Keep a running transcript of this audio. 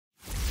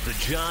The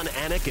John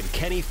Anik and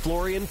Kenny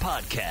Florian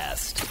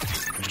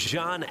podcast.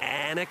 John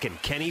Anik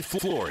and Kenny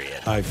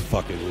Florian. I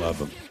fucking love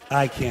them.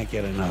 I can't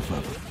get enough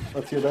of them.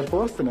 Let's hear that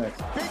Boston next.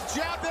 Big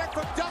jab there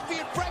from Duffy,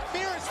 and Frank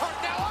Mir is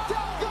hurt now.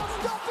 Down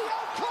goes Duffy,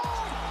 out cold.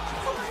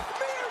 Frank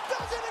Mir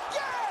does it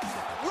again.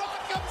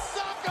 Rock'em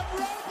sock'em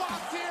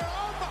robots here.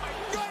 Oh my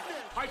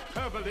goodness.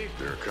 Hyperbole.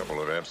 They're a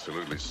couple of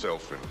absolutely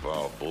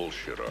self-involved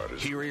bullshit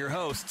artists. Here are your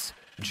hosts,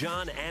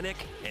 John Anik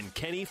and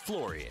Kenny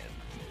Florian.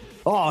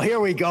 Oh, here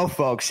we go,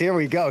 folks. Here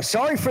we go.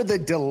 Sorry for the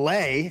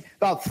delay.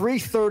 About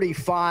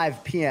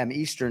 3:35 p.m.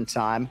 Eastern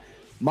Time,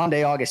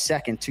 Monday, August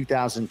 2nd,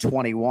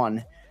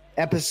 2021.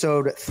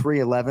 Episode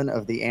 311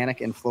 of the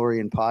Anik and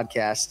Florian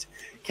podcast.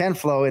 Ken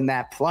Flo in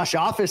that plush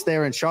office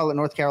there in Charlotte,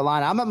 North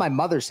Carolina. I'm at my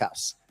mother's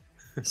house.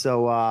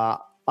 So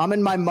I'm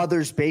in my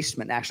mother's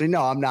basement. Actually,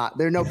 no, I'm not.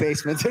 There are no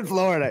basements in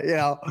Florida. You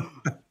know,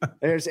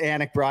 there's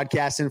Anik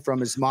broadcasting from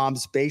his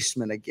mom's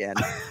basement again.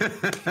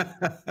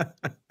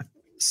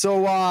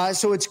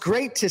 So it's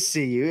great to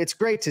see you. It's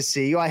great to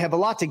see you. I have a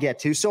lot to get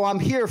to. So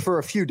I'm here for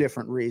a few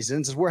different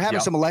reasons. We're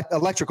having some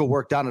electrical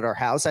work done at our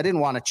house. I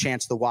didn't want to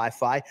chance the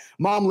Wi-Fi.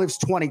 Mom lives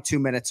 22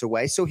 minutes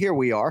away. So here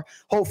we are.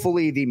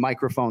 Hopefully the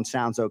microphone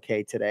sounds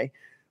okay today.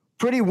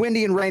 Pretty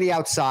windy and rainy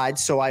outside,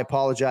 so I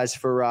apologize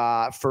for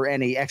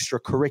any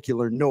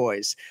extracurricular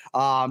noise.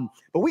 But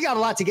we got a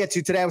lot to get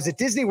to today. I was at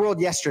Disney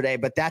World yesterday,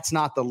 but that's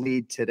not the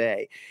lead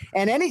today.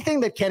 And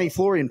anything that Kenny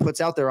Florian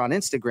puts out there on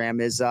Instagram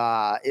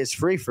is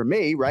free for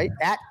me, right?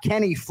 At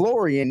Kenny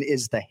Florian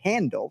is the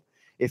handle,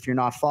 if you're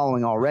not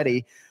following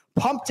already.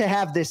 Pumped to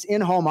have this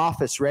in-home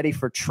office ready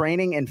for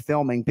training and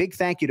filming. Big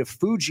thank you to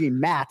Fuji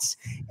Mats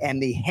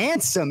and the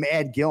handsome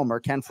Ed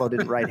Gilmer. Ken Flo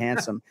didn't write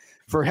handsome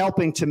for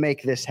helping to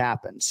make this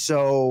happen.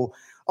 So,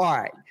 all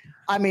right.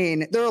 I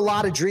mean, there are a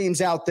lot of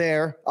dreams out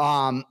there.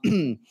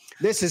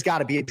 This has got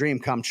to be a dream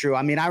come true.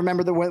 I mean, I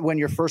remember when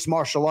your first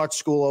martial arts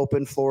school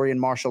opened, Florian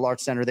Martial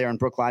Arts Center there in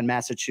Brookline,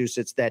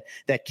 Massachusetts,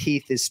 that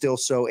Keith is still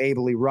so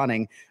ably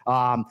running.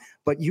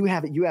 But you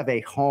have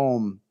a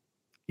home.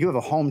 You have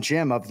a home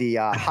gym of the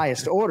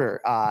highest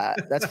order.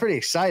 That's pretty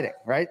exciting,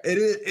 right? It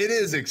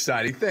is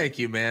exciting. Thank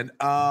you, man.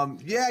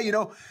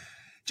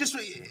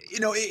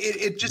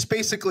 It just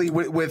basically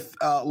with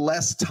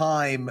less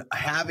time,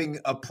 having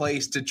a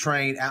place to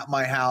train at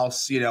my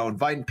house,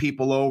 inviting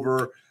people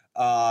over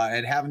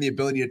and having the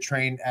ability to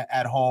train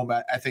at home,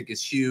 I think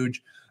is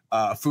huge.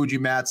 Fuji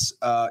Mats,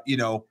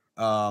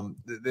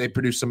 they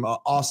produce some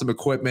awesome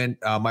equipment.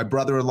 My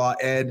brother-in-law,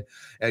 Ed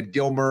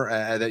Gilmer,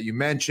 that you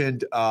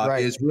mentioned,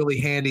 is really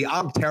handy.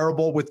 I'm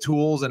terrible with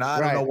tools, and I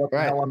don't know what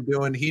the hell I'm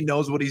doing. He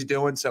knows what he's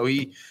doing, so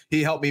he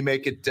helped me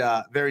make it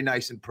very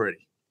nice and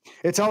pretty.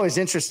 It's always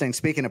interesting,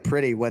 speaking of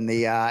pretty, when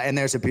and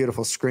there's a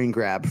beautiful screen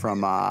grab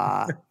from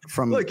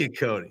Look at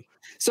Cody.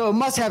 So it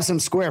must have some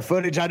square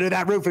footage under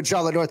that roof in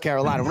Charlotte, North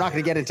Carolina. We're not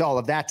going to get into all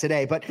of that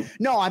today. But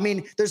no, I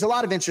mean, there's a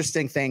lot of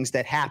interesting things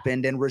that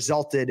happened and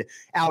resulted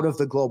out of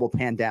the global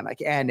pandemic.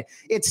 And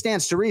it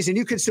stands to reason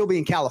you could still be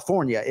in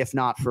California if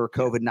not for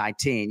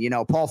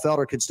COVID-19. Paul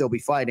Felder could still be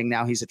fighting.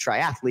 Now he's a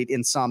triathlete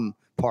in some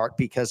part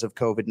because of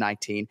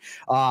COVID-19.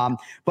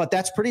 But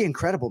that's pretty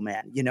incredible,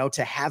 man,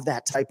 to have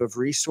that type of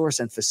resource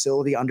and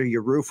facility under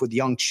your roof with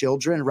young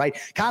children, right?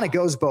 Kind of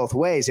goes both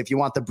ways. If you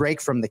want the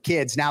break from the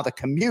kids, now the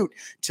commute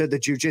to the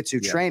jiu-jitsu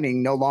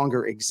training no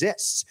longer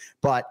exists.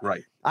 But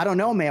I don't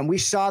know, man, we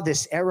saw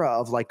this era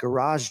of like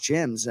garage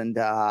gyms, and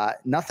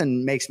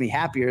nothing makes me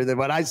happier than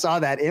when I saw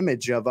that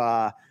image of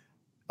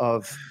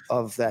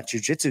that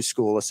jiu-jitsu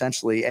school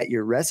essentially at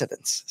your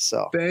residence.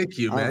 So thank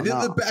you, man.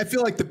 I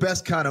feel like the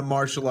best kind of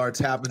martial arts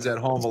happens at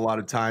home a lot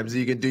of times.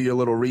 You can do your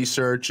little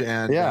research,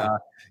 and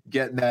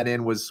getting that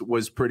in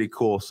was pretty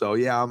cool. So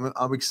yeah,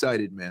 I'm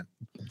excited, man.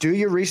 Do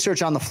your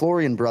research on the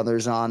Florian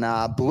brothers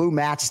on blue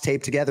mats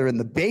taped together in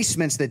the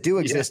basements that do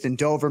exist in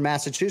Dover,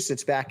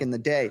 Massachusetts back in the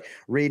day,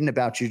 reading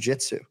about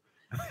jiu-jitsu.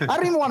 I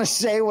don't even want to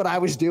say what I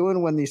was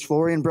doing when these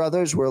Florian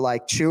brothers were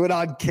like chewing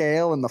on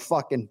kale in the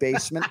fucking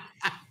basement,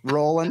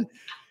 rolling.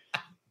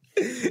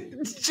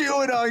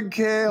 Chewing on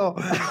kale.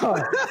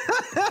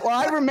 Well,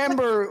 I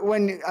remember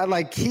when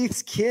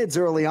Keith's kids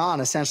early on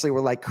essentially were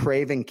like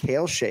craving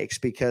kale shakes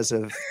because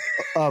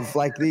of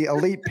like the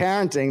elite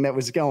parenting that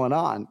was going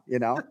on,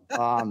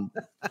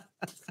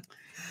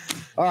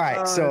 All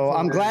right, so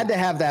I'm glad to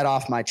have that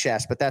off my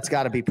chest, but that's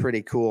got to be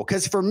pretty cool.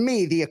 Because for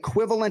me, the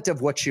equivalent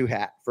of what you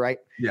have, right,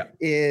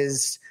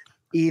 is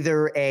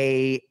either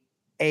a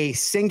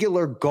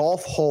singular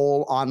golf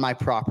hole on my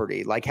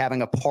property, like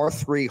having a par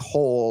 3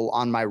 hole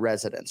on my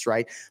residence,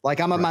 right?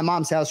 Like I'm at my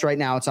mom's house right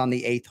now. It's on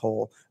the 8th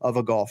hole of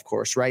a golf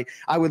course, right?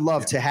 I would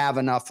love to have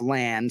enough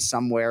land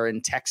somewhere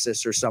in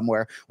Texas or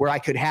somewhere where I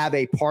could have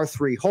a par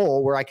 3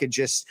 hole where I could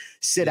just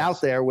sit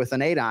out there with an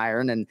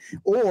 8-iron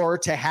or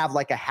to have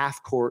like a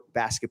half court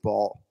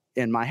basketball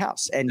in my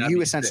house. And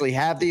you essentially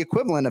have the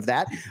equivalent of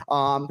that,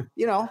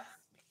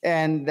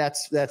 And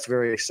that's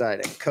very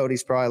exciting.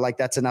 Cody's probably like,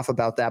 that's enough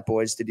about that,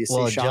 boys. Did you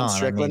see Sean John,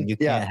 Strickland? You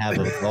can't have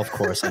a golf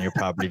course on your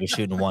property. You're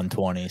shooting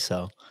 120,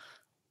 so.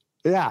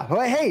 Yeah.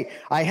 Well, hey,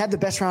 I had the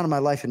best round of my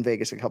life in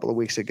Vegas a couple of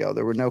weeks ago.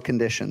 There were no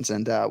conditions,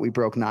 and we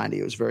broke 90.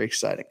 It was very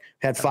exciting.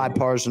 Had 5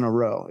 pars in a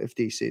row, if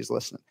DC is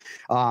listening.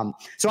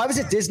 So I was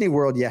at Disney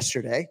World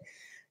yesterday,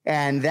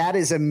 and that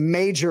is a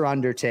major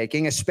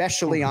undertaking,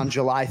 especially on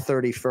July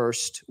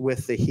 31st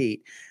with the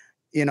heat.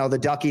 You know, the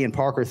Ducky and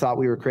Parker thought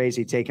we were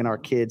crazy taking our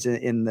kids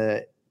in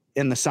the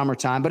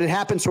summertime, but it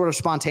happened sort of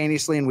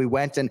spontaneously, and we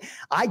went. And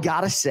I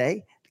got to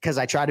say, because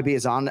I try to be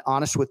as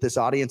honest with this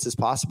audience as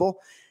possible,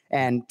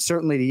 and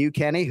certainly to you,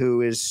 Kenny,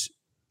 who is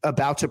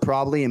about to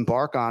probably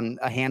embark on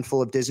a handful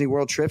of Disney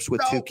World trips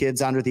with 2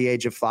 kids under the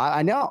age of 5.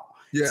 I know.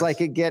 Yes. It's like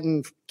it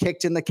getting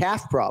kicked in the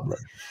calf, probably.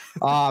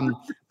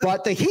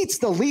 But the heat's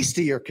the least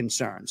of your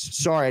concerns.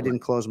 Sorry, I didn't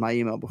close my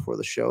email before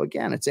the show.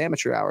 Again, it's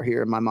amateur hour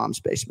here in my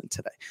mom's basement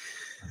today.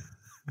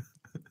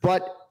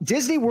 But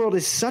Disney World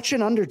is such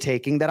an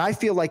undertaking that I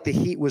feel like the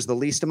heat was the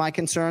least of my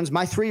concerns.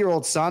 My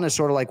 3-year-old son is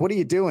sort of like, what are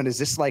you doing? Is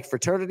this like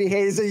fraternity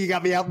hazing? You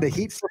got me out in the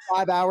heat for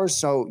 5 hours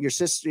so your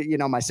sister,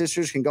 my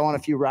sisters can go on a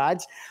few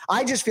rides.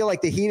 I just feel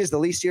like the heat is the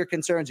least of your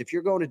concerns. If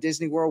you're going to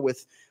Disney World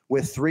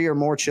with 3 or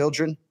more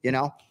children,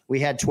 we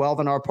had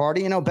 12 in our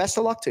party, best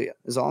of luck to you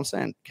is all I'm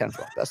saying, Ken.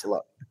 Best of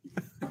luck.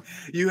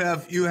 You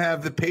have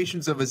the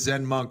patience of a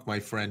Zen monk,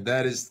 my friend.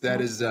 That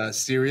is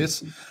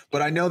serious,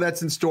 but I know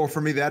that's in store for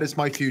me. That is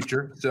my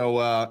future.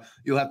 So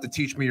you'll have to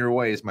teach me your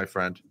ways, my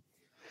friend.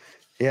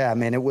 Yeah,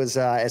 man, it was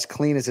as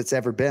clean as it's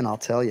ever been. I'll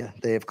tell you,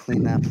 they have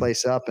cleaned that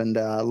place up and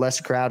less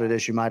crowded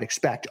as you might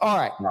expect. All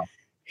right,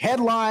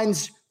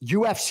 Headlines: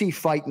 UFC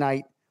Fight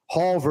Night,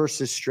 Hall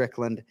versus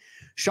Strickland.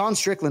 Sean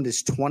Strickland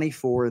is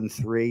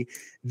 24-3.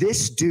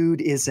 This dude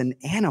is an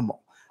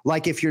animal.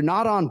 Like, if you're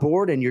not on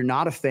board and you're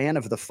not a fan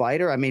of the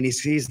fighter, I mean,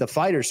 he's the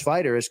fighter's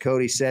fighter, as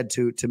Cody said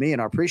to me in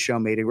our pre-show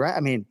meeting, right?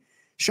 I mean,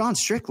 Sean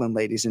Strickland,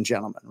 ladies and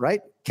gentlemen,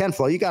 right? Ken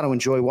Flo, you got to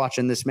enjoy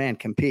watching this man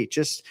compete.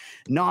 Just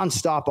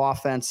nonstop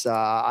offense.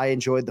 I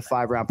enjoyed the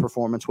 5-round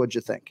performance. What'd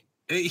you think?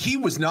 He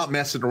was not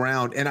messing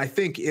around, and I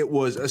think it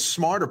was a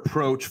smart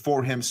approach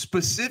for him,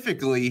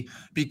 specifically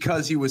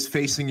because he was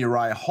facing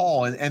Uriah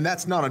Hall, and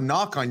that's not a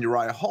knock on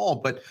Uriah Hall,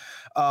 but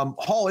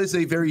Hall is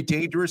a very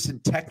dangerous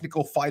and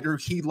technical fighter.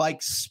 He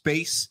likes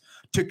space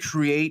to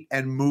create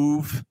and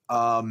move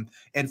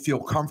and feel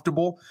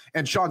comfortable.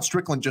 And Sean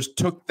Strickland just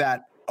took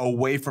that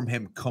away from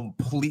him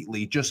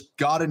completely, just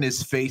got in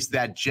his face.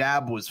 That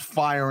jab was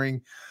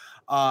firing.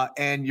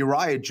 And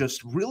Uriah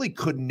just really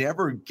could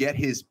never get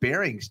his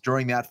bearings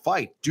during that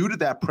fight due to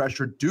that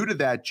pressure, due to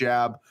that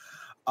jab.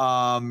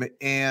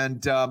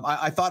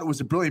 I thought it was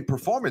a brilliant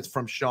performance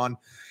from Sean.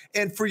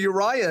 And for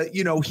Uriah,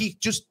 he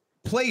just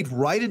played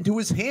right into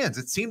his hands.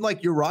 It seemed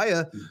like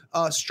Uriah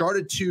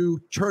started to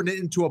turn it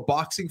into a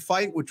boxing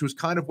fight, which was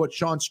kind of what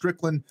Sean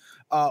Strickland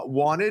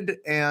wanted.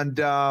 And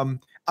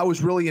I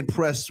was really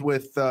impressed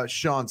with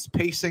Sean's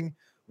pacing,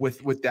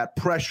 with that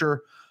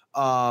pressure,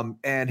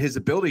 and his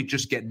ability to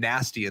just get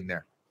nasty in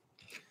there.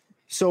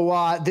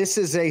 So this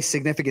is a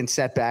significant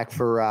setback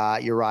for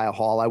Uriah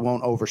Hall. I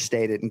won't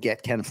overstate it and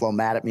get Ken Flo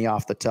mad at me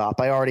off the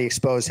top. I already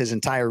exposed his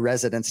entire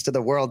residence to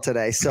the world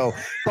today. So,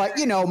 but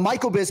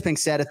Michael Bisping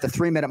said at the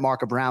 3-minute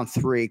mark of round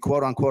 3,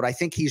 quote unquote, I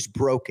think he's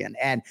broken.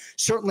 And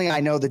certainly I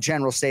know the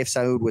General Saif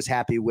Saud was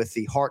happy with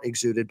the heart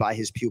exuded by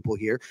his pupil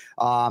here.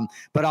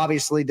 But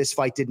obviously this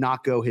fight did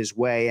not go his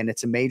way, and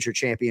it's a major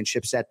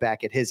championship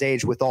setback at his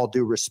age, with all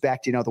due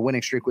respect. The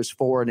winning streak was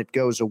 4 and it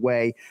goes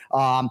away.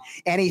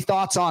 Any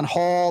thoughts on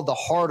Hall,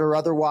 the heart or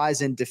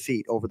otherwise, in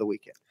defeat over the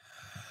weekend?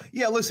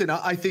 Yeah, listen,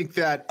 I think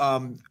that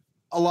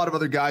a lot of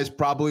other guys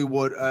probably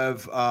would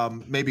have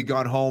maybe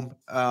gone home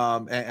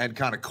and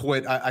kind of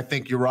quit. I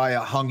think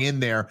Uriah hung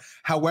in there.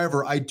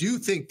 However, I do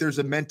think there's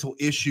a mental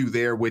issue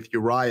there with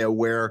Uriah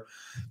where,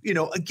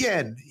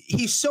 again,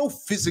 he's so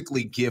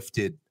physically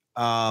gifted.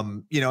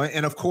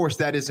 And of course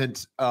that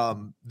isn't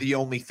the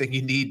only thing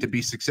you need to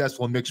be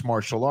successful in mixed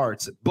martial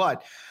arts,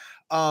 but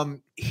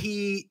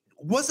he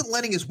wasn't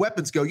letting his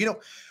weapons go.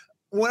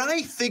 When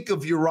I think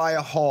of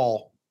Uriah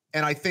Hall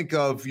and I think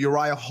of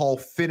Uriah Hall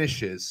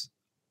finishes,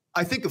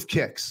 I think of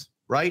kicks,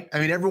 right? I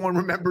mean, everyone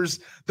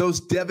remembers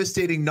those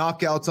devastating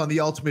knockouts on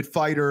The Ultimate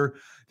Fighter.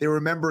 They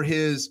remember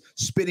his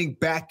spinning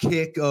back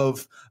kick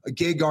of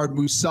Gegard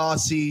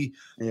Mousasi.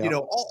 Yeah.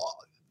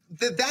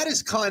 That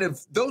is kind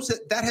of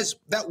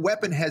that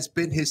weapon has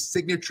been his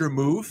signature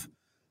move.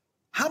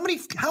 How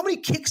many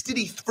kicks did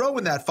he throw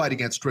in that fight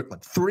against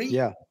Strickland? 3?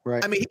 Yeah,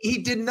 right. I mean, he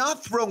did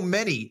not throw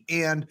many.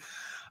 And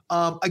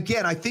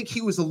again, I think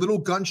he was a little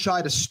gun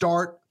shy to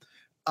start,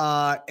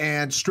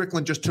 and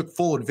Strickland just took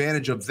full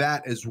advantage of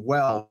that as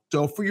well.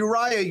 So for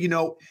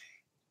Uriah,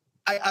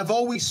 I've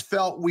always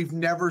felt we've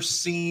never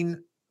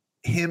seen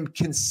him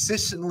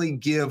consistently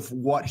give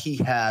what he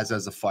has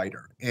as a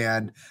fighter,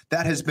 and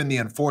that has been the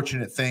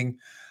unfortunate thing.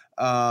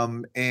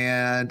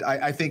 And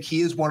I think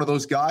he is one of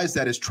those guys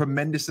that is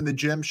tremendous in the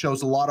gym,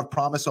 shows a lot of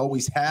promise,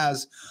 always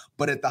has,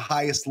 but at the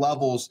highest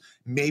levels,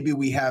 maybe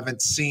we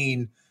haven't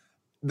seen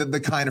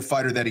the kind of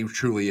fighter that he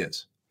truly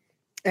is.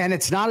 And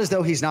it's not as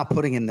though he's not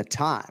putting in the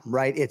time,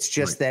 right? It's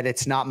just that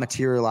it's not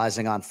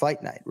materializing on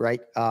fight night, right?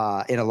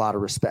 In a lot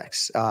of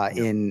respects,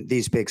 in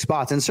these big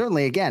spots. And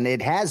certainly, again,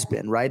 it has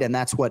been, right? And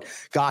that's what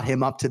got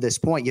him up to this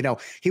point. You know,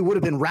 he would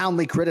have been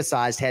roundly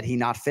criticized had he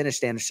not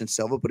finished Anderson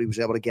Silva, but he was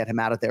able to get him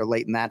out of there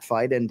late in that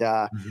fight and,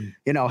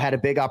 you know, had a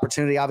big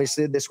opportunity,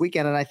 obviously, this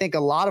weekend. And I think a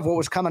lot of what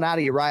was coming out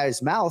of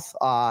Uriah's mouth,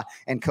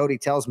 and Cody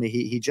tells me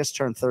he just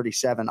turned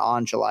 37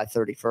 on July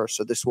 31st.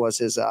 So this was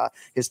his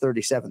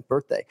 37th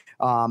birthday.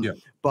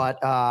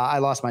 But I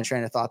lost my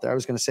train of thought there. I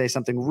was going to say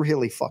something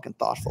really fucking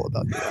thoughtful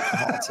about Uriah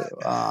Hall,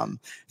 too.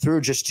 Threw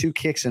just 2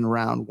 kicks in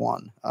round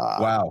 1.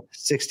 Wow.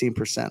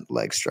 16%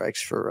 leg strikes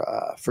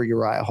for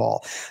Uriah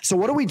Hall. So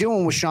what are we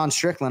doing with Sean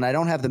Strickland? I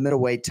don't have the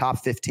middleweight top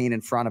 15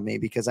 in front of me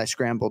because I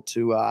scrambled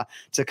to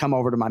come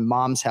over to my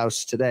mom's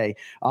house today.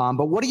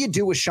 But what do you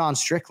do with Sean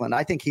Strickland?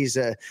 I think he's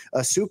a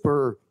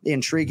super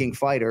intriguing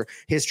fighter.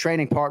 His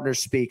training partners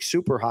speak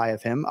super high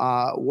of him.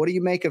 What do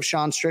you make of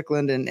Sean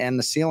Strickland and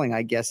the ceiling,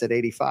 I guess, at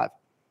 85?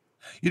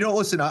 You know,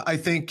 listen, I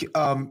think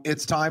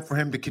it's time for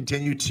him to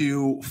continue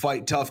to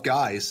fight tough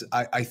guys.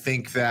 I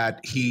think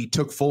that he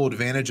took full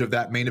advantage of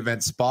that main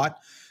event spot,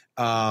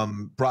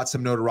 brought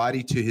some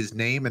notoriety to his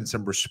name and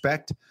some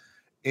respect,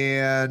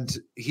 and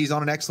he's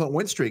on an excellent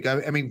win streak.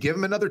 I mean, give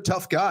him another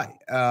tough guy.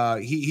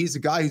 He's a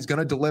guy who's going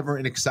to deliver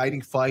an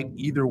exciting fight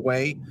either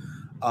way.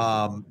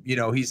 You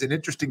know, he's an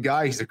interesting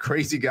guy. He's a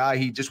crazy guy.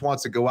 He just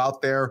wants to go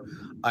out there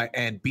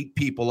and beat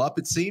people up,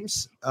 it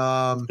seems.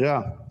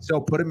 So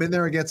put him in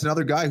there against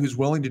another guy who's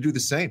willing to do the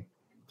same.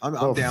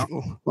 I'm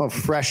down. Well,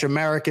 fresh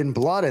American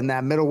blood in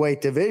that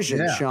middleweight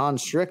division, Sean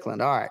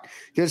Strickland. All right.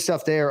 Good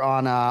stuff there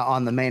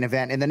on the main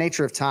event. In the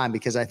nature of time,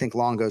 because I think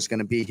Longo is going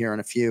to be here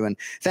in a few. And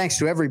thanks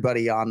to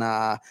everybody on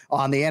the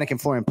Anik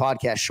and Florian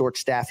podcast, short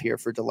staff here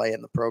for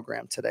delaying the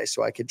program today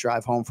so I could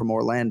drive home from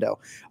Orlando.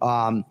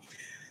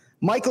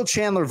 Michael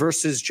Chandler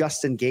versus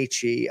Justin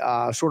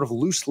Gaethje, sort of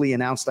loosely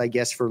announced, I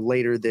guess, for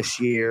later this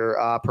year.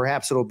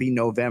 Perhaps it'll be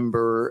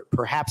November.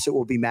 Perhaps it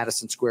will be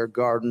Madison Square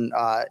Garden.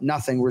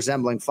 Nothing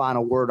resembling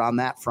final word on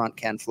that front,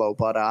 Ken Flo.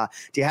 But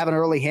do you have an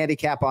early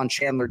handicap on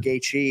Chandler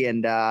Gaethje?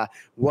 And I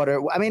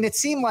mean, it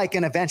seemed like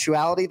an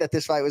eventuality that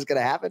this fight was going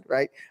to happen,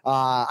 right?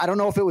 I don't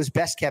know if it was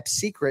best kept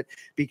secret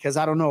because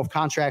I don't know if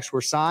contracts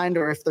were signed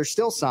or if they're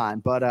still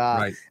signed. But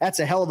that's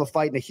a hell of a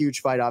fight and a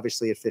huge fight,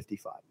 obviously, at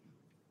 55.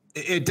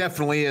 It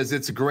definitely is.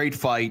 It's a great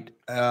fight.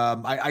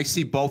 I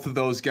see both of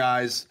those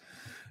guys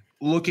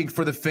looking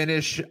for the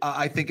finish.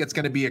 I think it's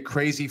going to be a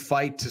crazy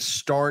fight to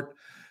start.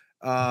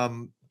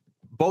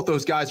 Both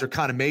those guys are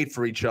kind of made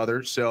for each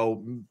other.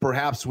 So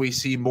perhaps we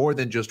see more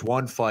than just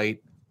one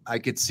fight. I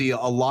could see a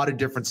lot of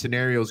different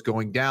scenarios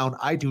going down.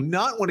 I do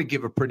not want to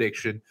give a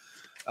prediction,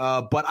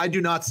 but I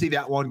do not see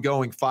that one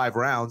going 5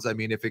 rounds. I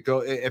mean, if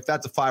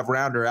that's a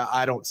 5-rounder,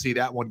 I don't see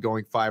that one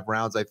going 5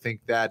 rounds. I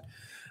think that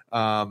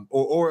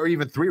or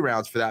even 3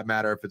 rounds for that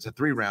matter, if it's a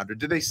 3-rounder.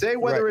 Did they say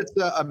whether it's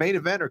a main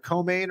event or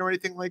co-main or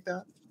anything like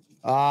that?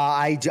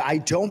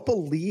 I don't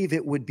believe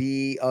it would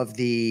be of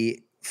the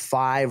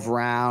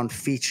 5-round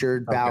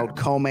featured bout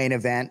co-main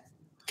event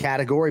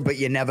category, but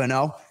you never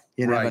know.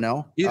 You never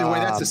know. Either way,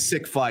 that's a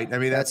sick fight. I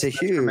mean, that's a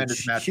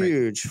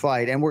huge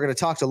fight. And we're going to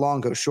talk to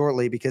Longo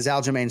shortly because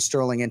Aljamain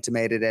Sterling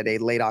intimated at a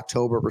late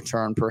October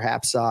return,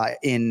 perhaps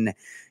in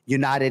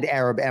United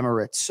Arab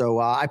Emirates. So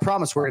I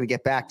promise we're going to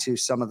get back to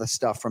some of the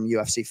stuff from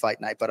UFC Fight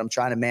Night, but I'm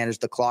trying to manage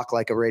the clock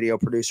like a radio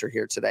producer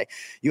here today.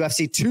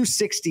 UFC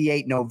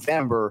 268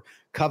 November,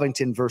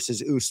 Covington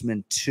versus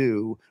Usman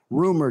 2,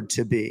 rumored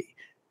to be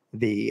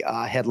the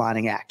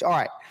headlining act. All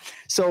right.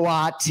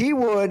 So T.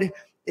 Wood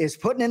is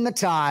putting in the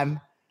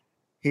time.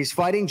 He's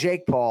fighting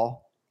Jake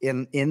Paul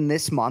in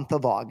this month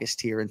of August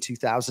here in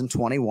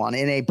 2021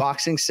 in a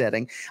boxing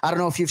setting. I don't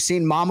know if you've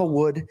seen Mama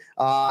Wood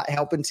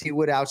helping T.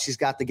 Wood out. She's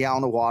got the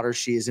gallon of water.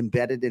 She is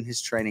embedded in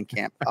his training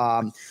camp.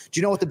 Do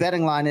you know what the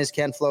betting line is,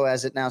 Ken Flo,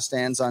 as it now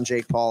stands on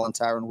Jake Paul and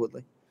Tyron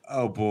Woodley?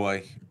 Oh,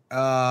 boy.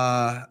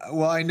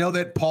 Well, I know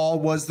that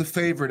Paul was the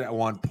favorite at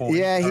one point.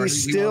 Yeah,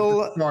 he's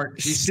still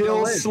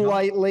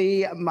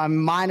slightly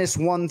minus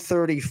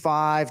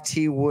 135,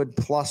 T. Wood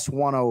plus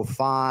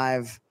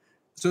 105.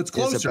 So it's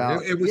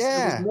closer. It was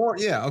more.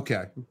 Yeah.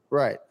 Okay.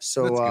 Right.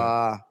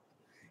 So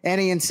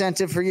any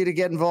incentive for you to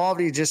get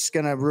involved? Or you're just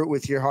going to root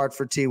with your heart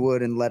for T.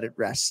 Wood and let it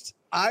rest?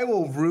 I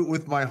will root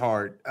with my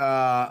heart.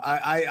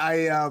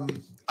 I'm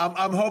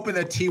hoping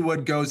that T.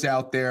 Wood goes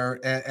out there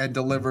and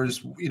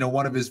delivers,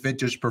 one of his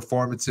vintage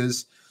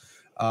performances.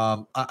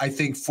 I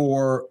think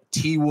for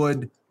T.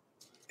 Wood,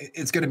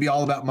 it's going to be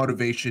all about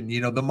motivation.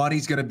 The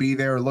money's going to be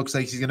there. It looks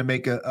like he's going to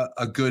make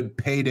a good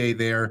payday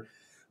there.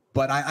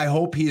 But I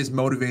hope he is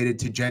motivated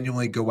to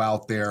genuinely go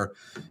out there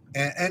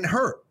and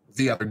hurt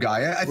the other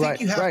guy. I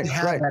think you have to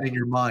have that in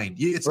your mind.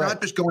 It's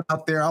not just going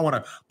out there, I want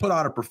to put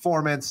on a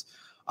performance.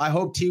 I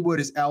hope T.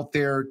 Wood is out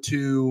there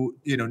to,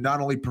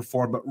 not only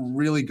perform, but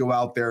really go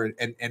out there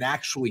and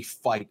actually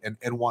fight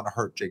and want to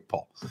hurt Jake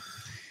Paul.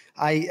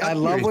 I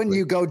love when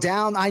you go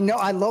down.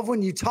 I love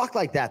when you talk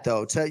like that,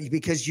 though,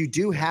 because you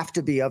do have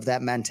to be of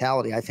that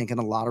mentality, I think, in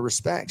a lot of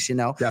respects,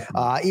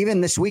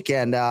 even this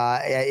weekend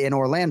in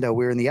Orlando,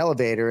 we were in the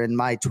elevator and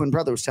my twin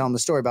brother was telling the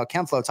story about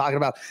Ken Flo talking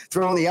about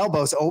throwing the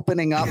elbows,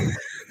 opening up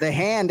the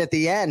hand at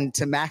the end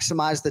to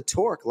maximize the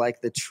torque,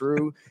 like the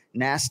true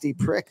nasty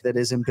prick that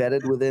is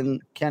embedded within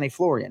Kenny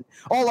Florian.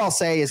 All I'll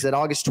say is that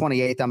August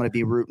 28th, I'm going to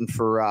be rooting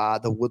for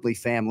the Woodley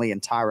family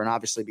and Tyron,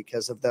 obviously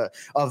because of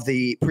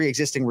the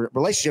pre-existing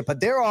relationship. But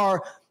there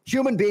are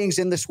human beings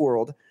in this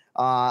world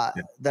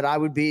that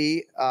I'd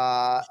be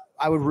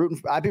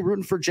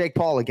rooting for Jake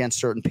Paul against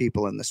certain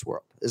people in this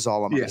world is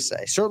all I'm going to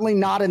say. Certainly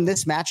not in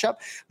this matchup,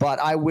 but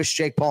I wish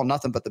Jake Paul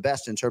nothing but the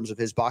best in terms of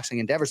his boxing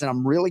endeavors. And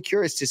I'm really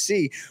curious to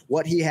see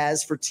what he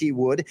has for T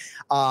Wood.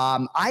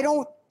 I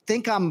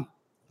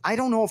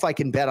don't know if I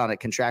can bet on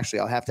it contractually.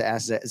 I'll have to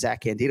ask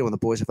Zach Candido and the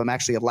boys if I'm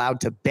actually allowed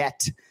to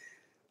bet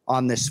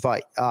on this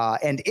fight.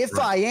 And if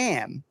I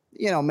am,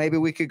 maybe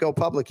we could go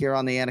public here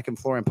on the Anik and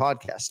Florian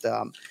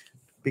podcast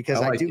because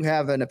I do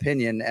have an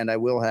opinion and I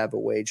will have a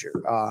wager.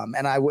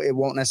 And it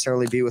won't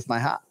necessarily be with my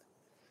hat,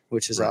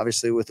 which is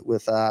obviously with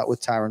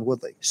Tyron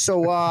Woodley.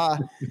 So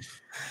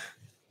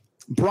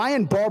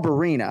Brian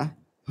Barberina,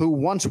 who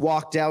once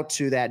walked out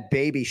to that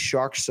Baby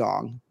Shark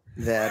song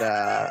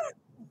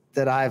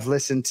that I've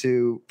listened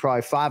to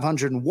probably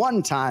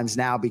 501 times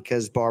now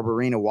because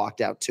Barberina walked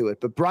out to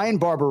it. But Brian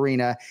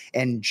Barberina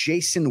and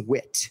Jason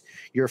Witt,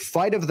 your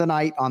fight of the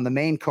night on the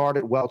main card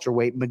at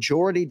welterweight,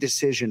 majority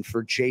decision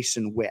for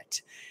Jason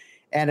Witt.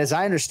 And as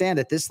I understand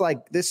it,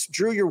 this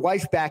drew your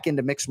wife back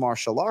into mixed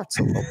martial arts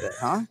a little bit,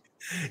 huh?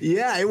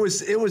 Yeah, it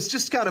was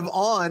just kind of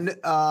on.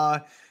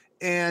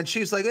 And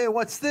she's like, hey,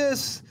 what's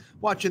this?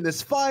 Watching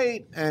this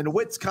fight. And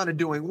Witt's kind of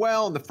doing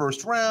well in the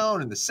first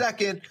round and the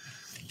second.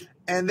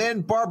 And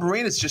then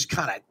Barberina's just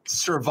kind of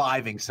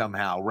surviving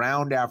somehow,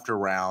 round after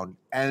round.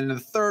 And in the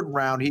third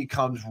round, he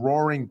comes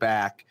roaring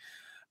back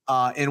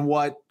in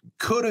what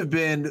could have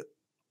been,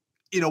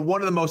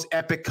 one of the most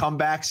epic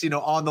comebacks,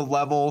 on the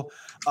level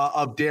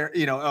of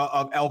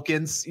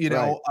Elkins,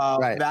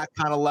 that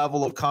kind of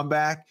level of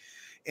comeback.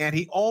 And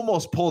he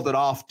almost pulled it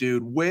off,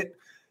 dude. Witt,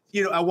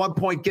 at one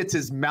point gets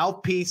his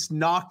mouthpiece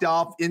knocked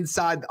off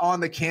inside on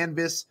the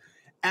canvas.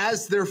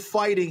 As they're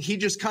fighting, he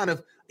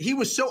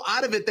was so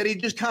out of it that he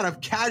just kind of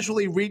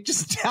casually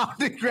reaches down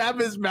to grab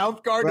his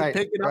mouth guard and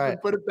pick it up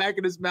and put it back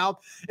in his mouth.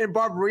 And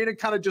Barberina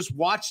kind of just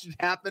watched it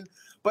happen.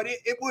 But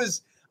it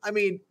was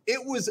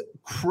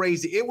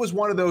crazy. It was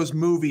one of those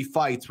movie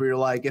fights where you're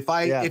like,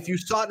 if you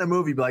saw it in a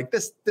movie, you'd be like,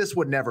 this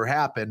would never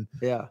happen.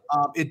 Yeah.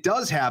 It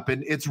does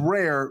happen. It's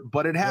rare,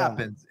 but it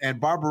happens. Yeah.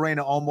 And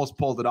Barberina almost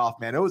pulled it off,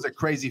 man. It was a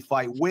crazy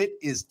fight. Witt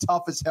is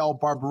tough as hell.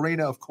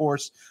 Barberina, of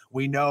course,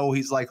 we know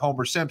he's like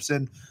Homer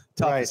Simpson,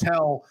 tough as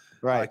hell.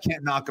 Right.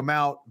 Can't knock him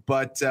out,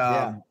 but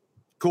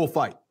cool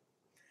fight.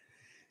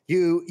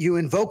 You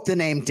invoked the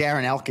name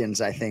Darren Elkins,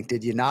 I think,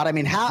 did you not? I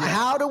mean,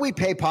 how do we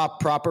pay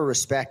proper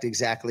respect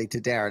exactly to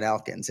Darren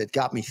Elkins? It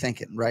got me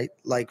thinking, right?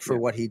 Like for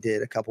what he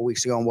did a couple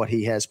weeks ago and what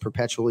he has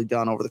perpetually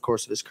done over the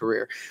course of his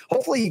career.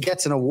 Hopefully he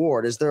gets an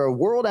award. Is there a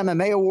World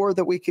MMA award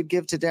that we could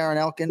give to Darren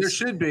Elkins? There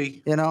should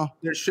be.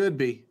 There should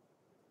be.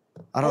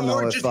 I don't know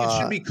if it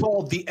should be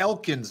called the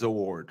Elkins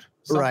Award.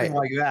 Something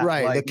like that.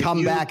 Right. Like the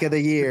comeback of the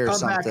year. The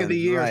comeback of the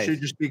year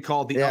should just be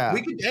called the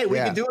we could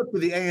do it for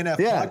the ANF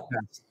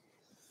podcast.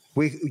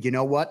 You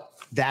know what?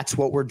 That's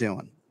what we're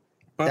doing.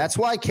 That's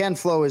why Ken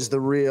Flo is the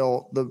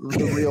real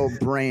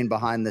brain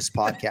behind this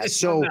podcast.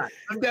 So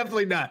I'm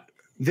definitely not.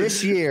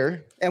 This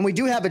year, and we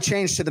do have a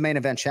change to the main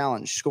event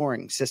challenge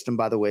scoring system,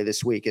 by the way,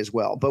 this week as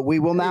well. But we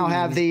will now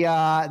have the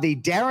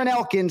Darren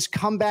Elkins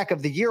Comeback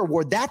of the Year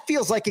award. That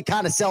feels like it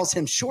kind of sells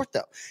him short,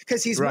 though,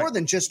 because he's more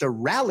than just a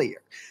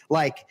rallier.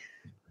 Like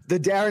the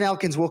Darren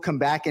Elkins will come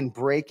back and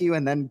break you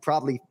and then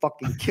probably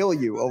fucking kill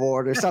you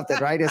award or something,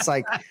 right? It's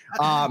like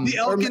the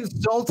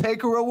Elkins Soul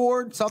Taker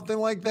Award, something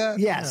like that.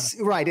 Yes,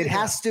 right. It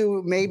has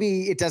to,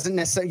 maybe it doesn't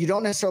necessarily, you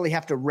don't necessarily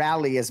have to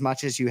rally as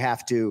much as you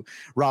have to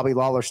Robbie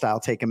Lawler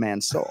style take a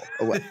man's soul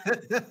away.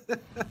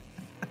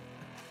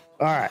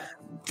 All right.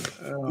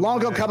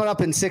 Longo coming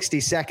up in 60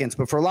 seconds,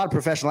 but for a lot of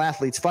professional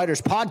athletes,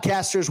 fighters,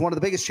 podcasters, one of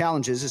the biggest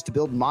challenges is to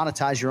build and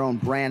monetize your own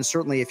brand.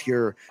 Certainly if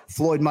you're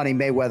Floyd Money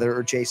Mayweather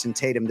or Jason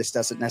Tatum, this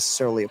doesn't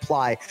necessarily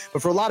apply.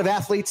 But for a lot of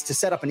athletes, to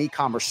set up an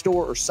e-commerce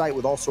store or site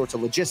with all sorts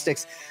of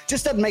logistics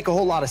just doesn't make a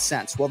whole lot of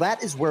sense. Well,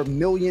 that is where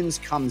Millions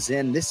comes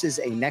in. This is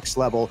a next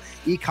level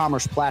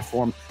e-commerce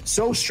platform.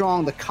 So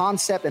strong, the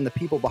concept and the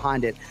people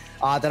behind it,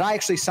 that I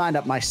actually signed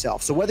up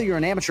myself. So whether you're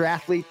an amateur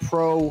athlete,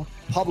 pro,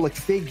 public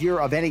figure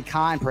of any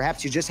kind,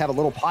 perhaps you just have a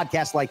little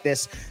podcast like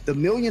this, the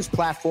Millions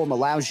platform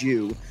allows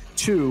you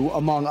to,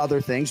 among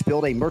other things,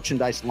 build a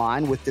merchandise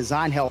line with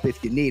design help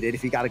if you need it.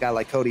 If you got a guy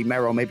like Cody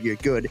Merrow, maybe you're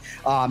good.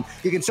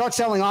 You can start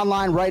selling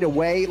online right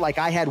away. Like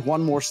I had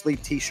One More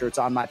Sleep t-shirts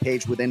on my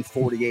page within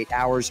 48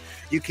 hours.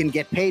 You can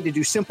get paid to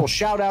do simple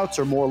shout outs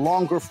or more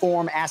longer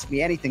form Ask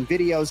Me Anything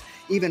videos,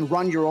 even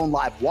run your own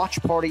live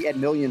watch party at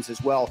Millions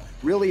as well.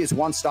 Really is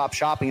one-stop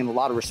shopping in a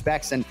lot of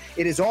respects, and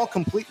it is all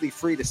completely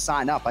free to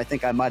sign up. I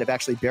think I might have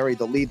actually buried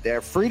the lead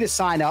there. Free to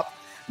sign up.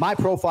 My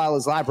profile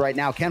is live right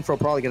now. Kenfro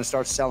probably going to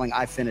start selling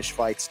I Finish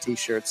Fights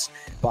t-shirts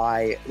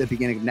by the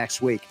beginning of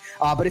next week.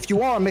 But if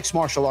you are a mixed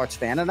martial arts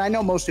fan, and I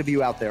know most of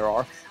you out there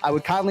are, I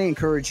would kindly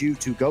encourage you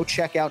to go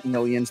check out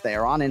Millions. They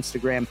are on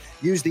Instagram.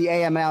 Use the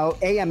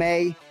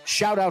AMA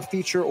shout-out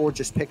feature or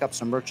just pick up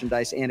some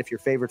merchandise. And if your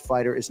favorite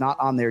fighter is not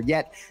on there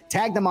yet,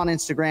 tag them on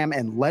Instagram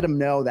and let them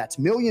know. That's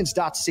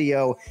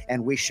millions.co.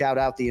 And we shout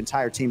out the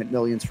entire team at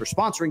Millions for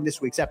sponsoring this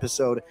week's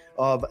episode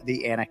of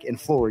the Anik and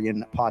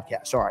Florian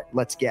podcast. All right,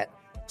 let's get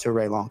to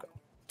Ray Longo.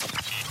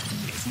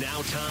 It's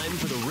now time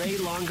for the Ray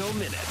Longo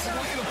Minute. I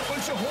want you to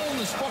punch a hole in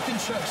his fucking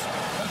chest.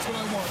 That's what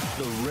I want.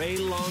 The Ray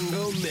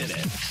Longo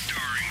Minute.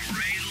 Starring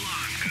Ray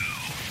Longo.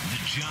 The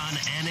John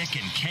Anik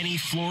and Kenny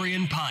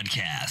Florian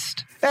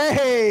podcast.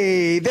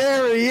 Hey,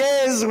 there he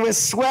is with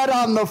sweat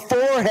on the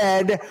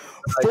forehead.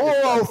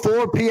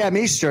 4:04 p.m.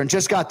 Eastern.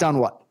 Just got done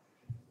what?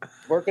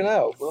 Working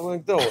out. What am I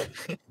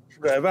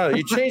doing?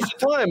 You changed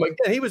the time.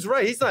 Again, he was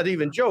right. He's not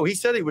even Joe. He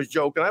said he was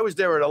joking. I was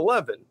there at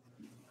 11.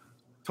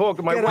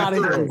 Talking my Get out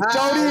of here.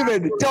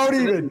 Don't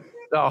even.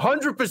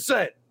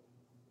 100%.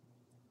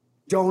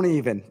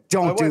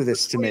 Don't do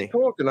this to me.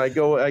 Talking. I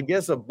go, I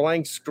guess a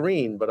blank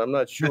screen, but I'm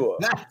not sure.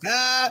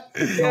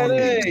 He's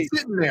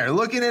sitting there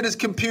looking at his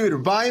computer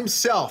by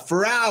himself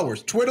for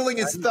hours, twiddling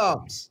his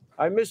thumbs.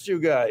 I miss you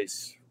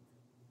guys.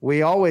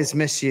 We always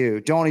miss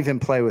you. Don't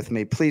even play with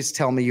me. Please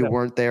tell me you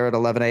weren't there at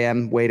 11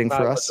 a.m. waiting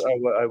for us.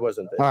 I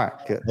wasn't there. All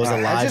right, good. It was a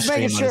live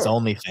stream on his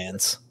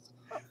OnlyFans.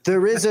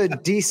 There is a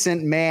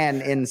decent man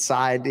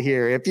inside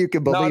here, if you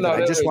can believe it.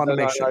 I just want to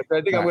make sure. I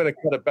think I'm going to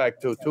cut it back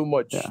to too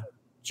much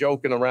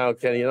joking around,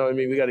 Kenny. You know what I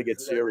mean? We got to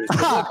get serious.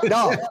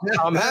 No.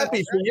 I'm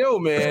happy for you,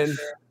 man.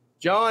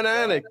 John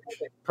Anik,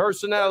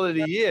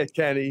 personality of the year,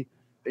 Kenny.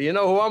 You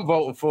know who I'm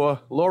voting for?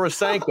 Laura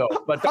Sanko.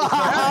 But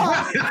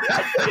I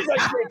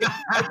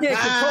can't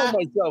control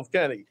myself,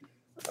 Kenny.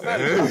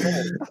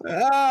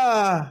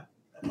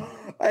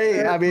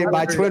 Hey, I mean,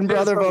 my twin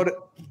brother voted.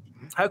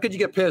 How could you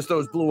get past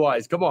those blue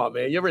eyes? Come on,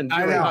 man. You're in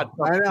hot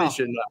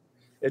competition.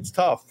 It's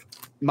tough.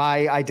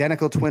 My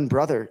identical twin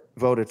brother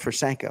voted for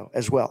Sanko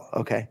as well.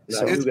 Okay.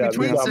 So it's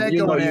between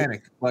Sanko and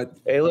Anik. But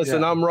hey,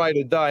 listen, I'm ride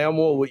or die. I'm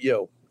all with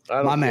you.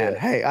 My man.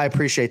 Hey, I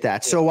appreciate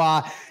that.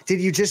 So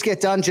did you just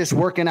get done just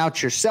working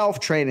out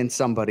yourself, training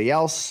somebody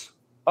else?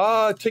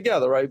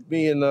 Together, right?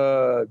 Me and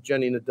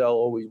Jenny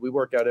Nadell, we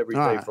work out every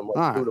day from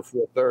 2 to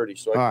 4:30.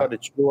 So I cut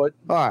it short.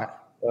 All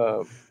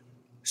right.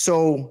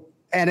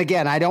 And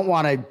again, I don't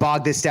want to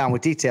bog this down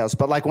with details,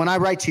 but like when I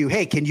write to you,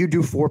 hey, can you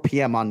do 4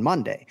 p.m. on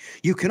Monday?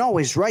 You can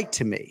always write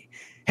to me.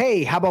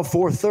 Hey, how about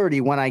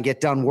 4:30 when I get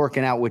done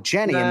working out with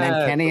Jenny? And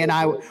then Kenny and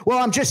I, well,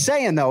 I'm just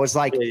saying though, it's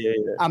like,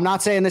 I'm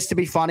not saying this to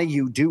be funny.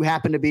 You do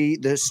happen to be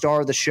the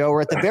star of the show,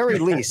 or at the very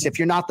least, if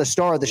you're not the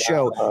star of the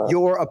show,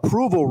 your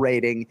approval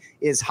rating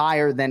is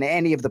higher than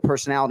any of the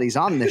personalities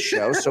on this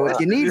show. So if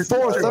you need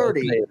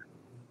 4:30,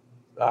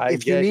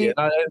 if you need.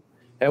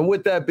 And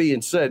with that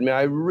being said, man,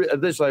 I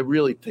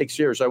really take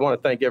serious. I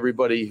want to thank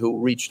everybody who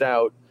reached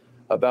out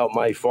about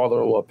my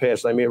father-in-law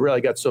passing. I mean, I really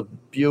got some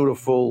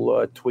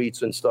beautiful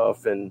tweets and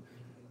stuff. And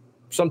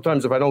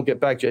sometimes if I don't get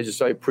back to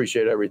you, I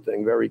appreciate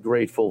everything. Very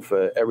grateful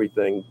for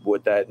everything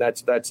with that.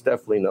 That's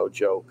definitely no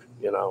joke,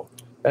 you know.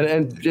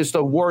 And just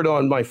a word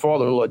on my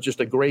father-in-law,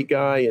 just a great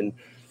guy. And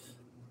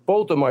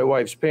both of my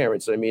wife's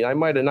parents, I mean, I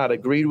might have not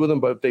agreed with them,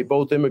 but they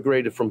both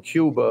immigrated from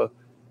Cuba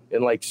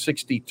in like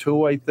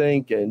 62, I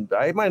think. And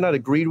I might not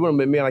agreed with them,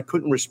 but man, I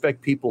couldn't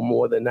respect people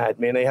more than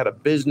that. Man, they had a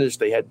business.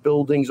 They had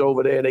buildings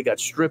over there. They got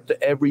stripped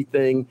of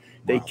everything.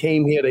 They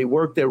came here. They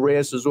worked their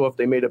asses off.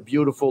 They made a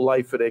beautiful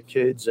life for their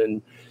kids.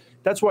 And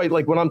that's why,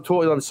 like, when I'm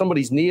talking,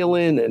 somebody's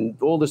kneeling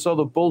and all this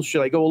other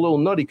bullshit, I go a little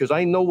nutty because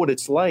I know what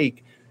it's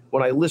like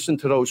when I listen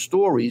to those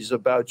stories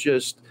about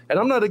and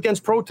I'm not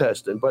against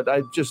protesting, but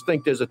I just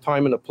think there's a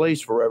time and a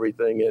place for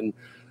everything. And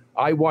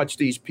I watch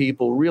these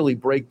people really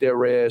break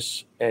their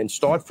ass and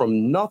start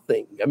from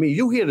nothing. I mean,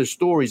 you hear the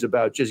stories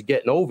about just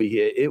getting over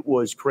here. It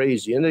was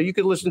crazy. And you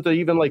could listen to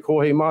even like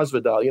Jorge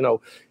Masvidal. You know,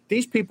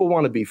 these people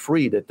want to be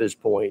freed at this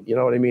point. You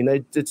know what I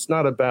mean? It's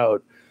not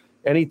about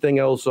anything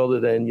else other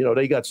than, you know,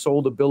 they got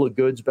sold a bill of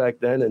goods back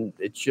then. And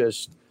it's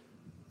just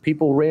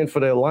people ran for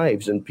their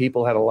lives and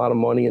people had a lot of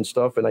money and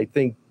stuff. And I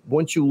think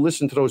once you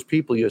listen to those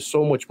people, you're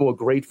so much more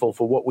grateful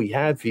for what we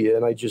have here.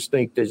 And I just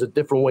think there's a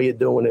different way of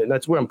doing it. And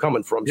that's where I'm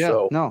coming from. Yeah,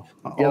 so,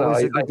 you know,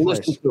 I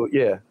listen to it.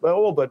 Yeah. But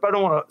I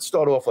don't want to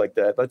start off like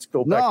that. Let's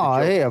go back. No,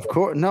 hey, of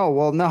course. No,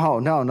 well, no.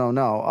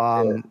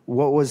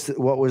 What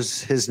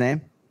was his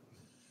name?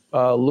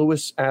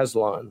 Louis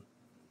Aslan.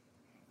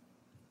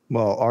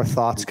 Well, our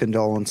thoughts,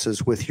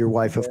 condolences with your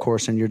wife, of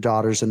course, and your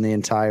daughters and the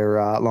entire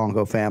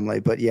Longo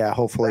family. But yeah,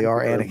 hopefully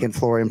our Anakin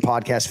Florian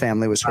podcast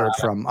family was heard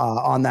from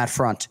on that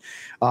front.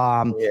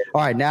 All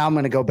right, now I'm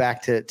going to go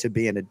back to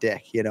being a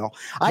dick.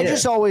 I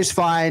just always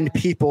find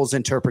people's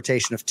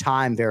interpretation of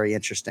time very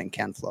interesting,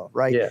 Ken Flo,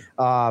 right?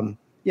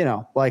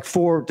 Yeah. Like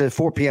 4 to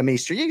 4 p.m.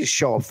 Eastern, you just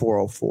show up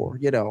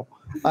 4:04.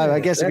 I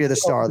guess if you're the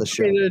star of the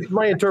show.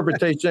 My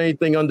interpretation,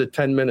 anything under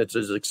 10 minutes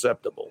is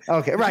acceptable.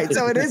 Okay, right.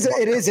 So it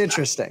is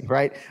interesting,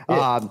 right?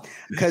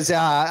 Because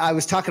I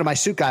was talking to my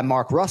suit guy,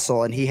 Mark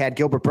Russell, and he had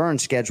Gilbert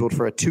Burns scheduled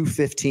for a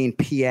 2:15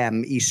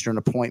 p.m. Eastern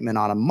appointment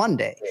on a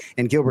Monday.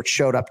 And Gilbert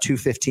showed up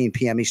 2:15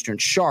 p.m. Eastern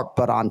sharp,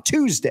 but on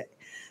Tuesday.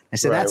 I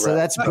said,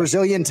 that's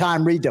Brazilian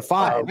time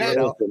redefined.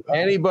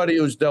 Anybody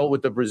who's dealt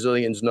with the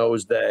Brazilians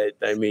knows that.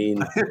 I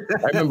mean,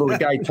 I remember a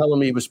guy telling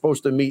me he was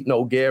supposed to meet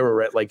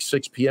Nogueira at like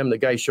 6 p.m. The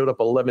guy showed up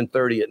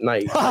 11:30 at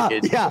night.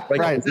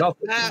 Right.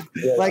 Nothing.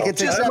 Like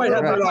it's I might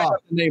have the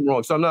name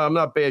wrong, so I'm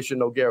not bashing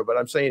Nogueira, but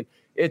I'm saying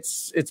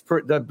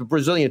the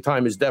Brazilian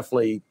time is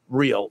definitely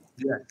real.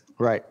 Yeah.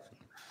 Right.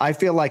 I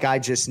feel like I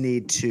just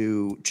need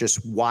to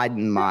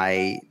widen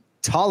my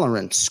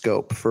tolerance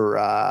scope for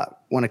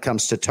when it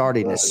comes to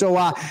tardiness.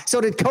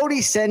 So did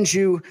Cody send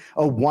you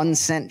a 1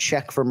 cent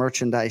check for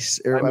merchandise?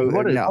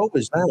 What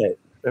is that?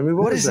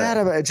 What is that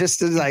about?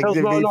 Just like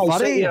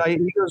funny? He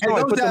goes,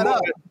 I put that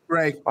up,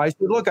 Greg. I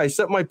said, look, I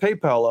set my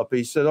PayPal up.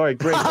 He said, all right,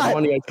 great. The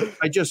money.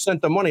 I just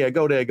sent the money. I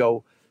go there. I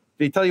go,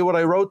 did he tell you what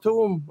I wrote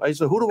to him? I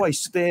said, who do I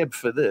stab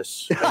for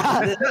this?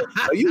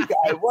 You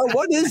guys,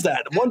 what is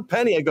that? 1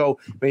 penny. I go,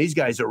 man, these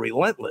guys are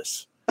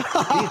relentless. These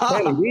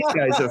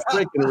guys are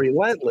freaking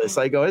relentless.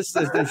 I go, this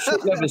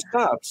shit never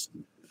stops.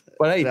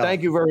 But hey,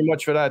 thank you very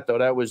much for that, though.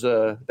 That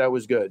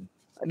was good.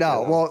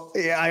 No, well,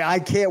 I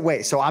can't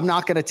wait. So I'm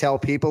not going to tell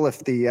people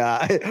if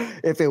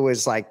if it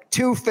was like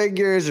 2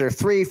 figures or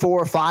 3,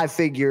 4, 5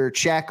 figure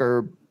check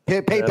or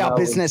PayPal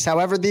business.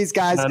 However, these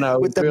guys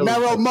with the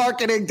Mero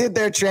marketing did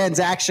their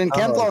transaction.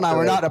 Ken Flo and I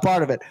were not a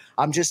part of it.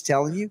 I'm just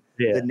telling you,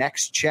 the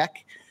next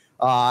check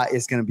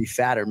is going to be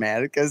fatter,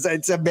 man, because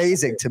it's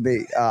amazing to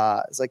me.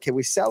 It's like, can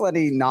we sell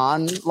any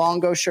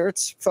non-Longo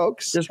shirts,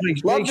 folks? Just make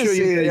sure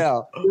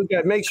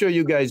make sure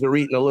you guys are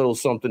eating a little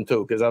something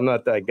too, because I'm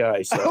not that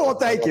guy. So. Well,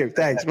 thank you.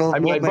 Thanks.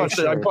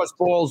 I bust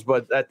balls,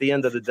 but at the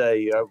end of the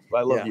day,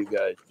 I love you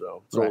guys,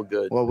 so it's all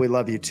good. Well, we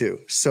love you too.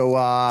 So,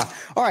 all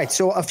right.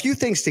 So a few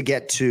things to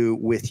get to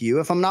with you.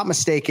 If I'm not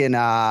mistaken,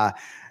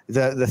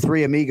 the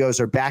three amigos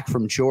are back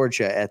from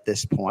Georgia at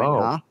this point,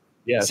 huh?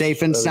 Yes.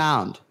 Safe and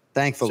sound.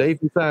 Thankfully.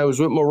 Safe and sound. I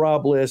was with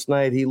Marab last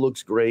night. He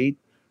looks great.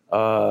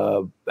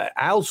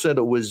 Al said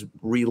it was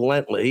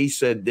relentless. He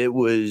said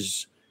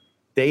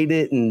they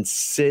didn't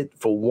sit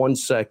for 1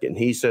 second.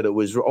 He said it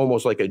was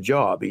almost like a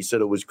job. He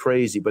said it was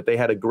crazy, but they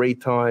had a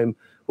great time.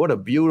 What a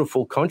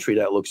beautiful country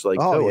that looks like,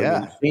 too. Yeah. I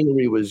mean, the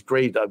scenery was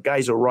great.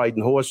 Guys are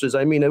riding horses.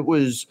 I mean, it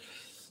was,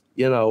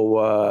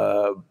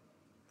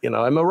 and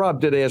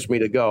Marab did ask me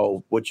to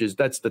go,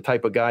 that's the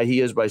type of guy he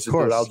is. But I said,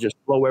 dude, I'll just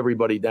slow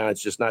everybody down.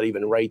 It's just not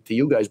even right to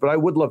you guys. But I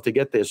would love to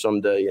get there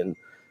someday and,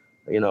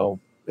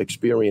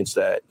 experience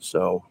that.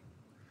 So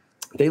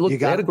they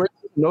had a great.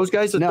 Those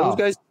guys are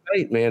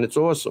great, man. It's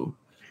awesome.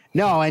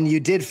 No, and you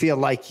did feel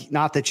like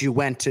not that you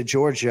went to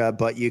Georgia,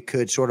 but you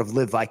could sort of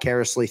live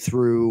vicariously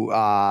through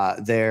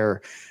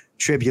their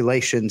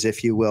tribulations,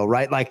 if you will,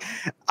 right? Like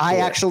I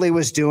actually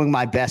was doing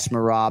my best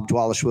Marab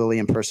Dwalishvili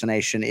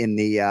impersonation in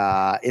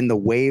the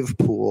wave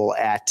pool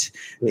at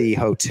the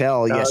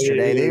hotel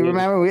yesterday. Do you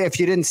remember, if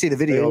you didn't see the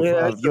video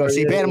of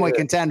UFC bantamweight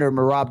contender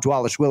Marab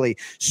Dwalishvili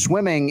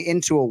swimming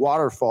into a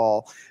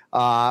waterfall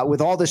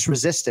with all this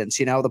resistance,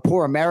 the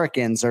poor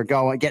Americans are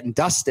getting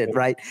dusted,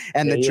 right?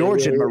 And the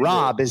Georgian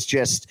Marab is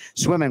just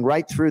swimming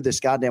right through this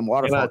goddamn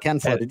waterfall. Ken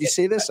Flo, did you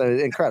see this?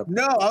 Incredible.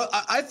 No,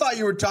 I thought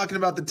you were talking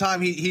about the time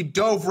he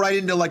dove right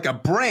into like a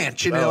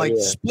branch and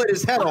split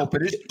his head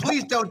open.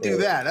 Please don't do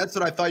that. That's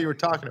what I thought you were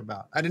talking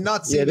about. I did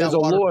not see that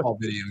waterfall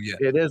video yet.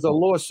 Yeah, there's a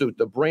lawsuit.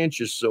 The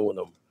branch is suing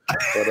them.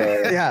 But,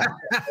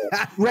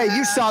 Ray,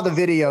 you saw the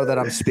video that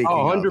I'm speaking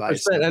of.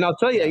 100%. And I'll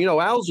tell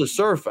you, Al's a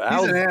surfer.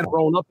 Al's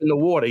grown up in the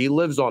water. He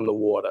lives on the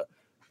water.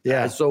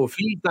 Yeah. So if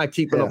he's not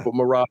keeping up with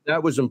Marab,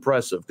 that was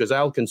impressive because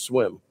Al can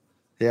swim.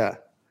 Yeah.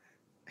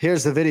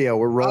 Here's the video.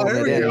 We're rolling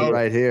it in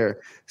right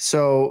here.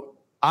 So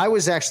I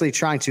was actually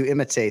trying to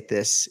imitate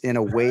this in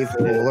a wave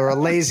pool or a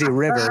lazy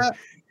river.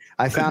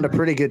 I found a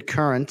pretty good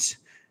current.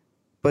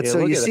 But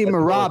so you see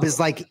Marab is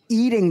like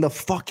eating the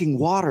fucking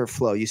water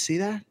flow. You see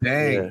that?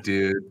 Dang,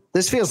 dude.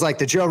 This feels like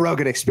the Joe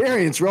Rogan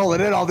Experience rolling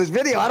in all this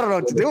video. I don't know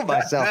what to do with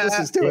myself. This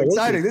is too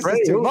exciting. This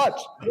is too much.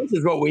 This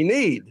is what we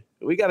need.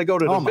 We got to go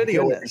to the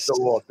video so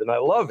often. I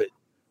love it.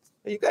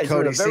 You guys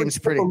are in a very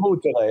simple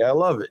mood today. I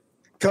love it.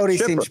 Cody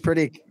seems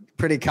pretty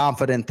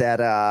confident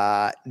that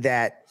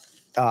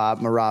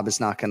Marab is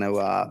not going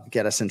to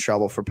get us in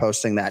trouble for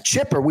posting that.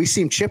 Chipper, we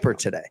seem chipper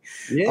today.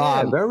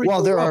 Yeah,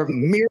 well, there are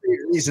myriad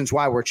reasons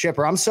why we're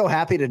chipper. I'm so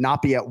happy to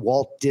not be at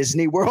Walt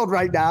Disney World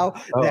right now.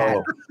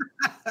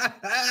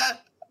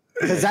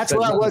 Because that's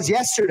where I was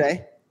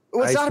yesterday.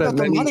 It's not about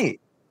the money.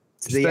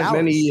 It's the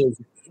hours.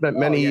 spent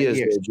many years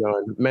there,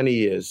 John. Many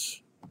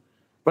years.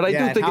 But I do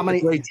think it's a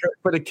great trip.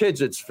 For the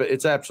kids,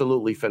 it's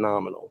absolutely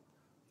phenomenal.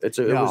 It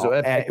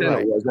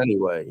was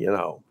anyway, you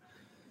know.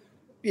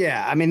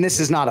 Yeah, I mean, this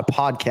is not a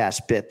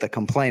podcast bit, the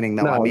complaining,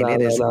 though.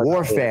 It is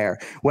warfare,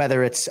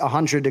 whether it's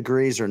 100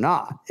 degrees or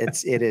not.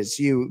 It is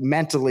you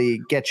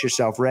mentally get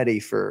yourself ready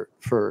for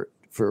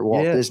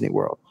Walt Disney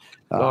World.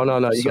 No.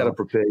 You got to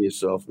prepare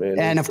yourself, man.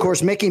 And of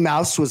course, Mickey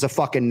Mouse was a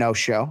fucking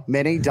no-show.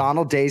 Minnie,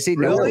 Donald, Daisy,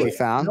 nowhere to be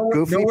found.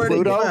 Goofy,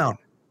 Pluto.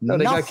 No,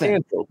 they got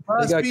canceled.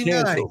 They got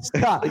canceled.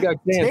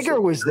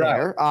 Tigger was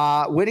there,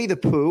 Winnie the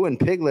Pooh and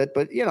Piglet.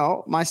 But, you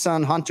know, my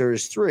son Hunter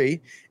is 3,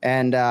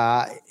 and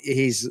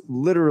he's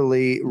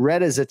literally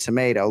red as a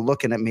tomato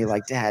looking at me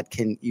like, Dad,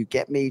 can you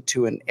get me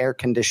to an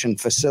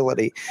air-conditioned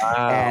facility?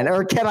 Wow.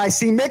 Or can I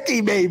see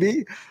Mickey,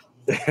 baby?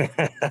 What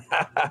I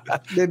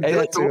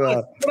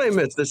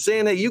missed, the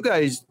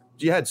Sanhagen,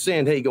 you had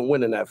Sanhagen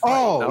winning that fight.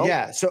 Oh, no?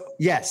 yeah. So,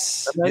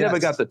 yes. I never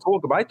got to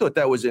talk about it. I thought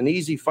that was an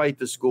easy fight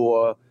to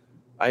score.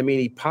 I mean,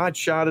 he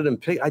pot-shotted him.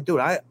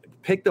 I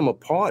picked him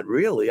apart,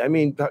 really. I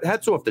mean,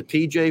 hats off to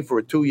TJ for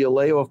a 2-year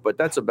layoff, but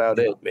that's about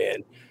it,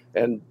 man.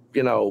 And,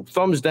 you know,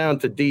 thumbs down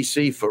to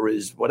DC for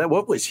his,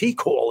 what was he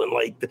calling?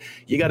 Like,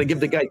 you got to give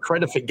the guy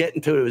credit for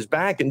getting to his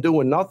back and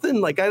doing nothing.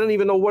 Like, I don't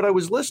even know what I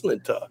was listening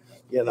to,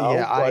 you know?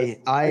 Yeah, I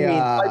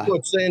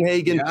thought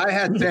Sanhagen. Yeah, I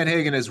had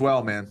Sanhagen as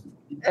well, man.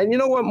 And you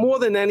know what? More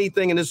than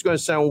anything, and this is going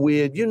to sound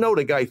weird, you know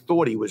the guy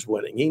thought he was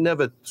winning. He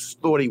never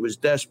thought he was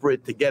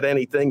desperate to get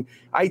anything.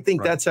 I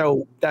think that's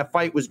how that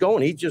fight was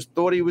going. He just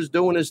thought he was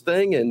doing his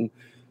thing, and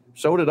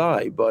so did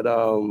I. But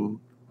I'm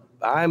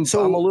a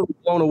little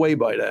blown away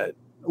by that.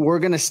 We're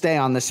going to stay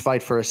on this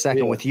fight for a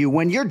second with you.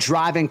 When you're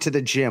driving to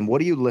the gym, what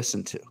do you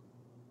listen to?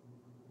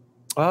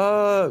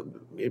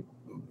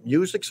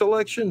 Music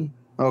selection.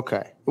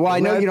 Okay. Well, I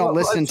know you don't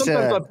listen to.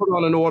 Sometimes I put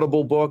on an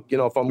Audible book. You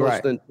know, if I'm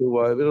listening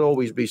to, it'll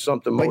always be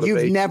something. But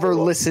you've never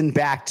listened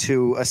back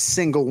to a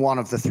single one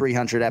of the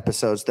 300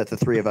 episodes that the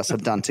 3 of us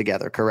have done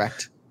together,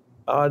 correct?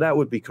 That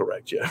would be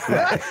correct, yeah.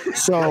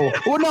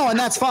 And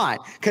that's fine.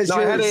 Because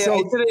I did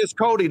ask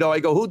Cody, though. I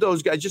go, who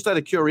those guys? Just out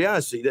of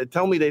curiosity. They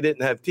tell me they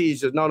didn't have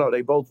teas. He said, no,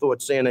 they both thought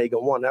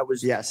Sanhagen won. That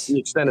was the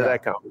extent of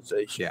that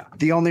conversation. Yeah.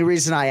 The only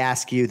reason I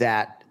ask you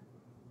that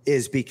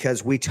is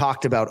because we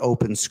talked about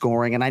open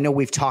scoring. And I know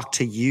we've talked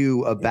to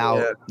you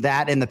about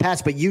that in the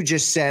past, but you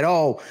just said,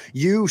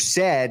 you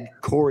said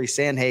Corey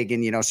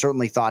Sanhagen, you know,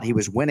 certainly thought he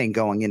was winning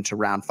going into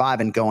round 5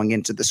 and going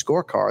into the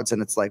scorecards.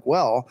 And it's like,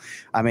 well,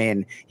 I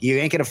mean, you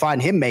ain't going to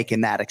find him making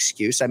that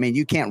excuse. I mean,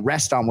 you can't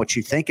rest on what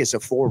you think is a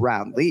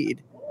 4-round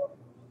lead.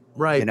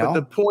 Right. You know?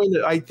 But the point,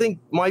 I think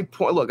my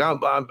point, look,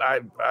 I'm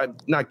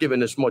not giving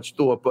this much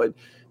thought, but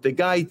the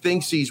guy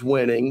thinks he's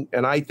winning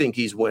and I think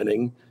he's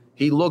winning.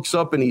 He looks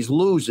up and he's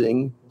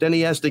losing. Then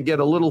he has to get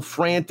a little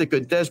frantic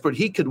or desperate.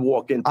 He could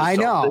walk into something.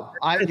 Know.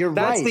 You're right.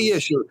 That's the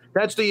issue.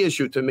 That's the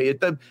issue to me.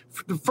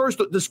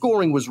 The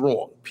scoring was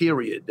wrong,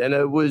 period. And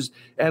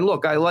and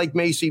look, I like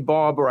Macy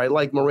Barber. I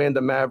like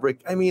Miranda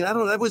Maverick. I mean,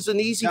 that was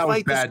an easy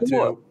fight to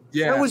score. Too.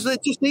 Yeah. That was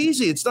just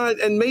easy. It's not,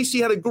 and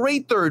Macy had a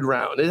great 3rd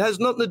round. It has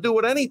nothing to do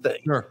with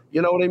anything. Sure.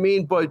 You know what I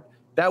mean? But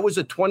that was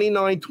a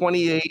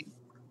 29-28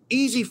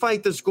 easy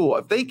fight to score.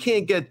 If they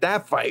can't get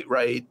that fight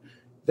right,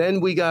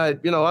 then we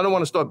got, you know, I don't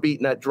want to start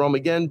beating that drum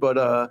again, but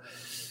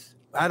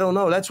I don't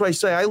know. That's why I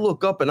say I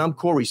look up and I'm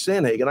Corey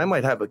Sanhagen. I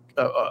might have a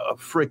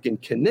freaking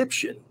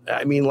conniption.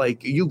 I mean,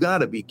 like, you got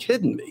to be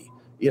kidding me.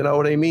 You know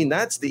what I mean?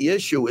 That's the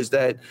issue, is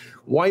that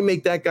why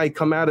make that guy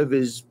come out of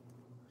his,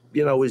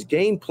 you know, his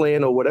game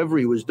plan or whatever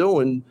he was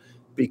doing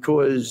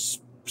because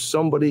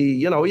somebody,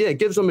 you know,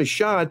 gives him a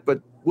shot,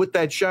 but with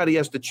that shot, he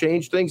has to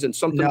change things and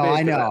something. No,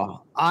 I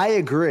know. I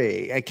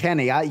agree.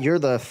 Kenny, you're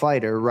the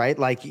fighter, right?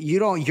 Like you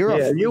don't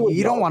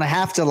want to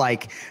have to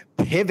like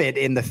pivot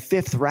in the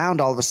 5th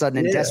round all of a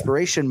sudden in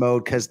desperation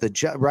mode because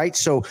right.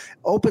 So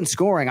open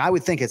scoring, I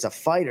would think as a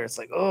fighter, it's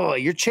like, oh,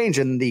 you're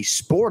changing the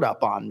sport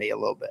up on me a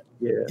little bit.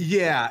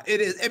 Yeah, it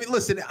is. I mean,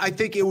 listen, I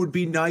think it would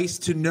be nice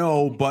to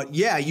know, but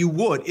yeah, you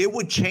would. It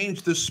would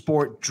change the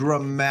sport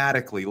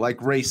dramatically. Like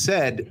Ray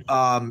said,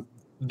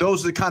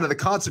 those are the kind of the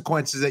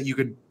consequences that you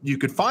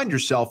could find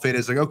yourself in.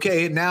 Is like,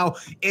 okay, now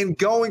in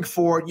going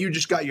for it, you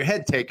just got your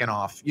head taken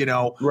off, you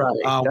know, right?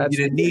 You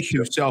didn't need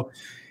to. So,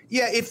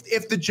 yeah,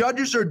 if the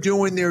judges are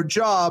doing their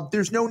job,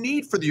 there's no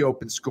need for the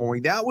open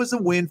scoring. That was a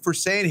win for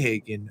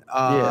Sanhagen,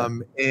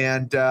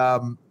 and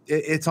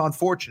it's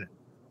unfortunate.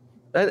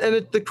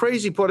 And the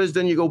crazy part is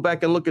then you go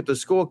back and look at the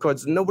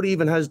scorecards, and nobody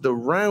even has the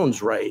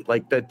rounds right,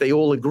 like that they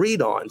all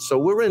agreed on. So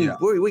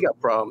we got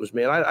problems,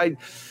 man.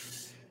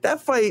 That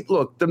fight,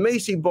 look, the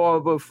Macy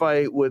Barber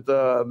fight with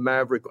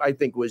Maverick, I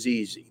think was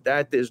easy.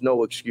 That there's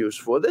no excuse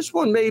for. This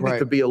one maybe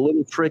could be a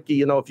little tricky,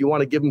 you know, if you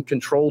want to give him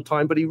control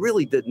time, but he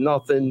really did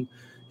nothing,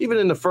 even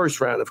in the 1st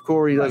round. If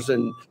Corey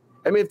doesn't,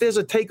 I mean, if there's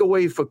a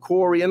takeaway for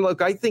Corey, and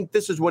look, I think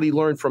this is what he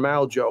learned from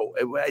Aljo.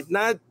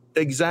 Not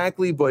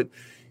exactly, but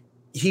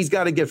he's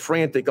got to get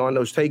frantic on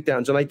those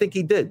takedowns, and I think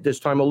he did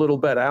this time a little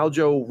better.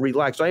 Aljo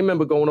relaxed. I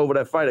remember going over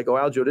that fight. I go,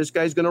 Aljo, this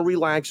guy's going to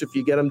relax if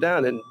you get him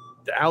down, and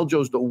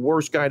Aljo's the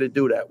worst guy to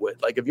do that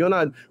with. Like, if you're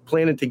not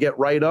planning to get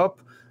right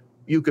up,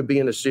 you could be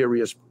in a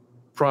serious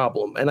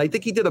problem. And I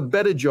think he did a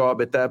better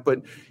job at that,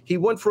 but he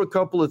went for a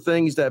couple of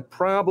things that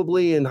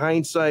probably in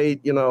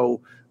hindsight, all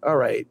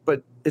right,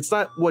 but it's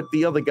not what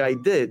the other guy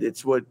did.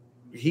 It's what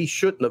he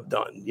shouldn't have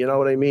done. You know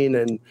what I mean?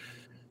 And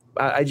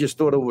I just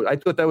thought I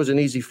thought that was an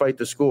easy fight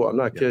to score. I'm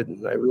not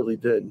kidding. I really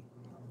did.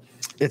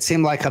 It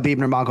seemed like Khabib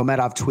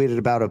Nurmagomedov tweeted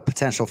about a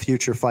potential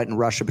future fight in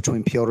Russia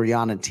between Petr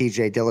Yan and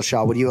TJ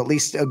Dillashaw. Would you at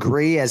least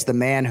agree, as the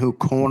man who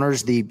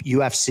corners the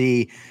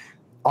UFC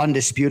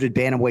undisputed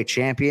bantamweight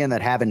champion,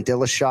 that having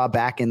Dillashaw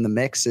back in the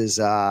mix is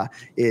I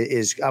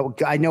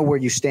know where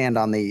you stand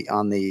on the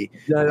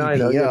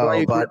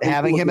EPO, but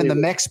having him in the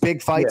mix,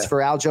 big fights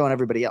for Aljo and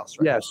everybody else.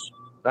 Right? Yes.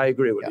 I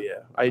agree with you. Yeah,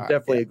 I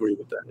definitely agree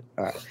with that.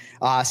 All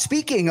right.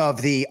 Speaking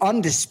of the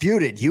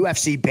undisputed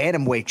UFC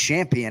bantamweight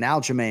champion,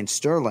 Aljamain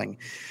Sterling,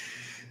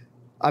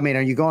 I mean,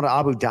 are you going to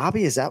Abu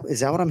Dhabi? Is that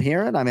what I'm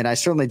hearing? I mean, I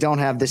certainly don't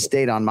have this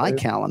date on my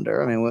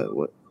calendar. I mean,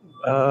 what?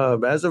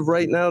 As of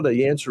right now,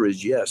 the answer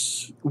is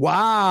yes.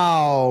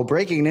 Wow!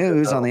 Breaking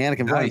news on the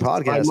Anakin Florian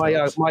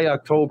podcast. My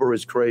October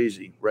is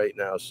crazy right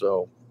now.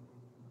 So,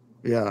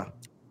 yeah.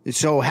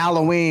 So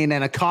Halloween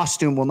and a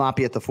costume will not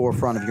be at the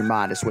forefront of your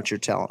mind, is what you're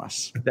telling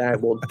us.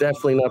 That will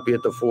definitely not be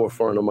at the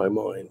forefront of my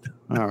mind.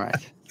 All right.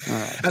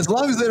 As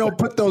long as they don't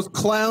put those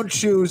clown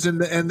shoes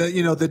and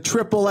the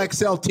triple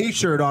XL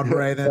T-shirt on,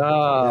 Ray.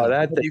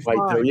 That they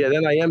might do. Yeah,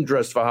 then I am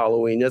dressed for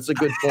Halloween. That's a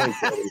good point,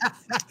 Tony.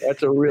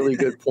 That's a really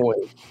good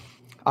point.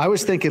 I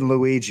was thinking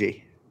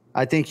Luigi.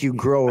 I think you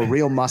grow a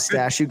real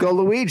mustache. You go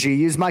Luigi.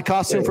 Use my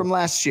costume from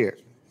last year.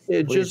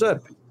 Yeah,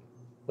 Giuseppe.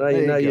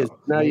 Now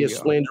you're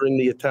slandering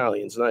the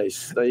Italians.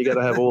 Nice. Now you got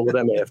to have all of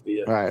them after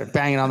you. All right.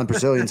 Banging on the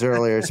Brazilians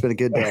earlier. It's been a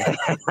good day.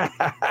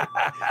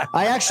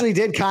 I actually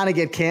did kind of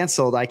get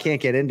canceled. I can't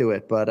get into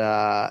it, but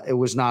it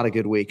was not a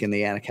good week in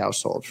the Anik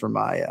household for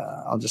my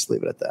I'll just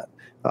leave it at that.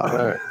 All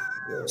right.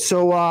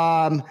 So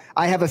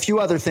I have a few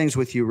other things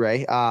with you,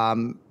 Ray.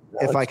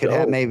 If I could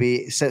have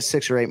maybe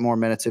 6 or 8 more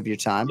minutes of your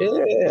time. Yeah.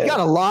 You got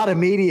a lot of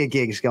media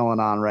gigs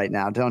going on right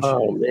now, don't you?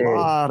 Oh, man. A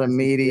lot of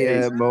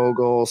media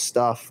mogul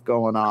stuff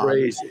going on.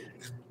 Crazy.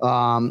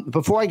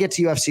 Before I get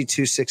to UFC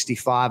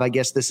 265, I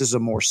guess this is a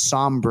more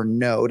somber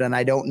note, and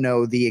I don't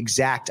know the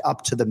exact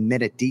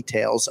up-to-the-minute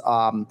details.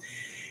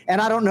 And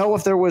I don't know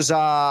if there was,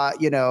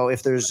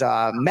 if there's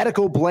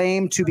medical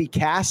blame to be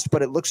cast,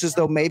 but it looks as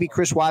though maybe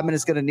Chris Weidman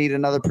is going to need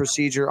another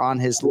procedure on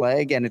his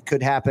leg, and it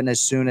could happen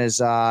as soon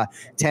as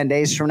 10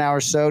 days from now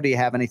or so. Do you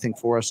have anything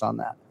for us on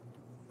that?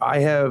 I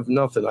have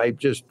nothing.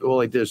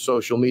 All I did is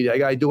social media.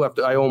 I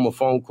owe him a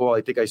phone call.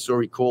 I think I saw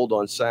he called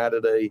on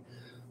Saturday.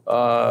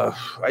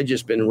 I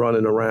just been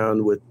running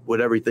around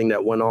with everything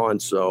that went on.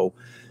 So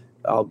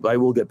I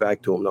will get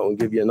back to him though and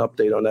give you an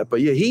update on that.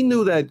 But yeah, he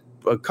knew that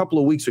a couple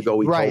of weeks ago.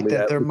 He told me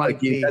that there might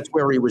be. That's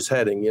where he was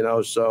heading,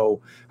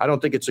 So I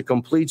don't think it's a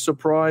complete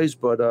surprise,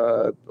 but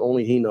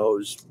only he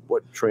knows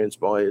what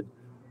transpired.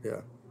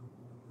 Yeah.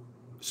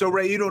 So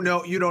Ray, you don't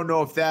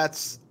know if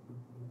that's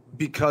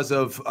because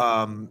of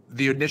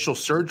the initial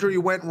surgery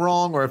went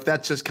wrong, or if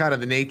that's just kind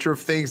of the nature of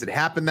things that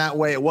happened that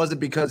way. It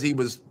wasn't because he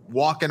was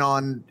walking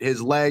on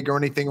his leg or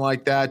anything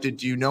like that. Do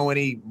you know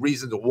any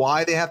reasons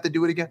why they have to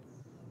do it again?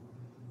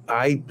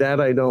 I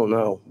don't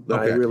know.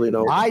 Okay. I really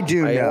don't. I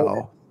do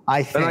know.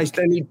 I think, I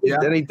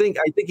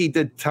think he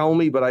did tell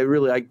me, but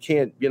I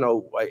can't,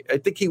 I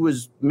think he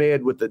was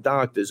mad with the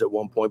doctors at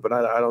one point, but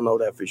I don't know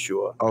that for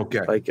sure.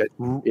 Okay.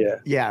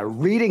 Yeah.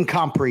 Reading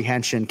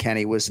comprehension,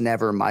 Kenny, was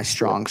never my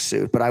strong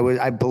suit, but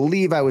I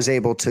believe I was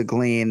able to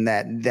glean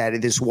that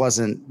this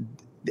wasn't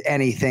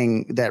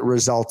anything that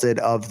resulted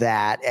of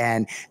that,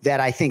 and that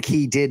I think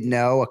he did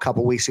know a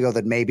couple weeks ago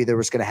that maybe there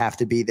was going to have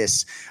to be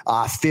this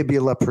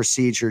fibula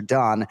procedure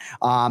done.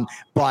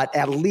 But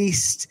at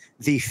least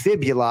the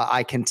fibula,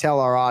 I can tell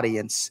our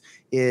audience,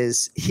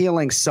 is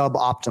healing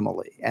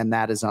suboptimally, and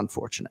that is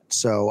unfortunate.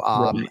 So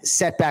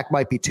setback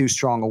might be too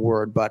strong a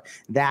word, but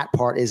that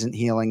part isn't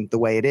healing the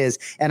way it is.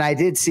 And I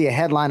did see a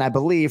headline, I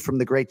believe, from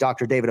the great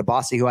Dr. David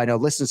Abbasi, who I know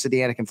listens to the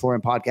Anakin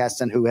Florian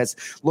podcast and who has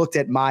looked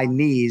at my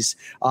knees.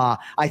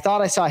 I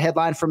thought I saw a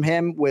headline from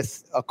him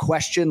with a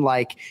question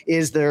like,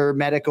 is there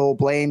medical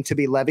blame to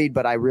be levied?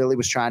 But I really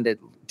was trying to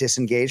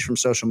disengage from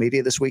social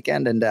media this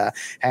weekend and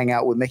hang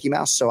out with Mickey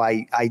Mouse. So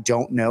I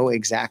don't know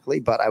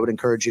exactly, but I would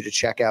encourage you to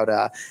check out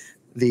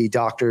the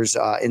doctor's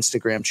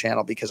Instagram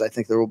channel, because I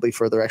think there will be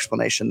further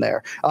explanation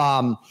there.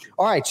 All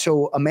right.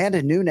 So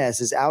Amanda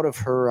Nunes is out of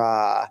her,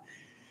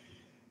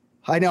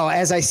 I know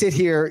as I sit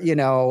here,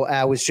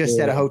 I was just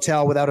at a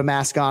hotel without a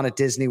mask on at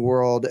Disney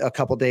World a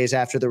couple days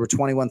after there were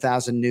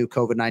 21,000 new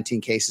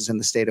COVID-19 cases in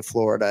the state of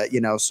Florida,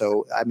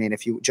 so, I mean,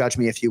 if you judge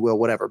me, if you will,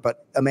 whatever,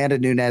 but Amanda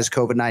Nunes,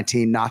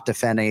 COVID-19, not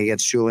defending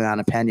against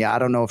Juliana Pena. I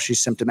don't know if she's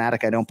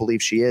symptomatic. I don't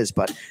believe she is,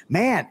 but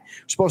man,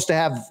 we're supposed to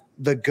have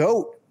the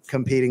GOAT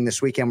competing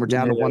this weekend. We're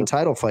down to one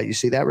title fight. You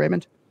see that,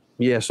 Raymond?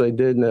 Yes, I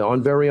did.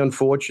 Very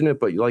unfortunate,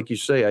 but like you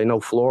say, I know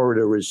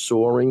Florida is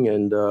soaring,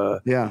 and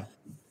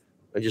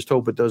I just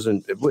hope it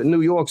doesn't.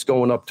 New York's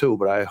going up too,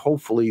 but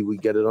hopefully we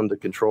get it under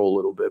control a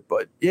little bit.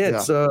 But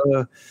it's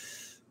I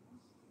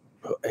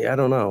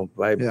don't know.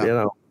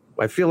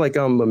 I feel like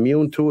I'm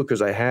immune to it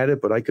because I had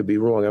it, but I could be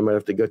wrong. I might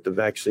have to get the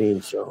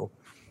vaccine. So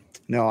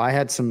no, I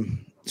had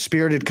some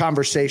spirited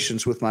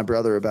conversations with my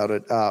brother about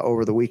it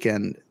over the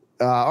weekend.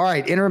 All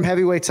right, interim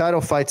heavyweight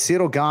title fight.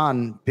 Ciryl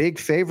Gane, big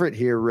favorite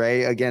here,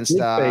 Ray, against.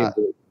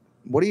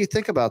 What do you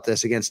think about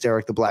this against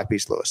Derek the Black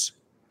Beast Lewis?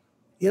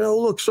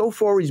 Look, so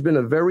far he's been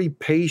a very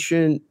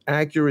patient,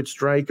 accurate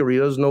striker. He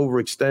doesn't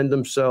overextend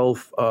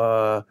himself.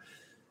 I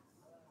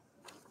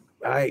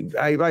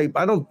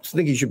don't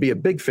think he should be a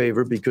big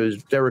favorite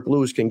because Derek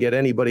Lewis can get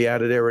anybody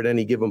out of there at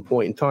any given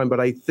point in time. But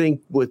I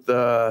think with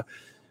Gane's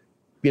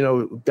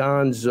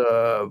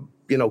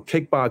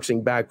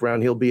kickboxing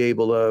background, he'll be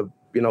able to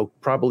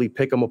probably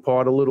pick him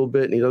apart a little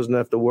bit, and he doesn't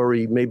have to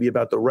worry maybe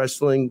about the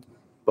wrestling.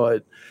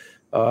 But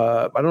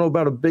I don't know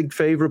about a big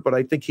favorite, but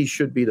I think he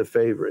should be the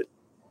favorite.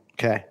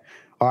 Okay.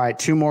 All right.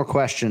 2 more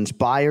questions.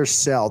 Buy or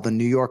sell the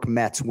New York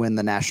Mets win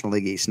the National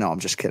League East? No, I'm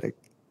just kidding.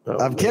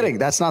 I'm kidding.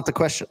 That's not the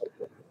question.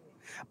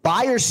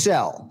 Buy or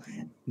sell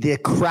the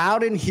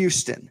crowd in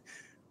Houston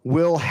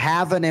will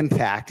have an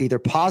impact either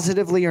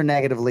positively or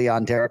negatively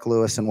on Derek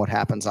Lewis and what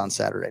happens on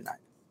Saturday night.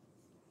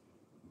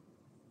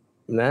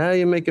 Now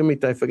you're making me.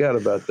 I forgot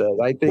about that.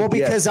 I think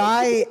because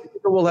it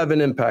will have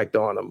an impact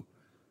on him.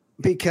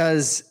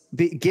 Because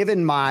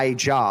given my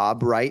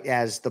job, right,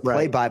 as the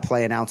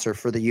play-by-play announcer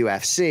for the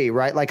UFC,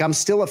 right, like I'm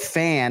still a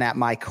fan at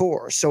my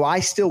core. So I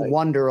still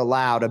wonder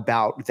aloud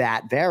about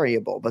that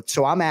variable. But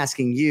so I'm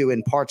asking you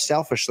in part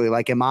selfishly,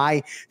 like, am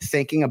I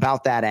thinking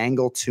about that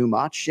angle too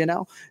much,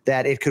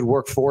 that it could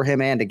work for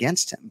him and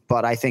against him?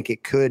 But I think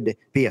it could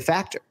be a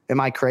factor. Am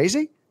I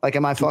crazy? Like,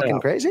 am I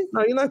fucking crazy?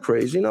 No, you're not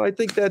crazy. No, I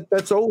think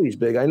that's always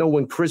big. I know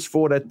when Chris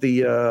fought at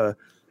the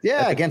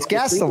against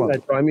Gastelum.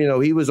 That time,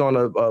 he was on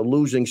a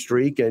losing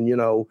streak, and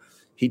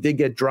he did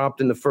get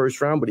dropped in the first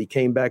round, but he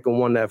came back and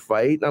won that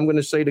fight. And I'm going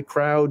to say the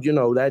crowd,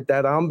 that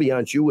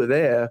ambiance, you were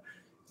there.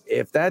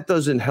 If that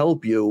doesn't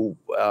help you,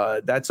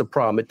 that's a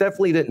problem. It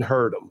definitely didn't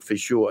hurt him for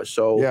sure.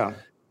 So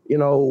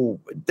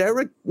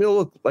Derek,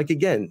 look, like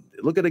again,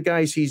 look at the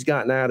guys he's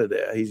gotten out of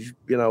there. He's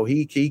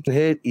he can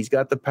hit. He's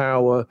got the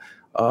power.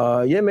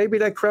 Maybe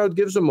that crowd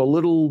gives him a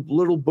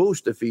little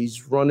boost if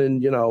he's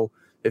running.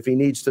 If he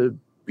needs to.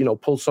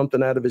 Pull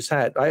something out of his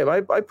hat. I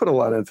put a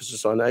lot of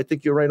emphasis on that. I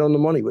think you're right on the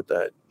money with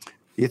that.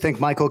 You think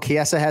Michael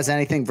Chiesa has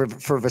anything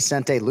for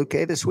Vicente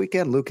Luque this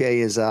weekend? Luque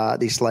is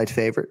the slight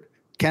favorite.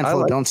 Ken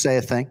Flo, don't say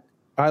a thing.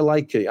 I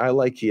like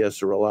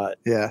Chiesa a lot.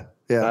 Yeah.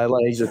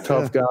 He's a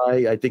tough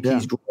guy. I think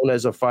he's grown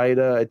as a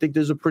fighter. I think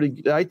this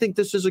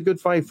is a good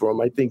fight for him.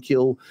 I think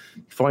he'll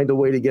find a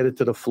way to get it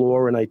to the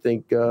floor. And I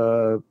think,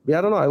 I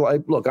don't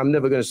know. Look, I'm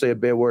never going to say a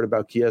bad word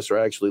about Chiesa.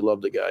 I actually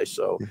love the guy.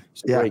 So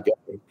he's a great guy.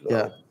 So.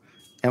 Yeah.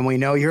 And we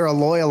know you're a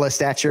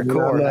loyalist at your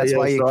core. That's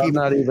why you keep. I'm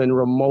not even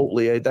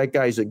remotely. That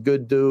guy's a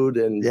good dude,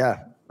 and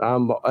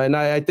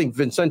I think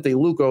Vicente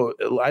Luque.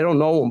 I don't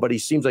know him, but he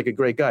seems like a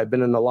great guy. I've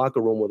been in the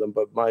locker room with him,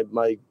 but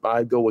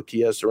I go with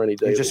Chiesa any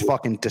day. You just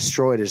fucking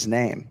destroyed his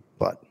name,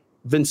 but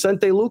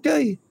Vicente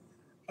Luque.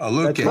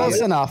 Luque.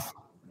 Close enough.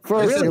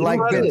 First,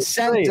 like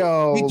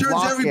Vincento. He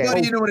turns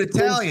everybody into an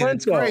Italian.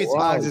 It's crazy.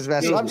 Wow. I'm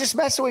just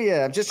messing with you.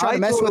 I'm just trying to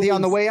mess with you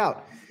on the way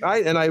out.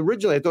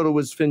 Originally I thought it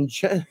was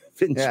Vincenzo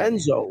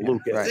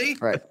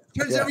Luque. Right.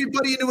 Turns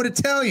everybody into an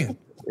Italian.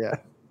 Yeah.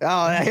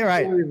 Oh, you're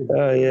right.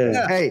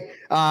 Yeah. Hey,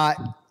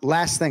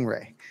 last thing,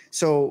 Ray.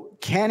 So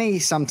Kenny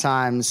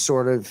sometimes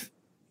sort of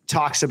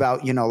talks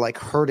about, like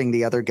hurting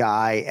the other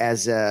guy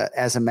as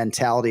a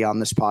mentality on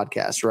this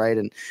podcast, right?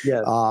 And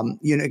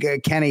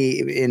Kenny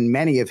in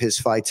many of his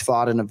fights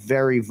fought in a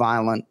very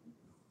violent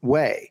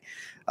way.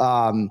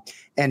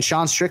 And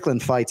Sean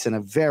Strickland fights in a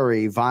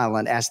very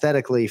violent,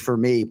 aesthetically for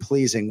me,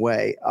 pleasing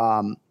way.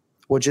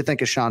 What'd you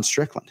think of Sean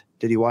Strickland?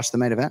 Did you watch the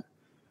main event?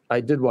 I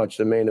did watch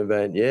the main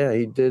event. Yeah,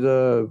 he did.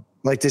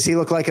 Does he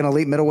look like an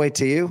elite middleweight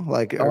to you?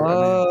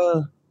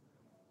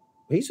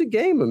 He's a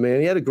gamer,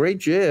 man. He had a great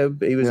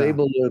jab. He was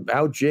able to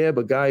out jab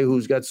a guy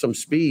who's got some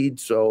speed.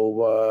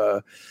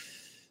 So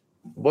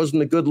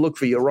wasn't a good look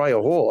for Uriah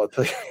Hall. I'll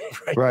tell you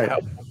right now.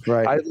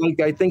 Right. I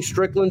think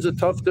Strickland's a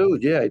tough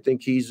dude. Yeah, I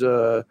think he's.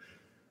 I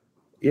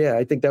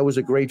think that was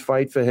a great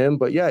fight for him.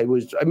 But yeah, it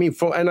was. I mean,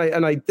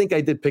 I think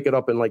I did pick it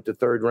up in like the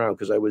third round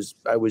because I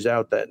was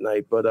out that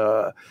night.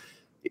 But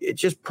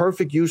it's just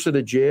perfect use of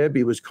the jab.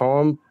 He was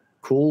calm,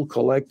 cool,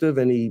 collective,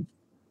 and he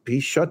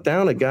shut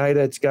down a guy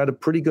that's got a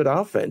pretty good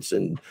offense,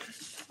 and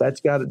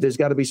there's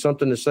got to be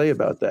something to say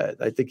about that.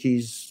 I think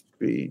he's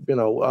an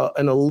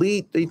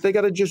elite. They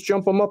got to just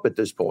jump him up at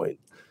this point.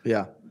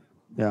 Yeah,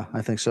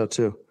 I think so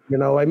too.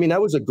 I mean,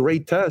 that was a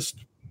great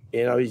test.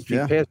 He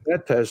passed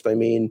that test. I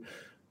mean.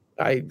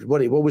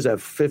 What was that,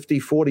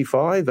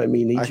 50-45? I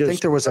mean, I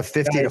think there was a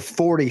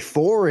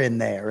 50-44 in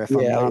there, if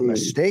I'm not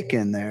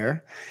mistaken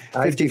there.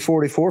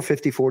 50-44,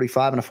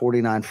 50-45, and a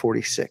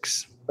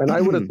 49-46. And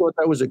I would have thought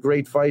that was a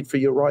great fight for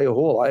Uriah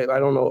Hall. I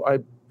don't know.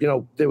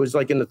 there was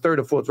like in the third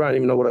or fourth round, I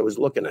didn't even know what I was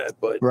looking at,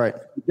 but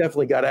he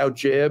definitely got out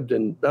jabbed.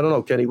 And I don't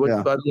know, Kenny, I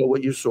don't know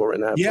what you saw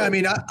in that. Yeah, fight. I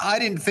mean, I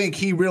didn't think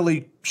he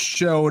really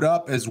showed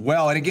up as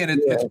well. And again,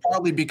 it's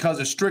partly because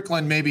of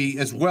Strickland maybe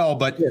as well.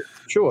 But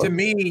to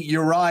me,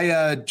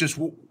 Uriah just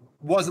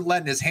wasn't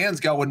letting his hands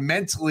go. And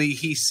mentally,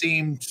 he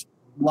seemed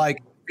like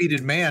a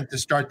defeated man to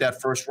start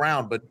that first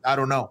round. But I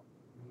don't know.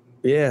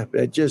 Yeah,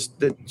 it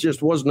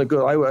just wasn't a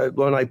good.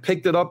 When I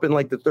picked it up in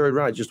like the third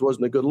round, it just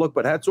wasn't a good look.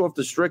 But hats off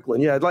to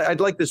Strickland. Yeah, I'd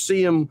like to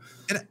see him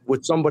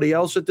with somebody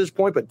else at this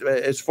point. But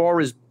as far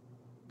as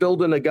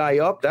building a guy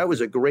up, that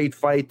was a great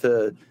fight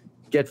to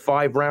get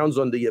 5 rounds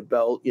under your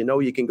belt.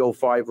 You can go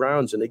 5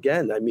 rounds. And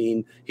again, I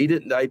mean, he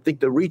didn't. I think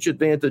the reach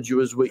advantage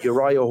was with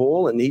Uriah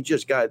Hall, and he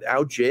just got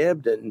out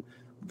jabbed. And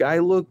guy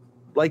looked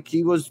like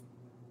he was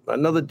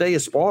another day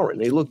of sparring.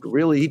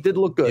 He did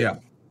look good. Yeah.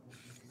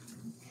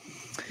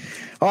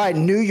 All right,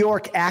 New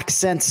York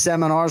accent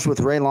seminars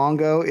with Ray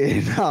Longo.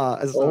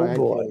 Oh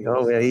boy!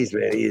 Oh yeah, he's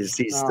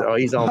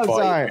on I'm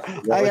fire.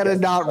 Sorry, I got to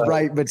not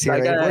write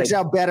material. It works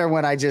out better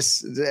when I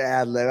just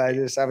ad lib. I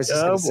was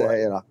just going to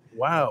say,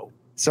 Wow.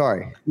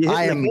 Sorry.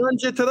 I am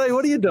today.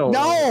 What are you doing?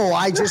 No,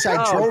 I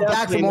drove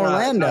back from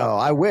Orlando. No.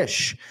 I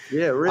wish.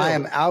 Yeah, really. I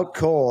am out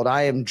cold.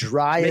 I am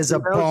dry as a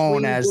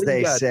bone, as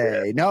they say.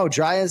 There? No,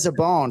 dry as a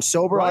bone.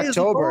 Sober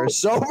October.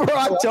 Sober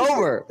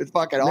October. It's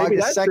fucking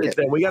August 2nd.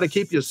 Then we got to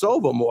keep you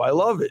sober more. I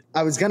love it.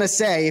 I was going to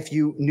say, if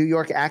you New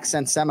York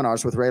accent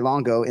seminars with Ray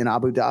Longo in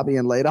Abu Dhabi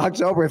in late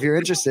October, if you're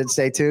interested,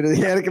 stay tuned to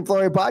the Anik and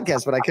Florian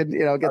podcast. But I couldn't,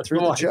 get through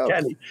the joke.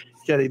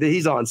 Kenny,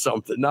 he's on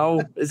something.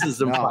 No, this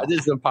is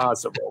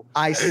impossible.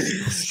 I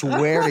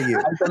swear to you.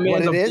 I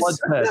demand a blood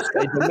test.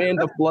 I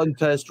demand a blood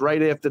test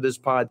right after this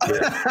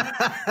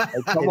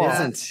podcast. Come on.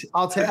 Isn't.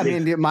 I'll tell you. I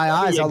mean, my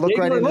eyes. I'll look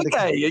right into the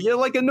camera. You're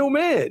like a new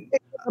man.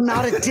 I'm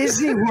not at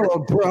Disney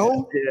World,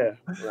 bro. Yeah.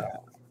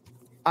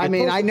 I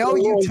mean, I know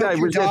you took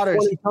your daughters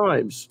 20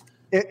 times.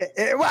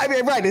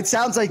 Right. It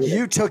sounds like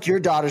you took your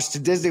daughters to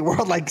Disney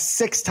World like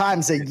 6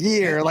 times a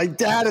year, like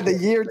Dad of the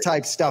Year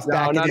type stuff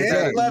back in the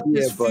day. Left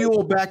his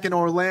fuel back in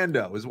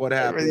Orlando is what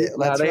happened.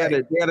 They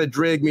had to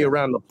drag me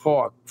around the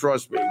park.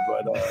 Trust me,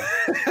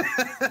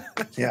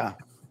 but yeah.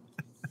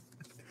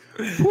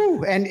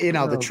 Whew. And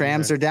the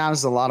trams are down.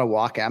 There's a lot of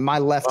walking. My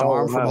left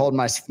arm from holding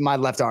my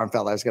left arm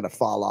felt like I was going to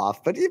fall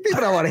off. But people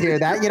don't want to hear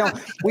that.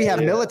 We have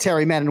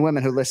military men and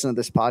women who listen to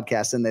this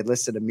podcast, and they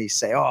listen to me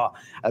say, "Oh,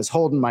 I was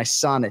holding my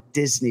son at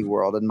Disney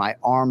World, and my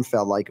arm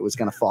felt like it was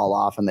going to fall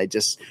off," and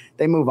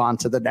they move on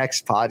to the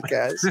next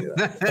podcast.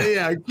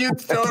 Yeah,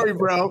 cute story,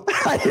 bro.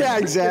 Yeah,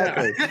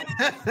 exactly.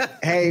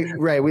 Hey,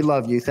 Ray, we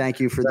love you. Thank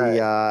you for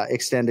the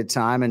extended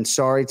time, and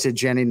sorry to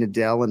Jenny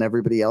Nadell and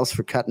everybody else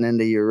for cutting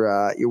into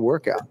your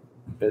workout.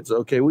 It's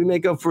okay. We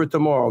make up for it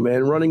tomorrow,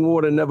 man. Running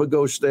water never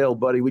goes stale,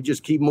 buddy. We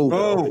just keep moving.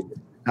 Oh. All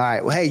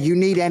right. Well, hey, you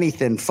need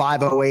anything,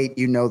 508,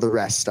 you know the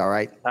rest, all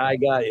right? I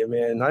got you,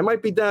 man. I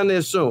might be down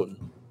there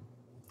soon.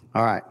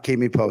 All right. Keep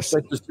me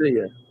posted. Good to see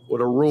you.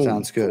 What a room.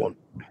 Sounds good.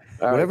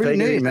 Whatever you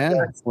need, man.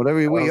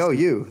 Whatever we owe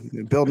you.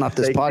 You're building up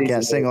this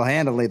podcast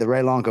single-handedly, the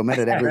Ray Longo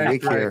Minute every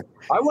week here.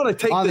 I want to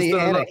take on this the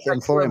Anik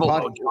and Florian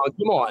podcast.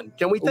 Come on.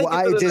 Can we take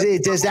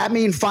does that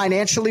mean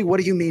financially? What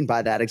do you mean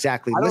by that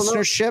exactly?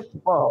 Listenership?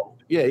 Oh,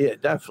 yeah,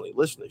 definitely.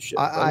 Listenership.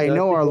 I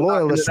know our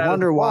loyalists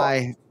wonder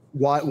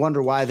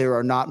why there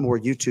are not more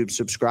YouTube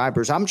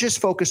subscribers. I'm just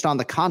focused on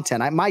the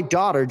content. My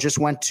daughter just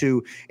went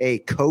to a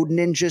Code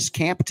Ninjas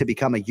camp to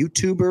become a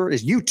YouTuber.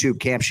 Is YouTube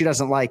camp. She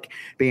doesn't like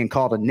being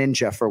called a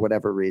ninja for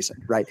whatever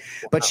reason, right?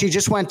 But she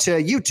just went to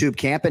YouTube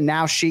camp, and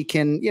now she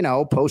can,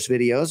 post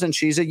videos, and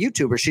she's a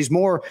YouTuber. She's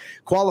more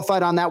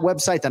qualified on that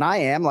website than I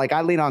am. Like,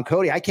 I lean on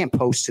Cody. I can't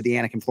post to the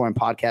Anik and Florian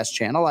podcast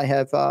channel. I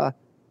have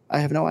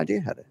no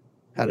idea how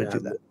to do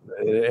that.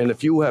 And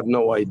if you have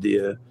no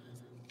idea,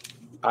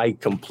 I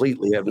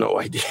completely have no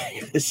idea.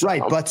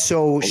 Right. But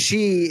so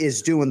she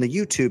is doing the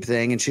YouTube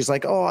thing, and she's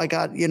like, "Oh, I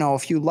got, a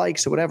few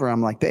likes or whatever."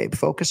 I'm like, "Babe,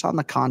 focus on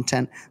the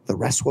content. The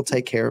rest will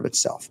take care of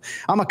itself."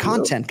 I'm a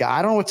content guy.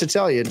 I don't know what to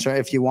tell you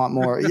if you want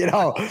more, I don't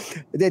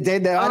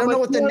know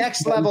what the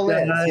next level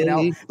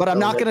is, but I'm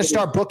not going to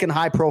start booking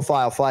high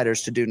profile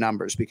fighters to do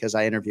numbers because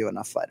I interview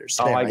enough fighters.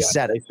 There, I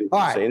said it. All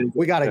right.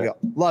 We got to go.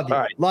 Love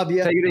you. Love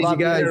you. Take it easy,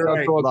 guys.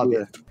 Love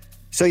you.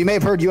 So you may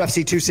have heard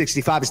UFC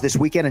 265 is this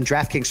weekend, and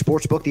DraftKings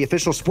Sportsbook, the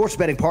official sports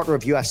betting partner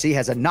of UFC,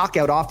 has a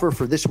knockout offer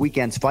for this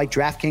weekend's fight.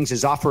 DraftKings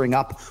is offering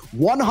up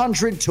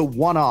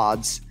 100-1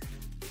 odds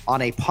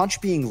on a punch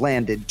being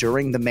landed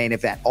during the main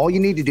event. All you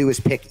need to do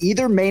is pick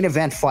either main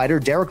event fighter,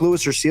 Derek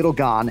Lewis or Ciryl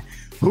Gane.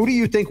 Who do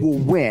you think will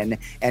win?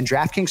 And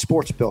DraftKings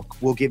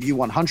Sportsbook will give you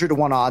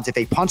 100-1 odds if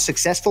a punch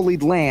successfully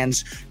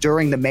lands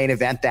during the main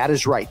event. That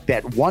is right.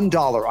 Bet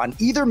 $1 on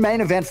either main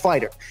event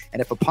fighter.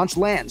 And if a punch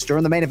lands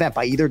during the main event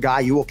by either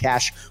guy, you will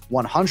cash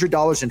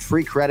 $100 in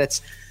free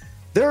credits.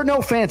 There are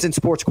no fans in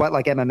sports quite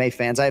like MMA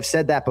fans. I have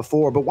said that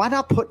before, but why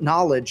not put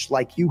knowledge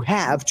like you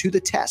have to the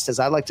test? As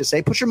I like to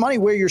say, put your money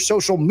where your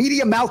social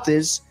media mouth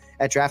is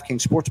at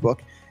DraftKings Sportsbook.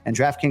 And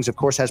DraftKings, of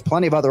course, has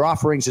plenty of other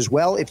offerings as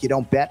well if you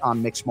don't bet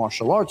on mixed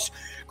martial arts.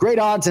 Great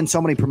odds and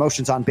so many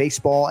promotions on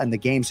baseball and the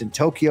games in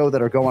Tokyo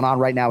that are going on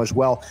right now as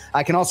well.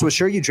 I can also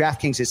assure you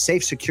DraftKings is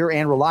safe, secure,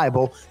 and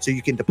reliable, so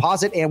you can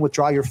deposit and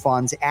withdraw your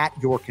funds at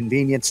your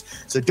convenience.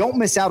 So don't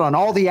miss out on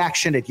all the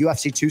action at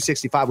UFC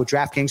 265 with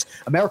DraftKings,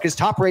 America's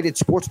top-rated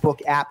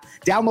sportsbook app.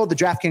 Download the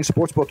DraftKings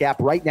Sportsbook app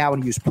right now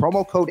and use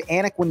promo code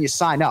ANIK when you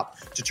sign up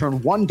to turn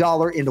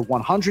 $1 into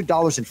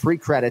 $100 in free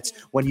credits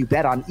when you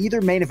bet on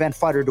either main event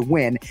fighter to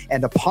win,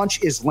 and the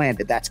punch is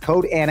landed. That's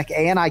code ANIK,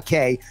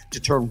 A-N-I-K, to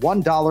turn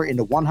 $1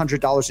 into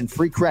 $100 in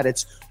free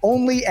credits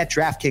only at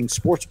DraftKings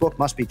Sportsbook.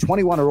 Must be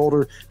 21 or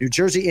older. New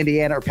Jersey,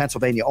 Indiana, or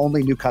Pennsylvania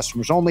only. New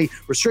customers only.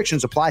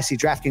 Restrictions apply. See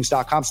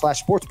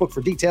DraftKings.com/sportsbook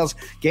for details.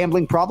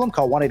 Gambling problem?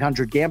 Call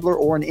 1-800-GAMBLER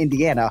or in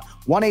Indiana,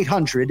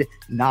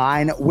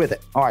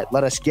 1-800-9-WITH-IT. All right,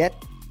 let us get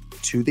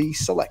to the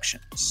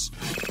selections.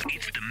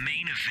 It's the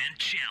main event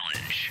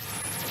challenge.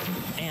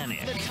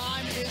 Anik. The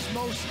time is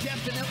most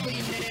definitely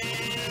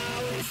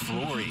now.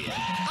 Florian.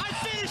 I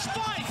finished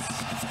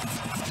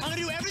fights. I'm going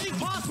to do everything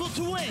possible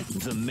to win.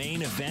 The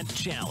main event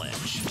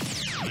challenge.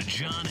 The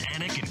John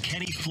Anik and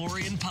Kenny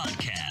Florian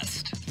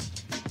podcast.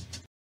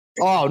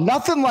 Oh,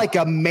 nothing like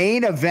a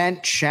main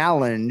event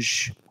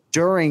challenge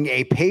during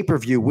a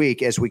pay-per-view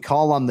week, as we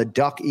call on the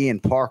Duck Ian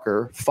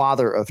Parker,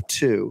 father of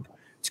two.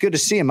 It's good to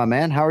see you, my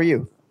man. How are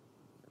you?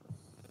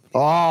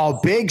 Oh,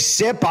 big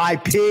sip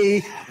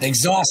IP.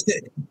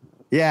 Exhausted.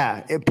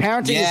 Yeah,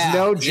 parenting is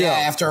no joke. Yeah,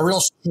 after a real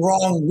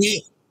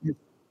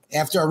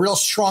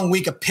strong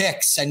week of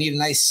picks, I need a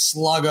nice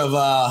slug of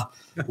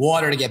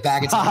water to get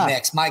back into the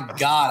mix. My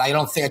God, I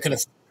don't think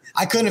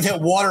I couldn't have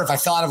hit water if I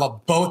fell out of a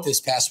boat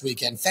this past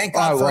weekend. Thank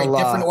God for a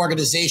different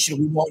organization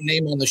we won't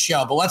name on the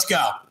show, but let's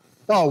go.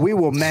 Oh, we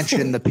will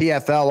mention the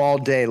PFL all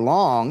day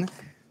long.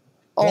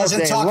 I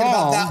wasn't talking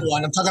about that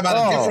one. I'm talking about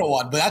a different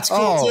one, but that's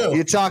cool too.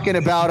 You're talking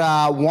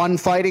about one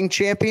fighting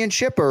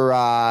championship or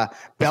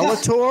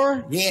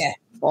Bellator? Yeah.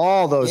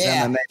 All those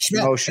MMA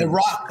promotions.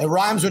 It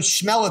rhymes with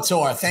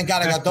Schmelator. Thank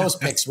God I got those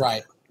picks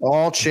right.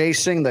 All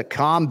chasing the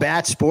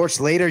combat sports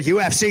leader,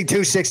 UFC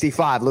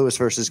 265. Lewis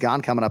versus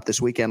Gane coming up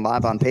this weekend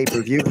live on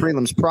pay-per-view.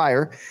 Prelims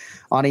prior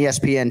on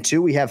ESPN2.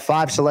 We have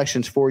 5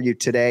 selections for you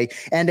today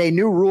and a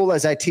new rule,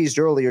 as I teased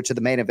earlier, to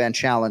the main event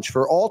challenge.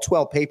 For all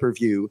 12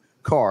 pay-per-view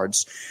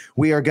cards,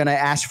 we are going to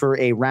ask for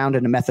a round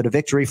and a method of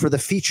victory for the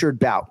featured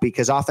bout,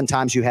 because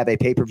oftentimes you have a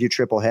pay-per-view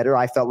triple header.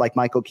 I felt like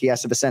Michael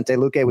Chiesa Vicente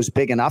Luque was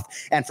big enough,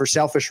 and for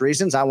selfish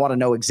reasons, I want to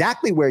know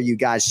exactly where you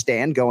guys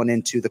stand going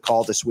into the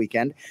call this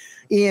weekend.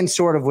 Ian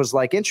sort of was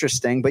like,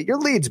 interesting, but your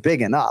lead's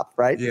big enough,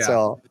 right? Yeah.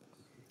 So,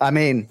 I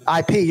mean,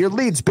 IP, your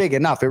lead's big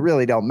enough. It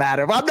really don't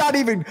matter. I'm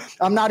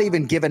not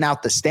even giving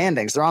out the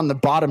standings. They're on the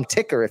bottom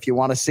ticker. If you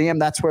want to see them,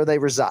 that's where they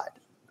reside.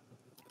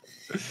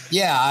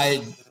 Yeah,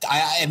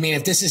 I mean,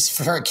 if this is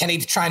for Kenny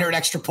trying to earn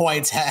extra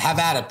points, have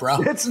at it, bro.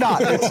 It's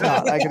not.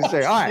 I can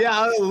say. All right. Yeah,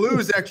 I'll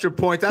lose extra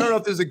points. I don't know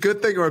if there's a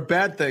good thing or a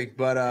bad thing,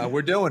 but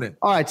we're doing it.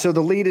 All right, so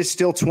the lead is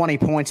still 20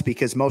 points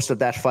because most of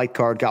that fight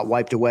card got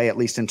wiped away, at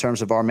least in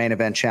terms of our main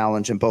event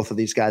challenge, and both of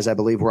these guys, I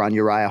believe, were on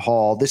Uriah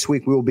Hall. This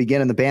week, we will begin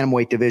in the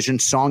bantamweight division,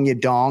 Song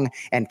Yadong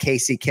and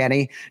Casey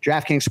Kenny.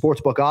 DraftKings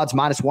Sportsbook odds,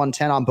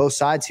 -110 on both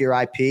sides here,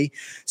 IP.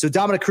 So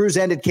Dominic Cruz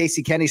ended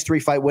Casey Kenny's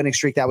 3-fight winning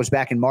streak. That was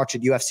back in March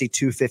at UFC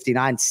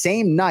 259.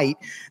 Same night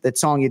that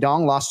Song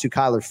Yadong lost to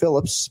Kyler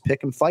Phillips.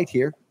 Pick him fight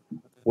here.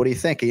 What do you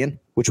think, Ian?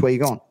 Which way you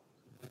going?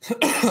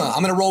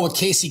 I'm going to roll with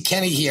Casey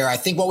Kenny here. I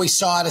think what we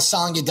saw out of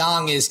Song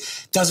Yadong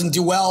is doesn't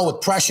do well with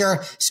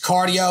pressure. His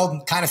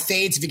cardio kind of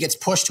fades if he gets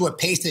pushed to a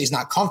pace that he's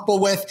not comfortable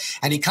with,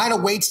 and he kind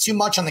of waits too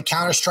much on the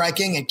counter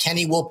striking, and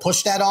Kenny will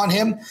push that on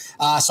him.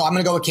 So I'm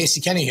going to go with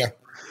Casey Kenny here.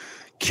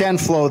 Ken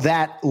Flo,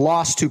 that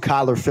loss to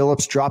Kyler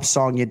Phillips drops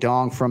Song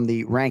Yadong from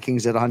the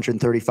rankings at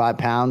 135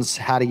 pounds.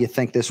 How do you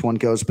think this one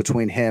goes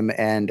between him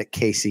and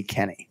Casey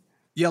Kenny?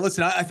 Yeah,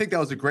 listen, I think that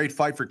was a great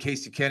fight for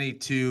Casey Kenny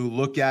to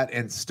look at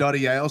and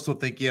study. I also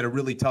think he had a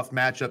really tough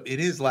matchup in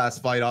his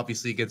last fight,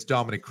 obviously against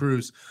Dominic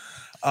Cruz.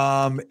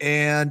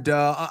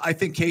 I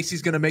think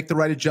Casey's going to make the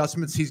right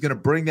adjustments. He's going to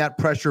bring that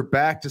pressure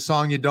back to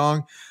Song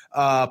Yadong,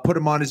 put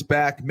him on his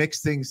back,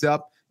 mix things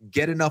up,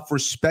 get enough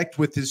respect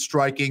with his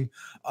striking,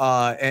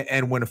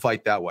 and win a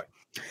fight that way.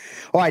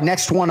 All right,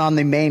 next one on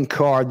the main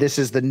card. This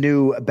is the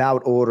new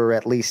bout order,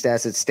 at least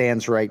as it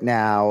stands right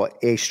now.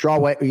 A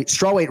strawweight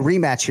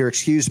rematch here,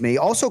 excuse me.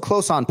 Also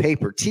close on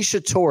paper.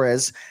 Tisha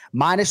Torres,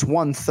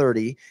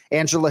 -130.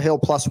 Angela Hill,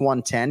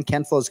 +110.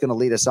 Ken Flo is going to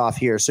lead us off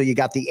here. So you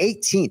got the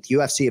 18th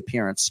UFC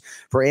appearance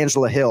for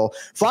Angela Hill.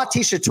 Fought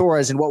Tisha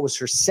Torres in what was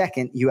her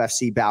second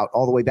UFC bout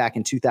all the way back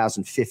in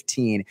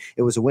 2015.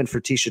 It was a win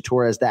for Tisha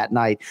Torres that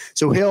night.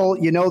 So Hill,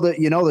 you know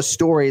the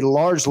story.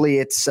 Largely,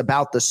 it's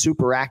about the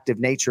super active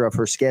nature of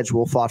her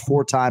schedule. Fought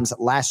 4 times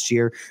last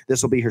year.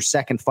 This will be her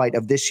second fight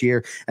of this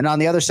year. And on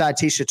the other side,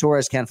 Tisha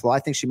Torres, Ken Flo, I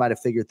think she might have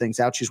figured things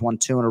out. She's won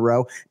 2 in a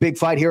row. Big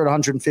fight here at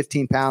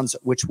 115 pounds.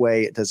 Which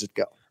way does it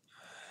go?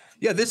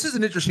 Yeah, this is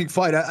an interesting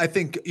fight. I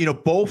think,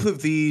 both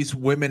of these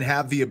women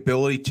have the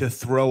ability to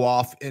throw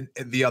off in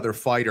the other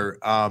fighter.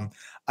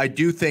 I I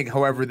do think,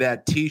 however,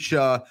 that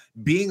Tisha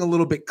being a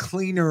little bit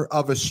cleaner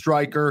of a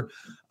striker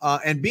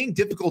and being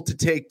difficult to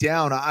take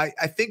down, I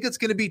think it's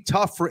going to be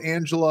tough for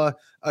Angela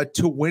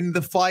to win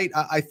the fight.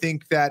 I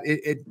think that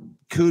it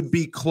could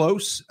be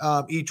close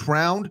each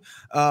round,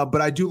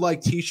 but I do like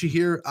Tisha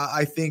here.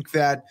 I think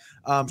that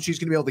she's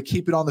going to be able to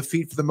keep it on the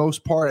feet for the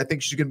most part. I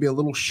think she's going to be a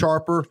little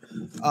sharper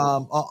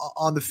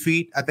on the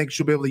feet. I think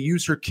she'll be able to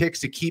use her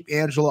kicks to keep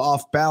Angela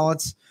off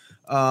balance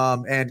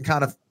and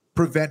kind of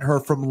prevent her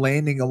from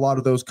landing a lot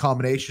of those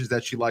combinations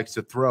that she likes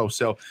to throw.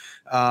 So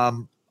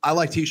I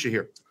like Tisha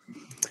here.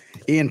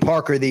 Ian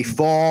Parker, the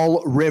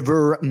Fall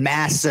River,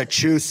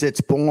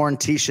 Massachusetts born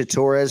Tisha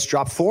Torres,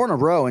 dropped 4 in a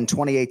row in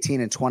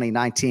 2018 and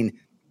 2019.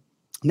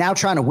 Now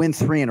trying to win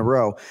 3 in a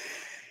row.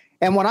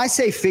 And when I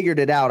say figured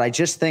it out, I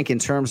just think in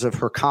terms of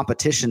her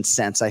competition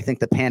sense, I think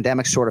the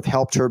pandemic sort of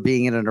helped her.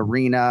 Being in an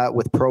arena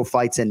with pro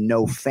fights and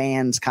no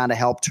fans kind of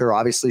helped her.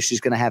 Obviously,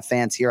 she's going to have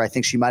fans here. I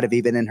think she might have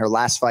even in her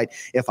last fight,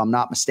 if I'm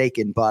not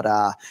mistaken. But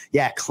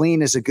yeah,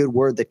 clean is a good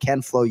word that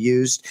Ken Flo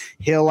used.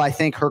 Hill, I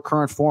think her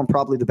current form,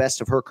 probably the best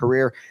of her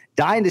career.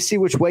 Dying to see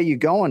which way you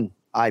going,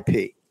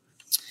 IP.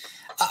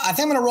 I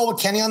think I'm going to roll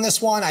with Kenny on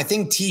this one. I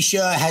think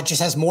Tisha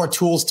just has more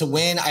tools to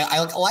win.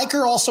 I like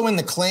her also in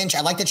the clinch.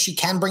 I like that she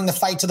can bring the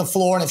fight to the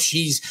floor. And if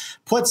she's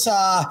puts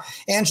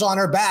Angela on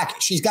her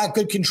back, she's got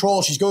good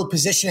control. She's good with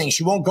positioning.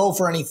 She won't go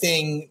for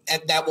anything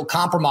that will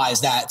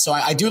compromise that. So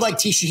I do like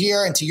Tisha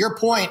here. And to your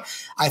point,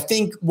 I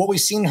think what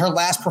we've seen in her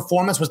last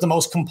performance was the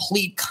most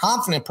complete,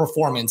 confident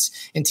performance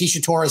in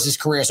Tisha Torres'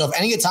 career. So if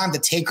any time to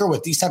take her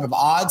with these type of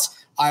odds,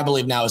 I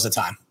believe now is the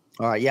time.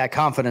 All right. Yeah.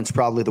 Confidence,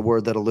 probably the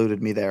word that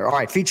eluded me there. All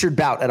right. Featured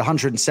bout at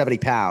 170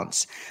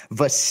 pounds.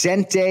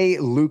 Vicente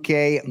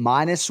Luque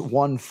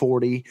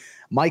 -140.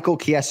 Michael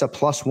Chiesa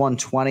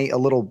 +120. A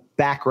little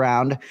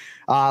background.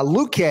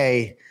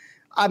 Luque,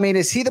 I mean,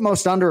 is he the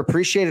most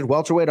underappreciated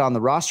welterweight on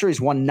the roster? He's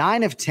won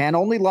 9 of 10,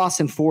 only lost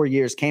in 4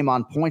 years, came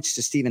on points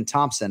to Stephen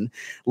Thompson.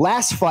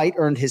 Last fight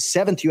earned his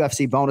 7th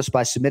UFC bonus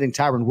by submitting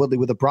Tyron Woodley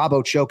with a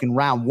Bravo choke in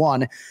round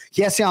 1.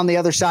 Chiesa on the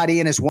other side,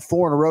 Ian has won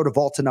 4 in a row to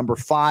vault to number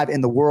 5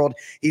 in the world.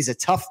 He's a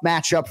tough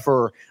matchup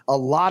for a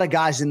lot of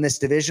guys in this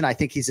division. I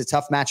think he's a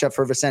tough matchup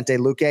for Vicente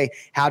Luque.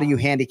 How do you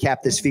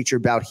handicap this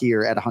featured bout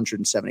here at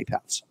 170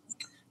 pounds?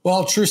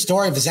 Well, true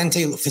story.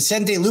 Vicente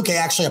Luque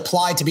actually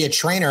applied to be a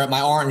trainer at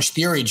my Orange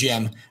Theory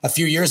gym a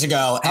few years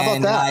ago. How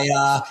about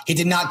that? He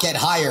did not get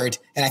hired.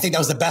 And I think that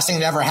was the best thing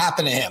that ever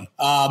happened to him.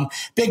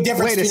 Big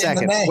difference.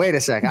 Wait a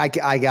second.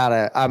 I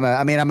gotta,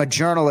 I'm a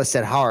journalist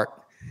at heart.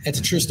 It's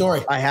a true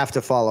story. I have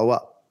to follow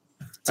up.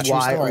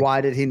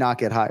 Why did he not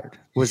get hired?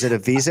 Was it a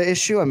visa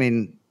issue? I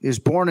mean, he was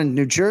born in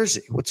New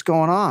Jersey. What's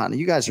going on?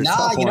 You guys are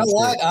tough. You know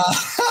what?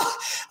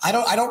 I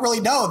don't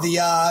really know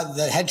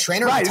the head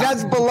trainer. Right,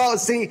 that's below.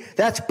 See,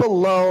 that's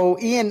below.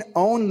 Ian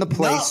owned the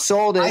place,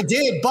 sold it. I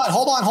did, but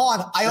hold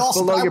on. I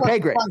also below your pay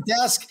grade. Front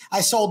desk. I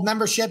sold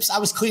memberships. I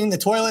was cleaning the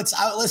toilets.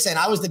 I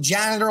was the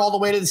janitor all the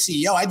way to the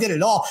CEO. I did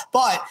it all.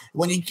 But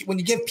when you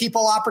give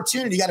people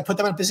opportunity, you got to put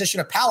them in a position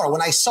of power.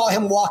 When I saw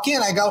him walk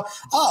in, I go,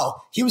 "Oh,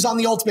 he was on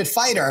The Ultimate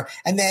Fighter,"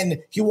 and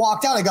then he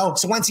walked out. I go,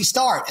 "So when's he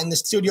start?" And the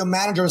studio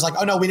manager was like,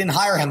 "Oh no, we didn't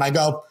hire him." I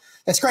go,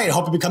 "That's great. I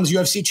hope he becomes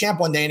UFC champ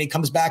one day and he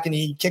comes back and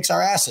he kicks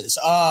our asses."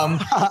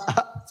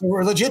 It's a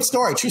legit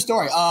story, true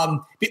story.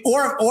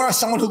 Or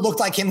someone who looked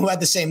like him who had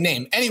the same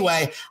name.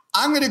 Anyway,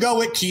 I'm going to go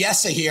with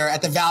Chiesa here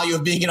at the value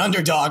of being an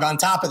underdog on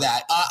top of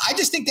that. I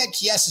just think that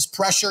Chiesa's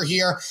pressure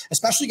here,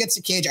 especially against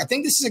the cage, I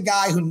think this is a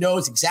guy who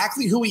knows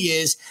exactly who he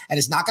is and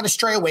is not going to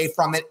stray away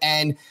from it.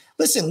 And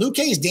listen, Luque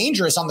is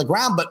dangerous on the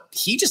ground, but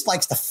he just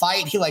likes to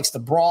fight. He likes to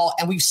brawl.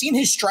 And we've seen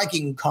his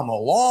striking come a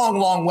long,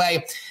 long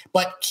way.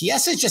 But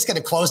Chiesa is just going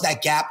to close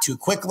that gap too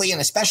quickly.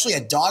 And especially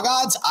at dog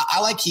odds, I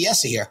like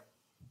Chiesa here.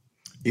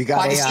 You got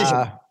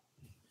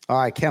all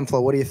right, Ken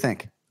Flo, what do you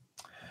think?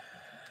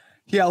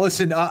 Yeah,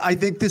 listen, I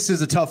think this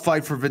is a tough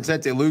fight for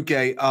Vicente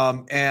Luque.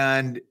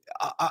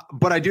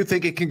 But I do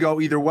think it can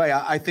go either way.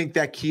 I think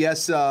that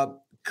Chiesa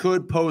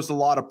could pose a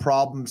lot of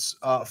problems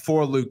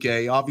for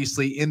Luque,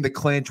 obviously in the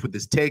clinch with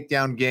his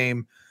takedown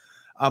game.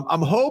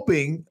 I'm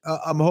hoping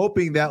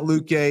that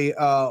Luque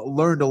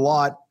learned a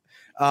lot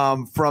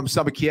from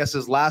some of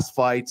Chiesa's last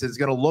fights, is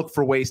going to look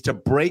for ways to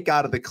break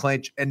out of the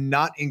clinch and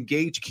not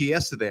engage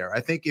Chiesa there. I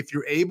think if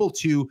you're able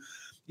to,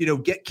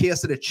 get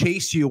Chiesa to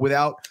chase you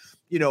without,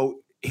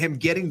 him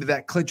getting to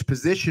that clinch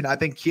position, I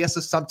think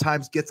Chiesa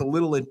sometimes gets a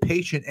little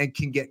impatient and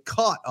can get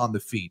caught on the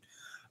feet.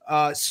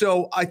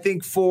 So I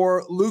think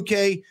for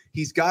Luque,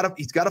 he's got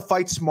to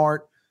fight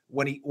smart.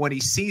 When he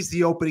sees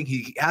the opening,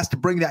 he has to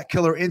bring that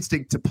killer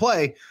instinct to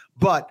play,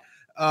 but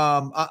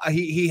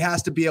he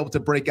has to be able to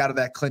break out of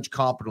that clinch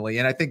competently.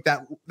 And I think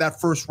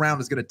that first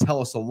round is going to tell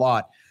us a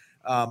lot.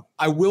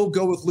 I will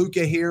go with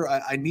Luque here.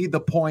 I need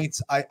the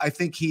points. I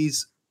think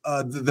he's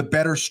the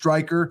better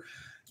striker.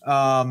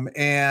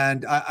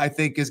 And I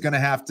think his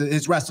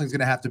wrestling is going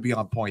to have to be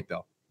on point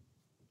though.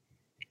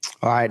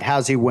 All right.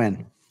 How's he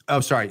win? Oh,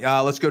 sorry.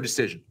 Let's go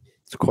decision.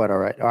 It's quite all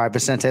right. All right,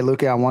 Vicente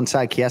Luque on one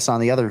side, Chiesa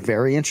on the other.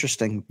 Very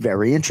interesting.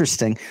 Very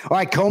interesting. All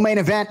right, co-main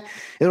event.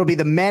 It'll be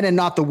the men and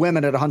not the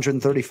women at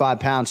 135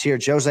 pounds here.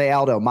 Jose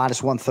Aldo,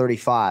 minus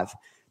 135.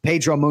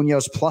 Pedro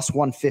Munoz, plus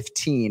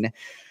 115.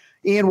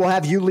 Ian, we'll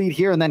have you lead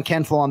here, and then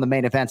Ken Flo on the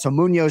main event. So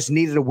Munoz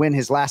needed a win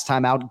his last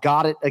time out.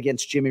 Got it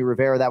against Jimmy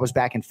Rivera. That was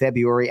back in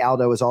February.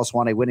 Aldo is also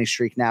on a winning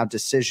streak now.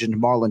 Decision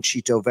Marlon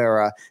Chito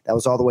Vera. That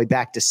was all the way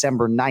back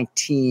December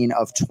 19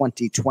 of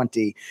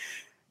 2020.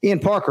 Ian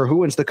Parker, who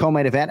wins the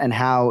co-main event, and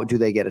how do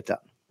they get it done?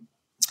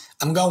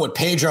 I'm going with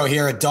Pedro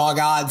here at dog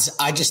odds.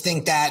 I just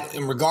think that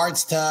in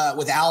regards to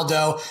with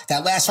Aldo,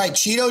 that last fight,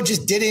 Chito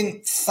just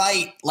didn't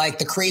fight like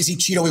the crazy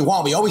Chito we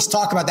want. We always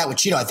talk about that with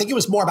Chito. I think it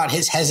was more about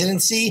his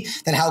hesitancy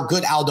than how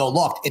good Aldo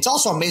looked. It's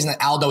also amazing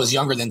that Aldo is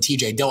younger than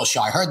TJ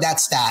Dillashaw. I heard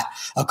that stat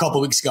a couple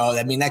of weeks ago.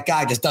 I mean, that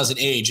guy just doesn't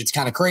age. It's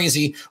kind of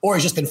crazy. Or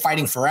he's just been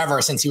fighting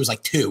forever since he was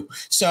like 2.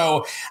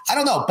 So I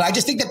don't know, but I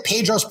just think that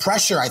Pedro's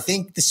pressure, I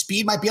think the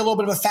speed might be a little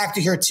bit of a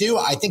factor here too.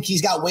 I think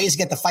he's got ways to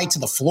get the fight to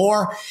the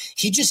floor.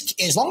 He just,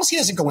 as long as he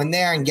doesn't go in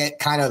there and get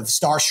kind of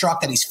starstruck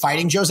that he's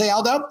fighting Jose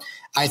Aldo,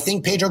 I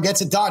think Pedro gets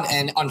it done.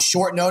 And on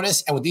short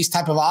notice and with these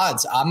type of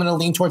odds, I'm going to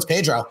lean towards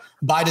Pedro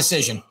by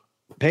decision.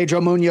 Pedro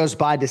Munoz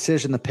by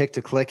decision, the pick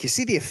to click. You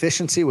see the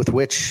efficiency with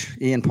which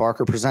Ian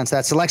Parker presents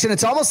that selection.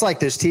 It's almost like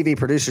there's TV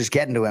producers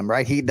getting to him,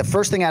 right? The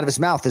first thing out of his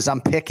mouth is,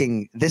 I'm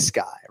picking this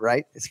guy,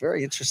 right? It's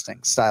very interesting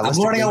stylistically. I'm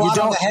learning a lot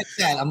on the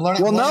headset. I'm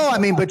learning. Well, no, I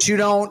mean, but you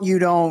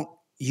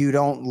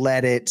don't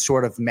let it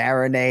sort of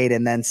marinate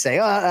and then say,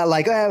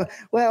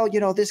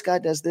 well, this guy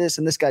does this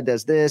and this guy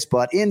does this.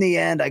 But in the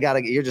end,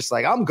 you're just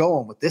like, I'm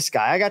going with this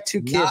guy. I got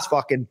 2 kids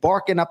fucking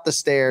barking up the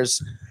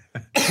stairs.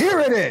 Here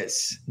it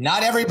is.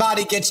 Not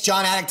everybody gets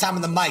John Anik time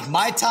on the mic.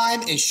 My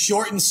time is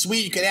short and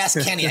sweet. You could ask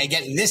Kenny. I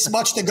get this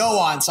much to go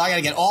on. So I got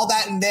to get all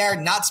that in there,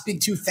 not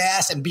speak too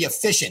fast and be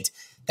efficient.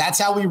 That's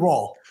how we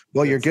roll.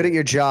 Well, you're good at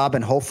your job,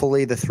 and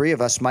hopefully the 3 of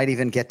us might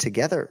even get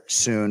together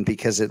soon,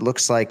 because it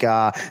looks like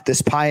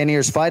this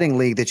Pioneers Fighting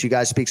League that you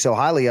guys speak so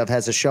highly of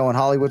has a show in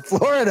Hollywood,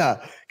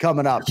 Florida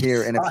coming up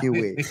here in a few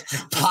weeks.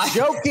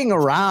 Joking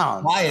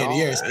around.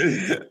 Pioneers.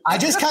 I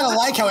just kind of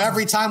like how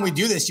every time we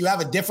do this, you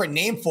have a different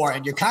name for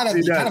it. You're kind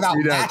of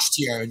outmatched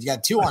here. You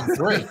got 2 on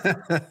 3.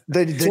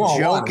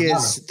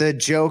 The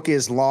joke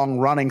is long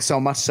running, so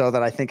much so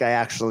that I think I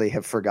actually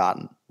have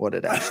forgotten what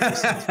it actually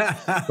is.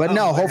 But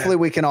no, hopefully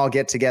we can all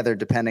get together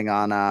depending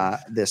on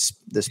this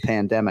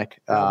pandemic.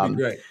 That'd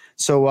be great.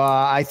 So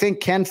I think,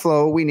 Ken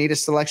Flo, we need a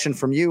selection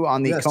from you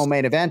on the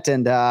co-main event.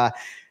 And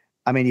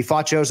I mean, you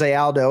fought Jose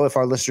Aldo, if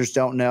our listeners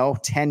don't know,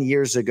 10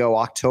 years ago,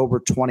 October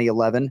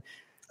 2011. Wow.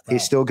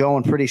 He's still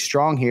going pretty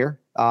strong here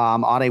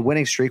on a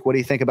winning streak. What do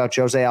you think about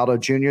Jose Aldo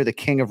Jr., the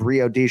king of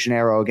Rio de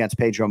Janeiro, against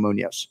Pedro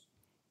Munoz?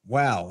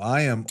 Wow,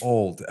 I am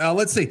old.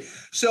 Let's see.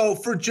 So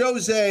for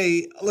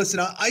Jose, listen,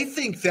 I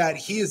think that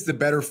he is the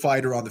better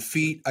fighter on the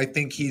feet. I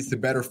think he's the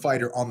better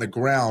fighter on the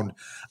ground.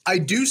 I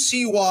do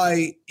see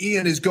why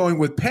Ian is going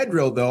with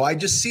Pedro, though. I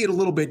just see it a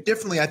little bit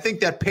differently. I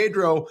think that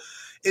Pedro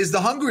is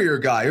the hungrier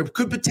guy, or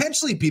could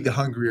potentially be the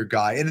hungrier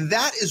guy. And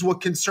that is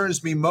what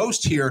concerns me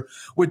most here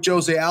with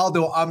Jose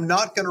Aldo. I'm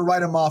not going to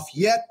write him off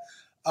yet.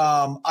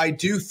 I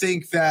do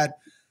think that,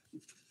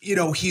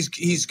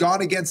 he's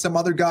gone against some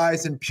other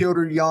guys and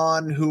Petr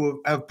Yan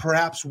who have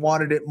perhaps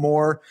wanted it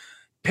more.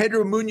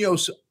 Pedro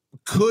Munoz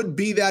could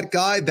be that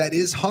guy that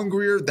is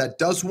hungrier, that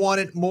does want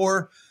it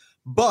more,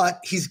 but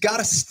he's got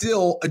to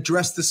still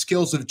address the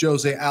skills of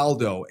Jose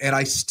Aldo. And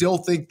I still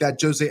think that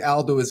Jose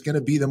Aldo is going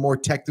to be the more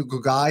technical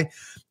guy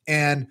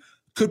and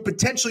could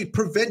potentially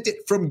prevent it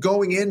from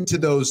going into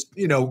those,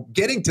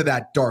 getting to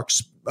that dark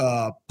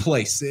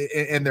place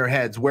in their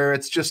heads where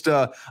it's just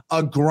a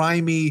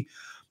grimy,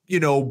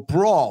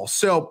 brawl.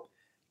 So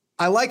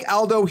I like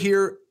Aldo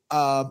here.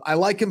 I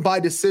like him by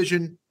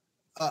decision.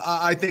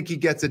 I think he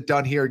gets it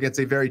done here against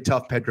a very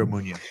tough Pedro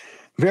Munoz.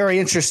 Very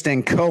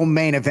interesting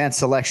co-main event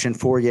selection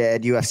for you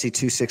at UFC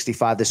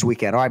 265 this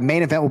weekend. All right,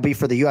 main event will be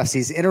for the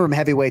UFC's interim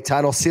heavyweight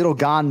title. Ciryl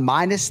Gane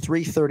minus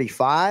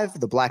 335.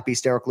 The Black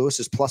Beast Derek Lewis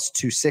is plus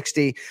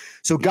 260.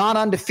 So Gane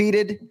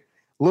undefeated.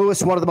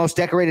 Lewis, one of the most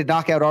decorated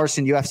knockout artists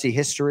in UFC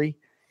history.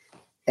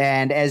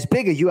 And as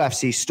big a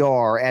UFC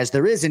star as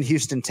there is in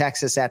Houston,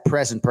 Texas at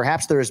present,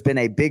 perhaps there has been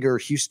a bigger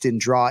Houston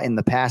draw in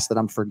the past that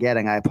I'm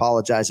forgetting. I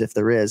apologize if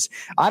there is.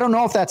 I don't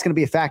know if that's going to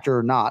be a factor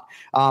or not,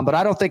 but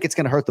I don't think it's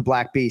going to hurt the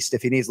Black Beast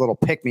if he needs a little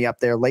pick-me-up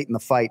there late in the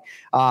fight.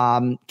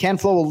 Ken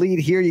Flo will lead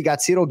here. You got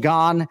Ciryl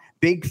Gane,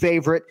 big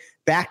favorite,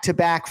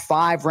 back-to-back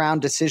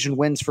 5-round decision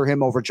wins for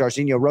him over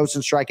Jairzinho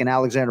Rozenstruik and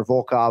Alexander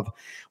Volkov.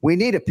 We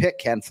need a pick,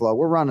 Ken Flo.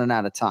 We're running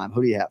out of time.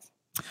 Who do you have?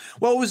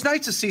 Well, it was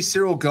nice to see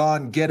Ciryl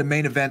Gane get a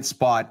main event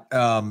spot,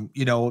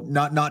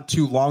 not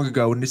too long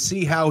ago, and to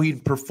see how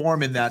he'd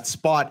perform in that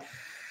spot.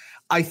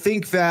 I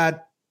think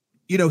that,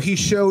 he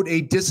showed a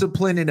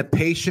discipline and a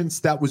patience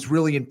that was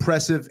really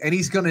impressive, and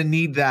he's going to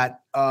need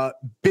that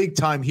big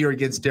time here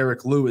against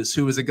Derek Lewis,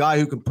 who is a guy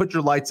who can put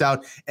your lights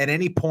out at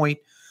any point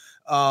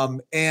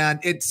And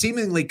it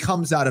seemingly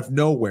comes out of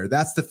nowhere.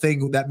 That's the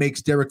thing that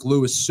makes Derek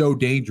Lewis so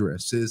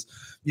dangerous is,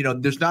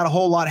 there's not a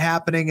whole lot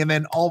happening. And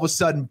then all of a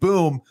sudden,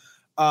 boom,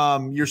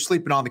 you're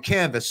sleeping on the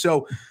canvas.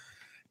 So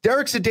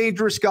Derek's a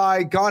dangerous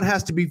guy. Gane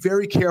has to be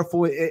very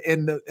careful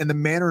in the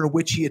manner in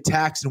which he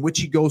attacks and which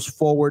he goes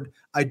forward.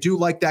 I do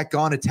like that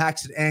Gane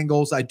attacks at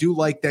angles. I do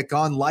like that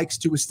Gane likes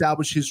to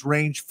establish his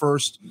range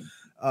first.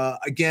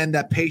 Again,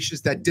 that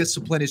patience, that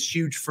discipline is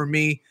huge for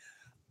me.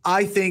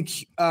 I think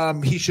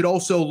he should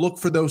also look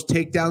for those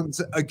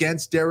takedowns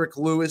against Derek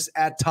Lewis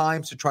at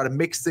times to try to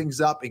mix things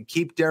up and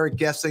keep Derek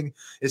guessing,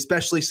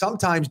 especially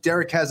sometimes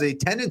Derek has a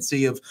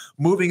tendency of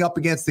moving up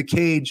against the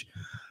cage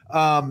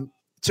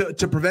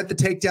to prevent the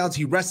takedowns.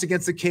 He rests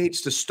against the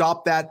cage to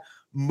stop that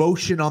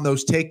motion on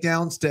those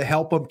takedowns to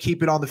help him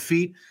keep it on the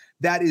feet.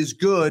 That is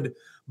good,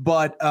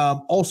 but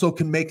also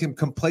can make him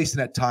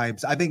complacent at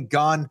times. I think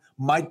Gane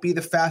might be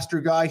the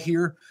faster guy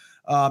here.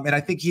 And I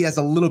think he has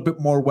a little bit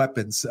more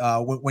weapons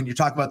when you're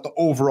talking about the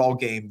overall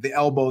game, the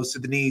elbows to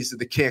the knees to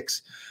the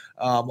kicks.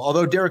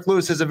 Although Derek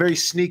Lewis has a very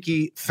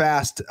sneaky,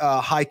 fast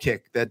high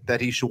kick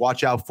that he should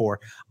watch out for.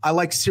 I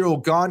like Cyril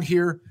Gane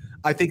here.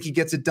 I think he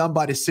gets it done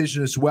by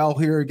decision as well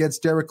here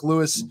against Derek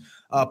Lewis.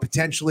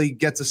 Potentially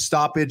gets a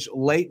stoppage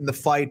late in the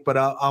fight, but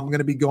I'm going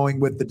to be going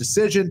with the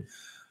decision.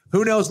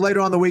 Who knows, later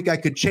on in the week, I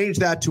could change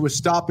that to a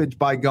stoppage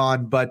by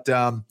Gane, but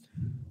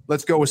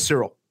let's go with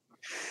Cyril.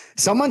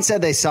 Someone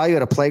said they saw you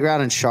at a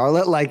playground in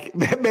Charlotte, like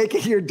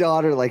making your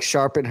daughter like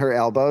sharpen her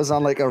elbows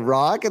on like a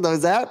rock. And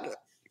is that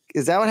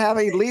what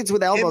happened? He leads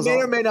with elbows. It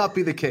may or may not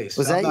be the case.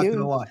 Was that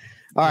you? All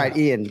right,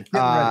 Ian.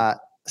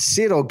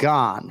 Cyril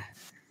Gane,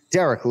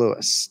 Derek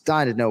Lewis.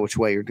 Dying to know which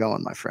way you're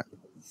going, my friend.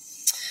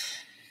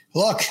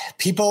 Look,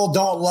 people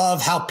don't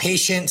love how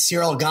patient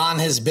Cyril Gane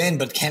has been,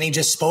 but Kenny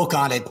just spoke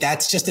on it.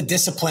 That's just a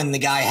discipline the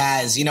guy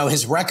has.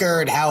 His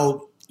record,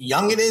 how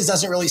young it is,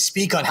 doesn't really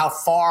speak on how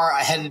far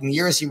ahead in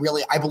years he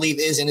really, I believe,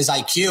 is in his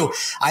IQ.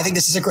 I think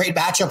this is a great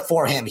matchup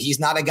for him.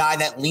 He's not a guy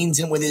that leans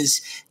in with his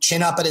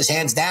chin up and his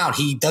hands down.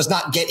 He does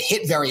not get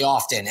hit very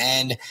often,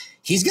 and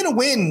he's going to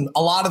win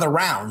a lot of the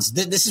rounds.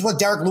 This is what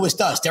Derek Lewis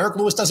does. Derek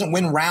Lewis doesn't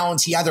win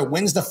rounds. He either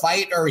wins the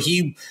fight or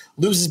he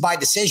loses by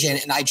decision.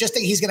 And I just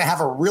think he's going to have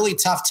a really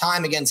tough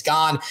time against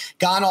Gane.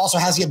 Gane also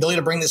has the ability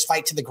to bring this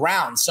fight to the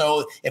ground.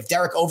 So if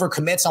Derek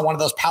overcommits on one of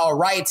those power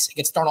rights, it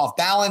gets thrown off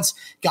balance,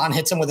 Gane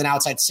hits him with an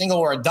outside single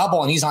or a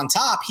double, and he's on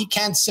top, he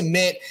can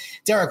submit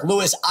Derek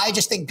Lewis. I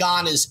just think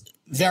Gane is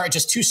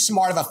just too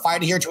smart of a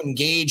fighter here to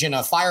engage in a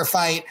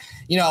firefight.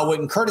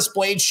 When Curtis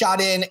Blade shot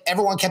in,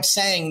 everyone kept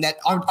saying that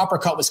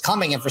uppercut was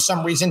coming, and for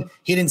some reason,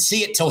 he didn't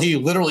see it till he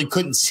literally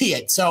couldn't see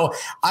it. So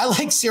I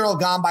like Cyril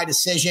Gane by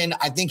decision.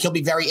 I think he'll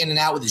be very in and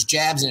out with his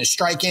jabs and his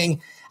striking.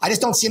 I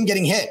just don't see him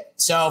getting hit.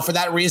 So for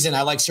that reason,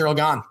 I like Cyril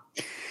Gane.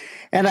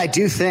 And I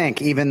do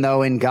think, even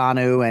though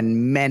Ngannou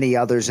and many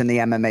others in the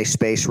MMA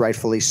space,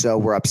 rightfully so,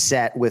 were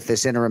upset with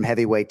this interim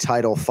heavyweight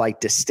title fight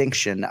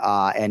distinction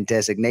and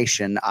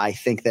designation, I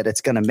think that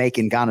it's going to make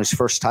Ngannou's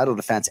first title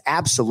defense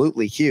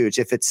absolutely huge.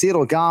 If it's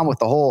Cyril Gane with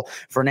the whole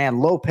Fernand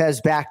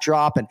Lopez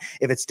backdrop, and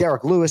if it's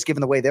Derek Lewis,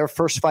 given the way their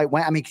first fight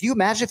went, I mean, can you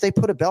imagine if they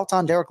put a belt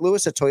on Derek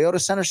Lewis at Toyota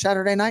Center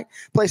Saturday night?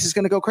 Place is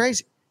going to go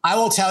crazy. I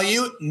will tell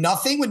you,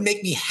 nothing would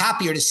make me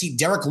happier to see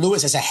Derek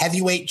Lewis as a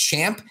heavyweight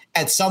champ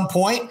at some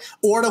point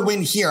or to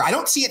win here. I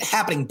don't see it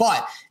happening,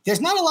 but there's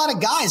not a lot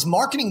of guys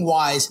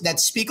marketing-wise that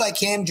speak like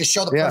him, just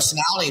show the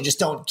personality and just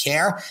don't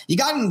care. You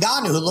got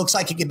Ngannou, who looks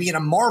like he could be in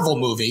a Marvel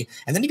movie.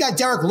 And then you got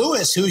Derek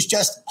Lewis, who's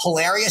just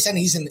hilarious, and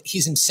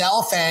he's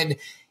himself, and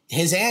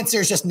his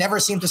answers just never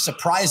seem to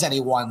surprise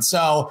anyone.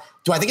 So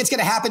do I think it's going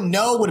to happen?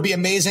 No. Would it be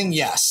amazing?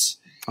 Yes.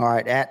 All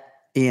right. At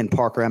Ian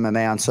Parker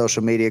MMA on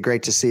social media.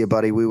 Great to see you,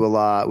 buddy. We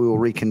will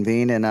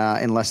reconvene in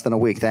less than a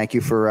week. Thank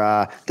you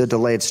for the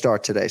delayed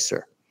start today,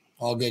 sir.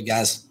 All good,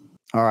 guys.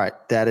 All right,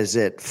 that is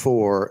it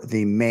for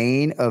the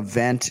main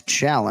event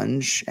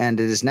challenge, and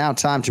it is now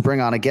time to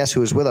bring on a guest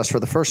who is with us for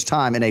the first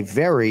time in a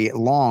very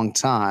long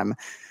time.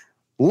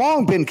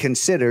 Long been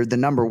considered the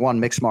number one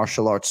mixed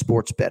martial arts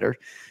sports bettor.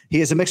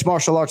 He is a mixed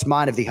martial arts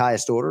mind of the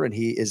highest order, and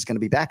he is going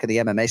to be back in the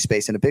MMA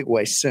space in a big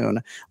way soon.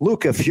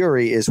 Luca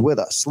Fury is with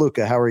us.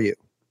 Luca, how are you?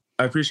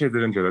 I appreciate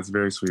that intro. That's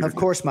very sweet. Of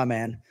course, my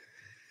man.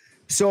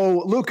 So,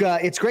 Luca,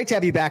 it's great to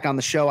have you back on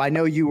the show. I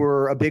know you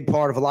were a big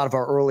part of a lot of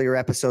our earlier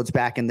episodes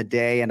back in the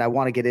day, and I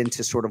want to get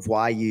into sort of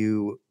why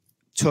you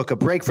took a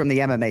break from the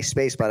MMA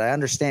space, but I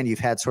understand you've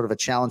had sort of a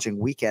challenging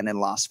weekend in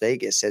Las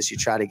Vegas as you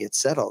try to get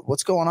settled.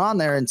 What's going on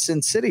there in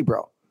Sin City,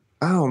 bro?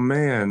 Oh,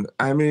 man.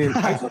 I mean,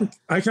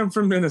 I come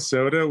from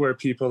Minnesota where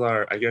people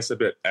are, I guess, a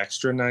bit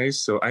extra nice.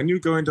 So I knew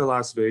going to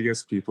Las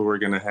Vegas, people were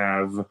going to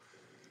have,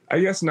 I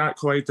guess, not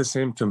quite the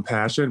same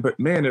compassion, but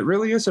man, it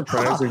really is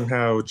surprising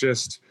how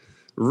just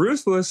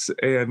ruthless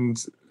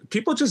and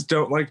people just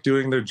don't like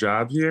doing their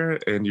job here.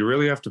 And you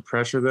really have to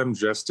pressure them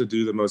just to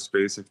do the most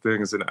basic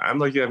things. And I'm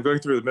like, I'm going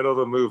through the middle of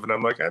a move and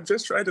I'm like, I'm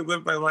just trying to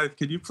live my life.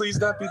 Can you please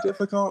not be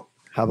difficult?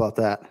 How about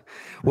that?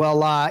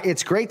 Well,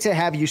 it's great to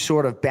have you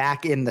sort of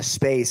back in the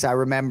space. I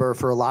remember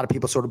for a lot of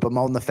people sort of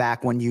bemoan the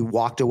fact when you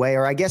walked away,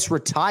 or I guess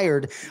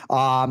retired,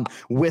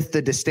 with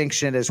the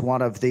distinction as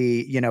one of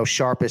the,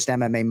 sharpest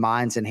MMA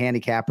minds and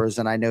handicappers.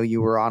 And I know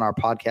you were on our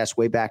podcast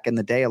way back in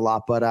the day a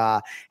lot,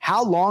 but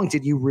how long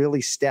did you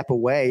really step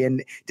away?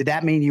 And did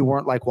that mean you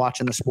weren't like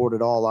watching the sport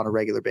at all on a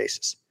regular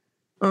basis?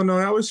 Oh, no,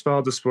 I always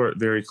followed the sport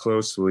very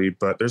closely,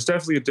 but there's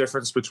definitely a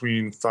difference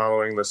between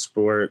following the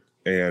sport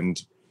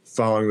and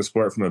following the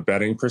sport from a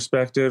betting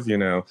perspective.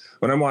 When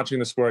I'm watching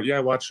the sport, I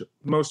watch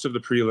most of the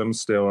prelims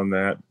still on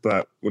that.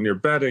 But when you're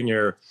betting,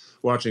 you're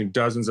watching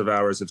dozens of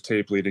hours of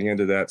tape leading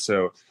into that.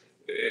 So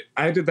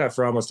I did that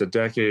for almost a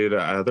decade.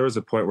 There was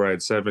a point where I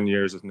had 7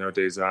 years with no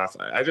days off.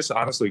 I just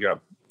honestly got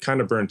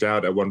kind of burnt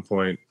out at one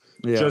point,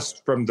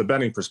 just from the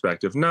betting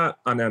perspective, not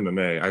on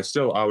MMA. I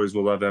still always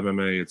will love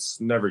MMA. It's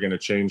never going to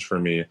change for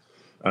me.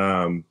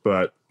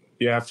 But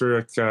after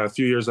a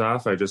few years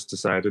off, I just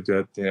decided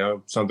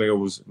that, something I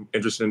was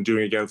interested in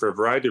doing again for a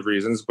variety of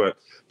reasons. But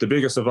the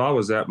biggest of all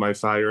was that my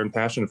fire and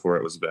passion for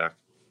it was back.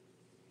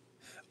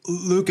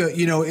 Luca,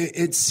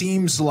 it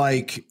seems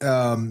like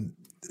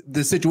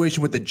the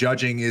situation with the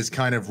judging is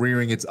kind of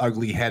rearing its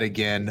ugly head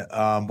again.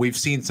 We've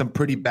seen some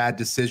pretty bad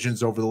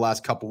decisions over the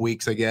last couple of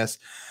weeks, I guess.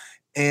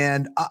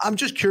 And I'm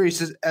just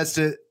curious as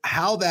to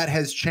how that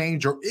has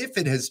changed, or if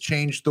it has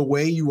changed the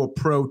way you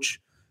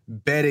approach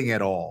betting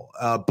at all,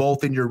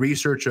 both in your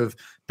research of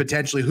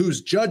potentially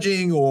who's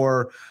judging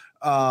or,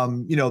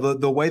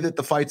 the way that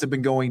the fights have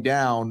been going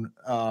down.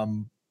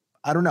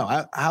 I don't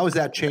know. How has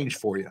that changed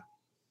for you?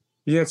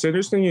 Yeah, it's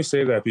interesting you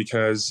say that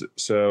because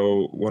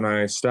when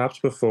I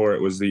stopped before,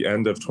 it was the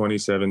end of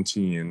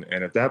 2017.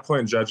 And at that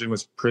point, judging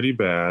was pretty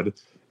bad.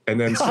 And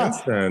then since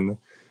then,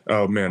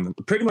 oh man,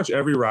 pretty much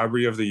every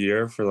robbery of the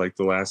year for like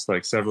the last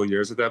several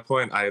years at that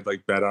point, I had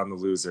bet on the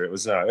loser. It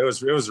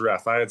was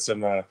rough. I had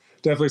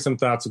definitely some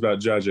thoughts about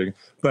judging,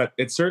 but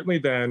it certainly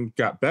then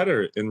got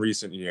better in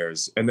recent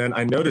years. And then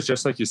I noticed,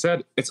 just like you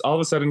said, it's all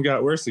of a sudden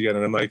got worse again.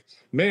 And I'm like,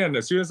 man,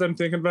 as soon as I'm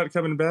thinking about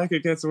coming back,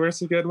 it gets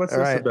worse again. What's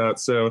this about?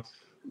 So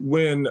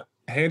when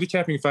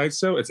handicapping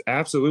fights, it's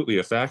absolutely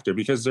a factor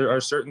because there are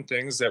certain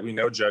things that we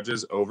know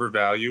judges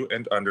overvalue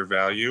and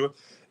undervalue.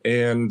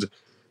 And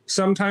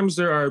sometimes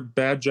there are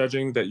bad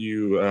judging that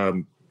you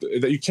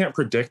can't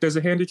predict as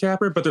a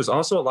handicapper, but there's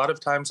also a lot of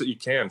times that you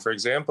can. For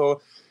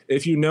example,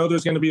 if you know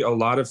there's going to be a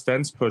lot of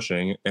fence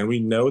pushing, and we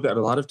know that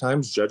a lot of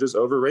times judges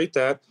overrate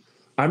that,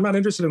 I'm not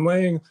interested in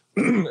laying,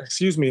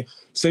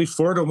 say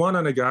 4-1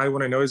 on a guy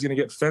when I know he's going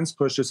to get fence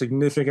pushed a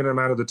significant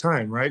amount of the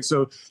time, right?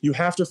 So you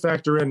have to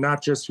factor in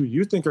not just who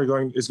you think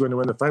is going to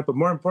win the fight, but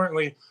more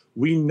importantly,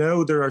 we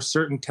know there are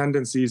certain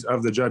tendencies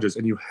of the judges,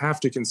 and you have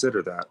to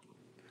consider that.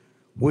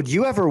 Would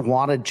you ever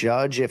want to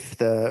judge if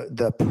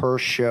the per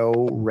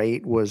show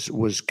rate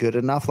was good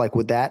enough?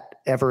 Would that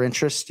ever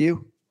interest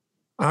you?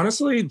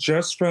 Honestly,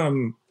 just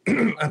from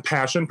a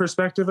passion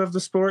perspective of the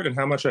sport and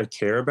how much I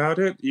care about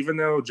it, even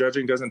though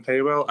judging doesn't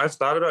pay well, I've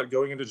thought about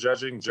going into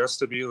judging just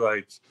to be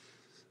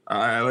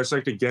I just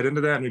like to get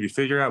into that and maybe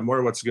figure out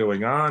more what's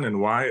going on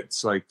and why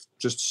it's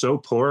just so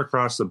poor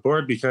across the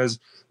board, because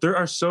there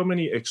are so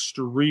many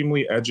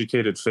extremely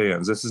educated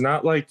fans. This is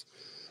not like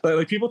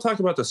people talk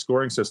about the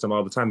scoring system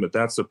all the time, but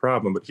that's the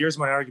problem. But here's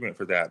my argument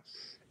for that.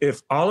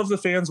 If all of the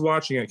fans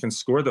watching it can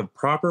score the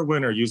proper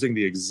winner using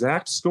the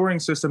exact scoring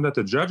system that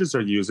the judges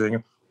are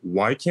using,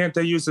 why can't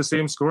they use the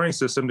same scoring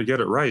system to get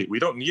it right? We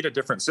don't need a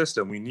different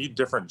system. We need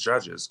different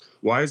judges.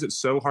 Why is it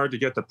so hard to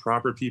get the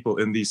proper people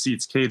in these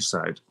seats cage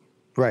side?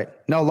 Right.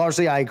 No,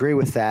 largely I agree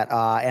with that.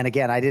 And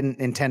again, I didn't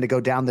intend to go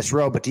down this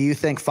road, but do you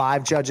think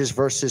 5 judges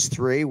versus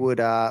 3 would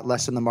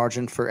lessen the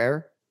margin for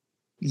error?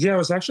 Yeah, I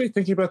was actually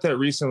thinking about that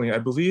recently. I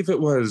believe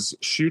it was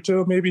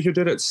Shuto maybe who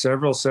did it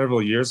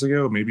several years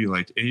ago, maybe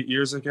 8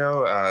 years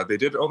ago. They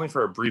did it only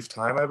for a brief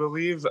time, I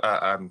believe.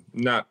 I'm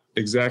not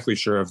exactly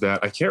sure of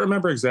that. I can't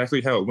remember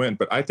exactly how it went,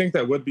 but I think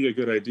that would be a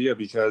good idea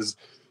because,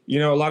 a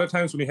lot of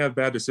times when we have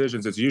bad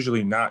decisions, it's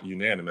usually not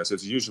unanimous.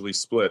 It's usually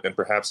split. And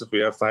perhaps if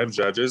we have 5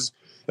 judges,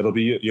 it'll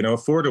be, a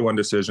 4-1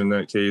 decision in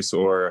that case,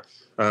 or,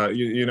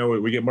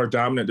 we get more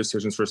dominant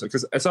decisions first.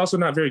 Because it's also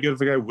not very good if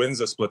a guy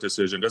wins a split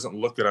decision. It doesn't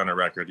look good on a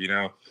record,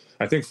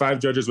 I think 5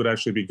 judges would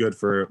actually be good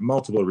for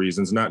multiple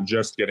reasons, not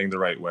just getting the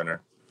right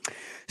winner.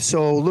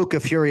 So Luca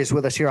Fury is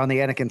with us here on the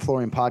Anik and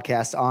Florian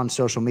podcast on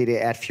social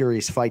media at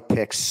Fury's Fight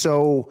Picks.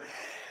 So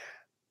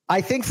I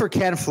think for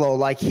Ken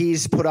Flo,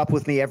 he's put up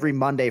with me every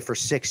Monday for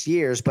 6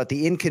 years, but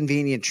the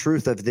inconvenient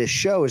truth of this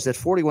show is that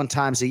 41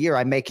 times a year,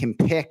 I make him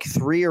pick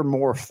 3 or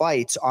more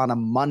fights on a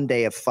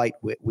Monday of fight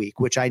week,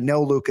 which I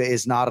know, Luca,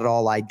 is not at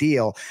all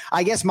ideal.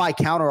 I guess my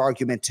counter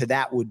argument to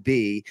that would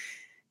be,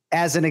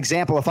 as an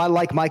example, if I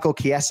like Michael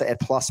Chiesa at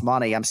plus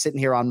money, I'm sitting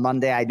here on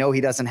Monday. I know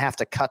he doesn't have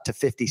to cut to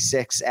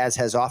 56, as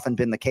has often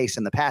been the case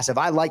in the past. If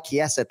I like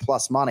Chiesa at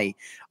plus money,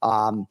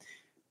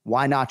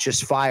 why not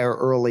just fire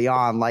early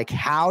on?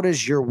 How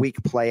does your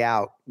week play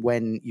out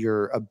when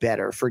you're a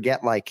bettor?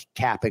 Forget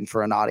capping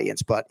for an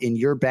audience, but in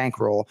your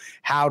bankroll,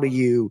 how do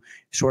you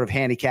sort of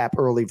handicap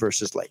early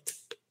versus late?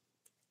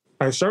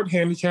 I start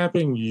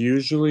handicapping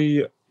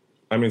usually,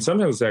 I mean,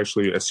 sometimes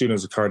actually as soon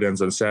as the card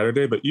ends on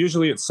Saturday, but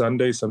usually it's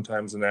Sunday,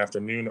 sometimes in the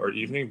afternoon or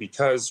evening,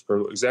 because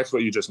for exactly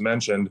what you just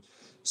mentioned,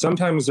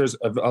 sometimes there's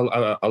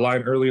a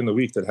line early in the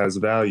week that has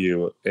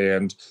value.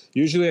 And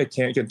usually I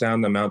can't get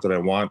down the amount that I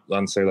want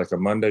on, say, like a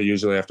Monday.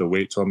 Usually I have to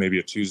wait till maybe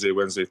a Tuesday,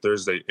 Wednesday,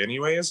 Thursday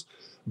anyways.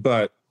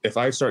 But if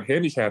I start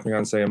handicapping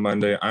on, say, a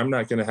Monday, I'm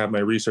not going to have my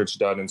research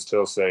done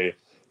until, say,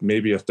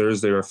 maybe a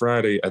Thursday or a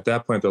Friday. At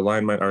that point, the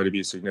line might already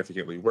be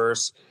significantly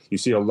worse. You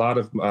see a lot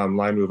of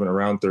line movement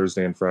around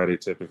Thursday and Friday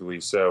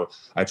typically. So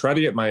I try to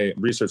get my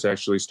research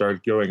actually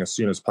started going as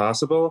soon as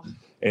possible.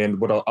 And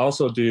what I'll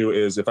also do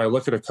is if I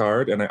look at a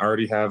card and I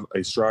already have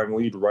a strong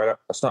lean right off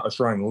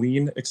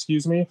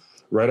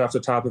the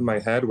top of my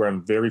head where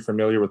I'm very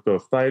familiar with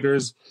both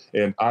fighters,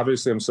 and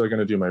obviously I'm still going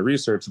to do my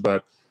research,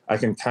 but I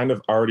can kind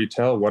of already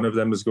tell one of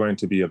them is going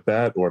to be a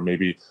bet, or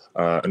maybe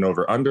an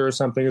over-under or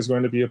something is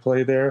going to be a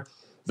play there.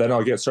 Then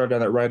I'll get started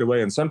on that right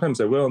away. And sometimes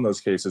I will, in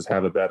those cases,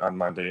 have a bet on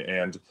Monday.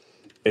 And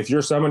if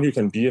you're someone who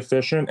can be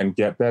efficient and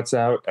get bets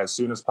out as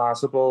soon as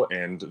possible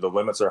and the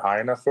limits are high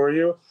enough for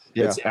you,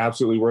 it's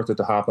absolutely worth it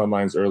to hop on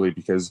lines early,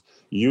 because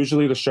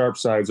usually the sharp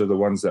sides are the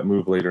ones that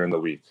move later in the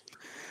week.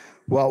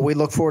 Well, we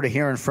look forward to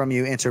hearing from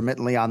you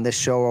intermittently on this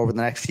show over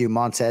the next few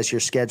months as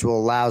your schedule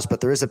allows. But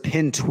there is a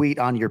pinned tweet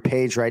on your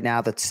page right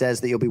now that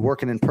says that you'll be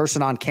working in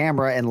person, on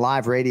camera, and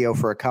live radio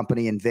for a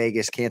company in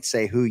Vegas. Can't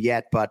say who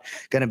yet, but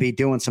going to be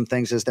doing some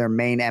things as their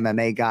main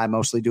MMA guy,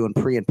 mostly doing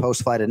pre- and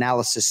post-fight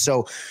analysis.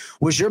 So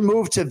was your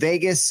move to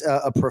Vegas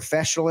a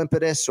professional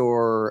impetus?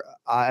 Or,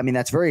 I mean,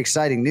 that's very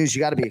exciting news. You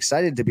got to be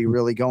excited to be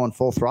really going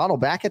full throttle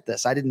back at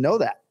this. I didn't know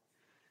that.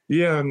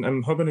 Yeah, and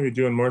I'm hoping to be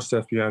doing more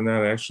stuff beyond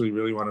that. I actually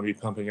really want to be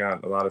pumping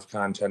out a lot of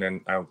content.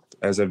 And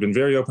as I've been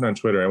very open on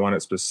Twitter, I want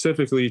it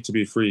specifically to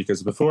be free,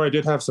 because before I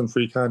did have some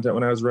free content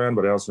when I was around,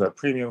 but I also have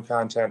premium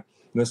content.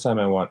 And this time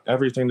I want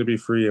everything to be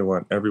free. I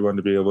want everyone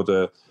to be able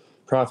to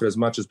profit as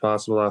much as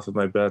possible off of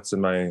my bets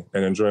and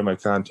enjoy my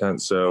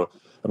content. So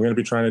I'm going to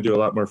be trying to do a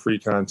lot more free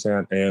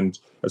content. And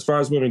as far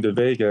as moving to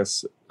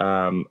Vegas,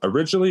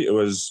 originally it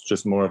was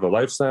just more of a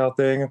lifestyle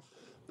thing,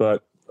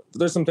 but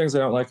there's some things I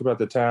don't like about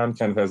the town,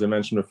 kind of as I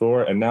mentioned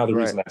before. And now the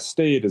reason I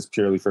stayed is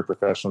purely for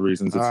professional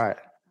reasons.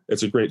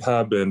 It's a great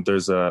hub, and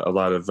there's a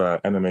lot of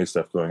MMA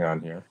stuff going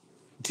on here.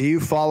 Do you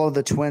follow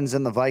the Twins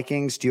and the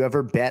Vikings? Do you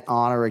ever bet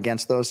on or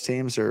against those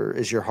teams, or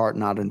is your heart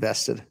not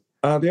invested?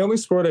 The only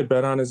sport I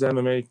bet on is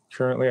MMA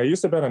currently. I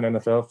used to bet on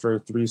NFL for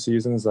 3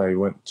 seasons. I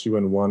went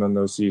 2-1 on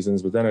those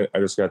seasons, but then I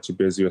just got too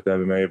busy with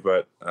MMA.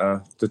 But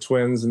the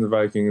Twins and the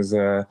Vikings,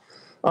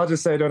 I'll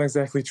just say I don't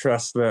exactly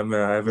trust them.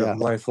 I have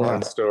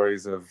lifelong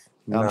stories of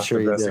not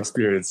the best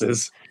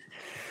experiences.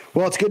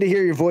 Well, it's good to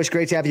hear your voice.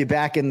 Great to have you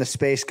back in the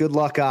space. Good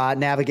luck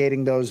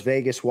navigating those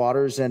Vegas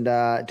waters, and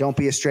don't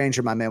be a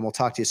stranger, my man. We'll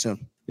talk to you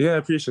soon. Yeah, I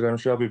appreciate it. I'm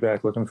sure I'll be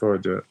back. Looking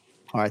forward to it.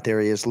 All right,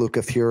 there he is,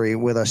 Luca Fury,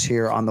 with us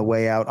here on the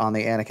way out on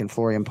the Anik and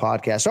Florian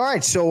podcast. All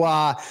right, so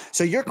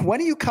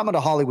when are you coming to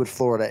Hollywood,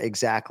 Florida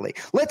exactly?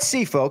 Let's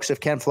see, folks, if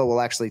Ken Flo will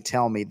actually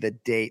tell me the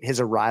date, his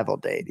arrival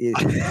date.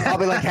 I'll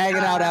be like hanging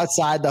out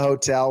outside the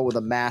hotel with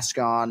a mask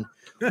on.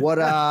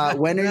 When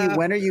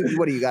are you?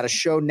 What do you got a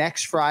show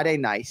next Friday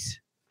night?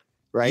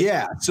 Right?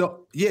 Yeah.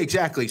 So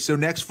exactly. So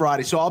next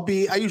Friday. So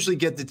I usually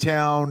get to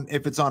town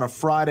if it's on a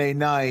Friday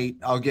night.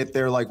 I'll get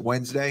there like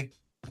Wednesday.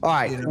 All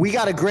right, we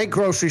got a great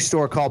grocery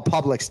store called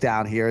Publix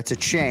down here. It's a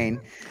chain.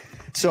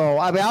 So,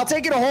 I mean, I'll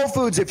take you to Whole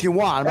Foods if you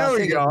want. There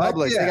we go.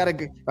 Publix. Yeah.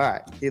 All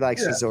right, he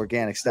likes his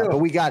organic stuff. But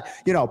we got,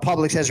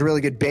 Publix has a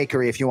really good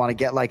bakery if you want to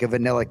get like a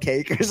vanilla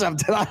cake or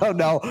something. I don't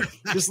know.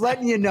 Just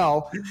letting you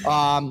know.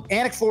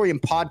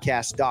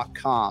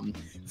 AnikFlorianPodcast.com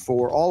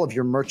for all of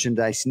your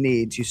merchandise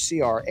needs. You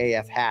see our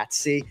AF hats.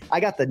 See, I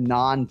got the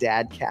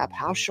non-dad cap.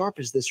 How sharp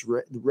is this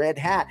red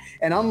hat?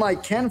 And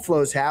unlike Ken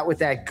Flo's hat with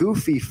that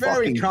goofy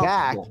fucking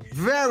back,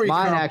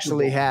 mine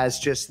actually has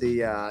just the,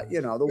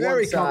 the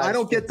one side. I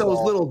don't get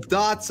those little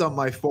dots on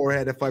my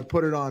forehead if I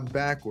put it on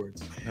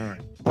backwards. All right.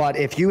 But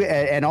if you,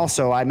 and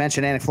also I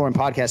mentioned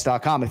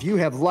AnikFlorianPodcast.com. If you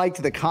have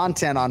liked the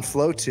content on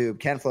FloTube,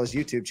 Ken Flo's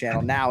YouTube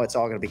channel, now it's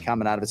all going to be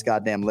coming out of his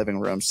goddamn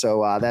living room.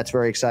 So that's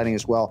very exciting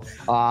as well.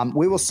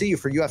 We will see you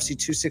for UFC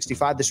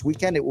 265 this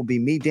weekend. It will be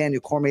me, Daniel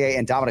Cormier,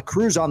 and Dominic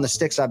Cruz on the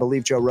sticks. I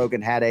believe Joe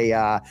Rogan had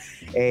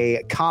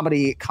a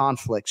comedy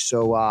conflict.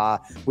 So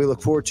we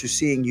look forward to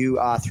seeing you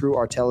through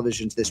our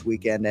televisions this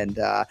weekend. And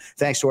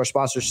thanks to our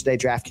sponsors today,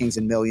 DraftKings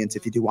and Millions.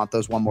 If you do want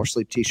those One More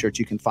Sleep t-shirts,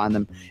 you can find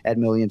them at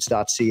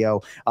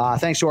millions.co.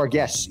 Thanks to our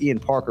guests, Ian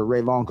Parker,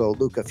 Ray Longo,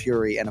 Luca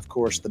Fury, and of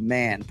course, the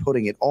man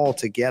putting it all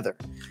together,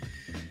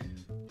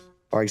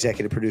 our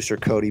executive producer,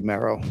 Cody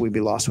Merrow. We'd be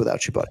lost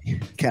without you, buddy.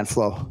 Ken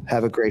Flo,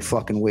 have a great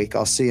fucking week.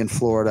 I'll see you in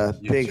Florida.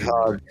 Big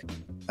hug.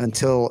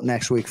 Until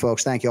next week,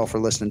 folks. Thank you all for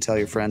listening. Tell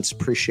your friends.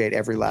 Appreciate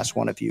every last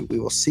one of you. We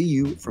will see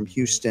you from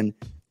Houston.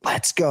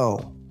 Let's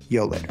go.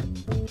 Yo, later.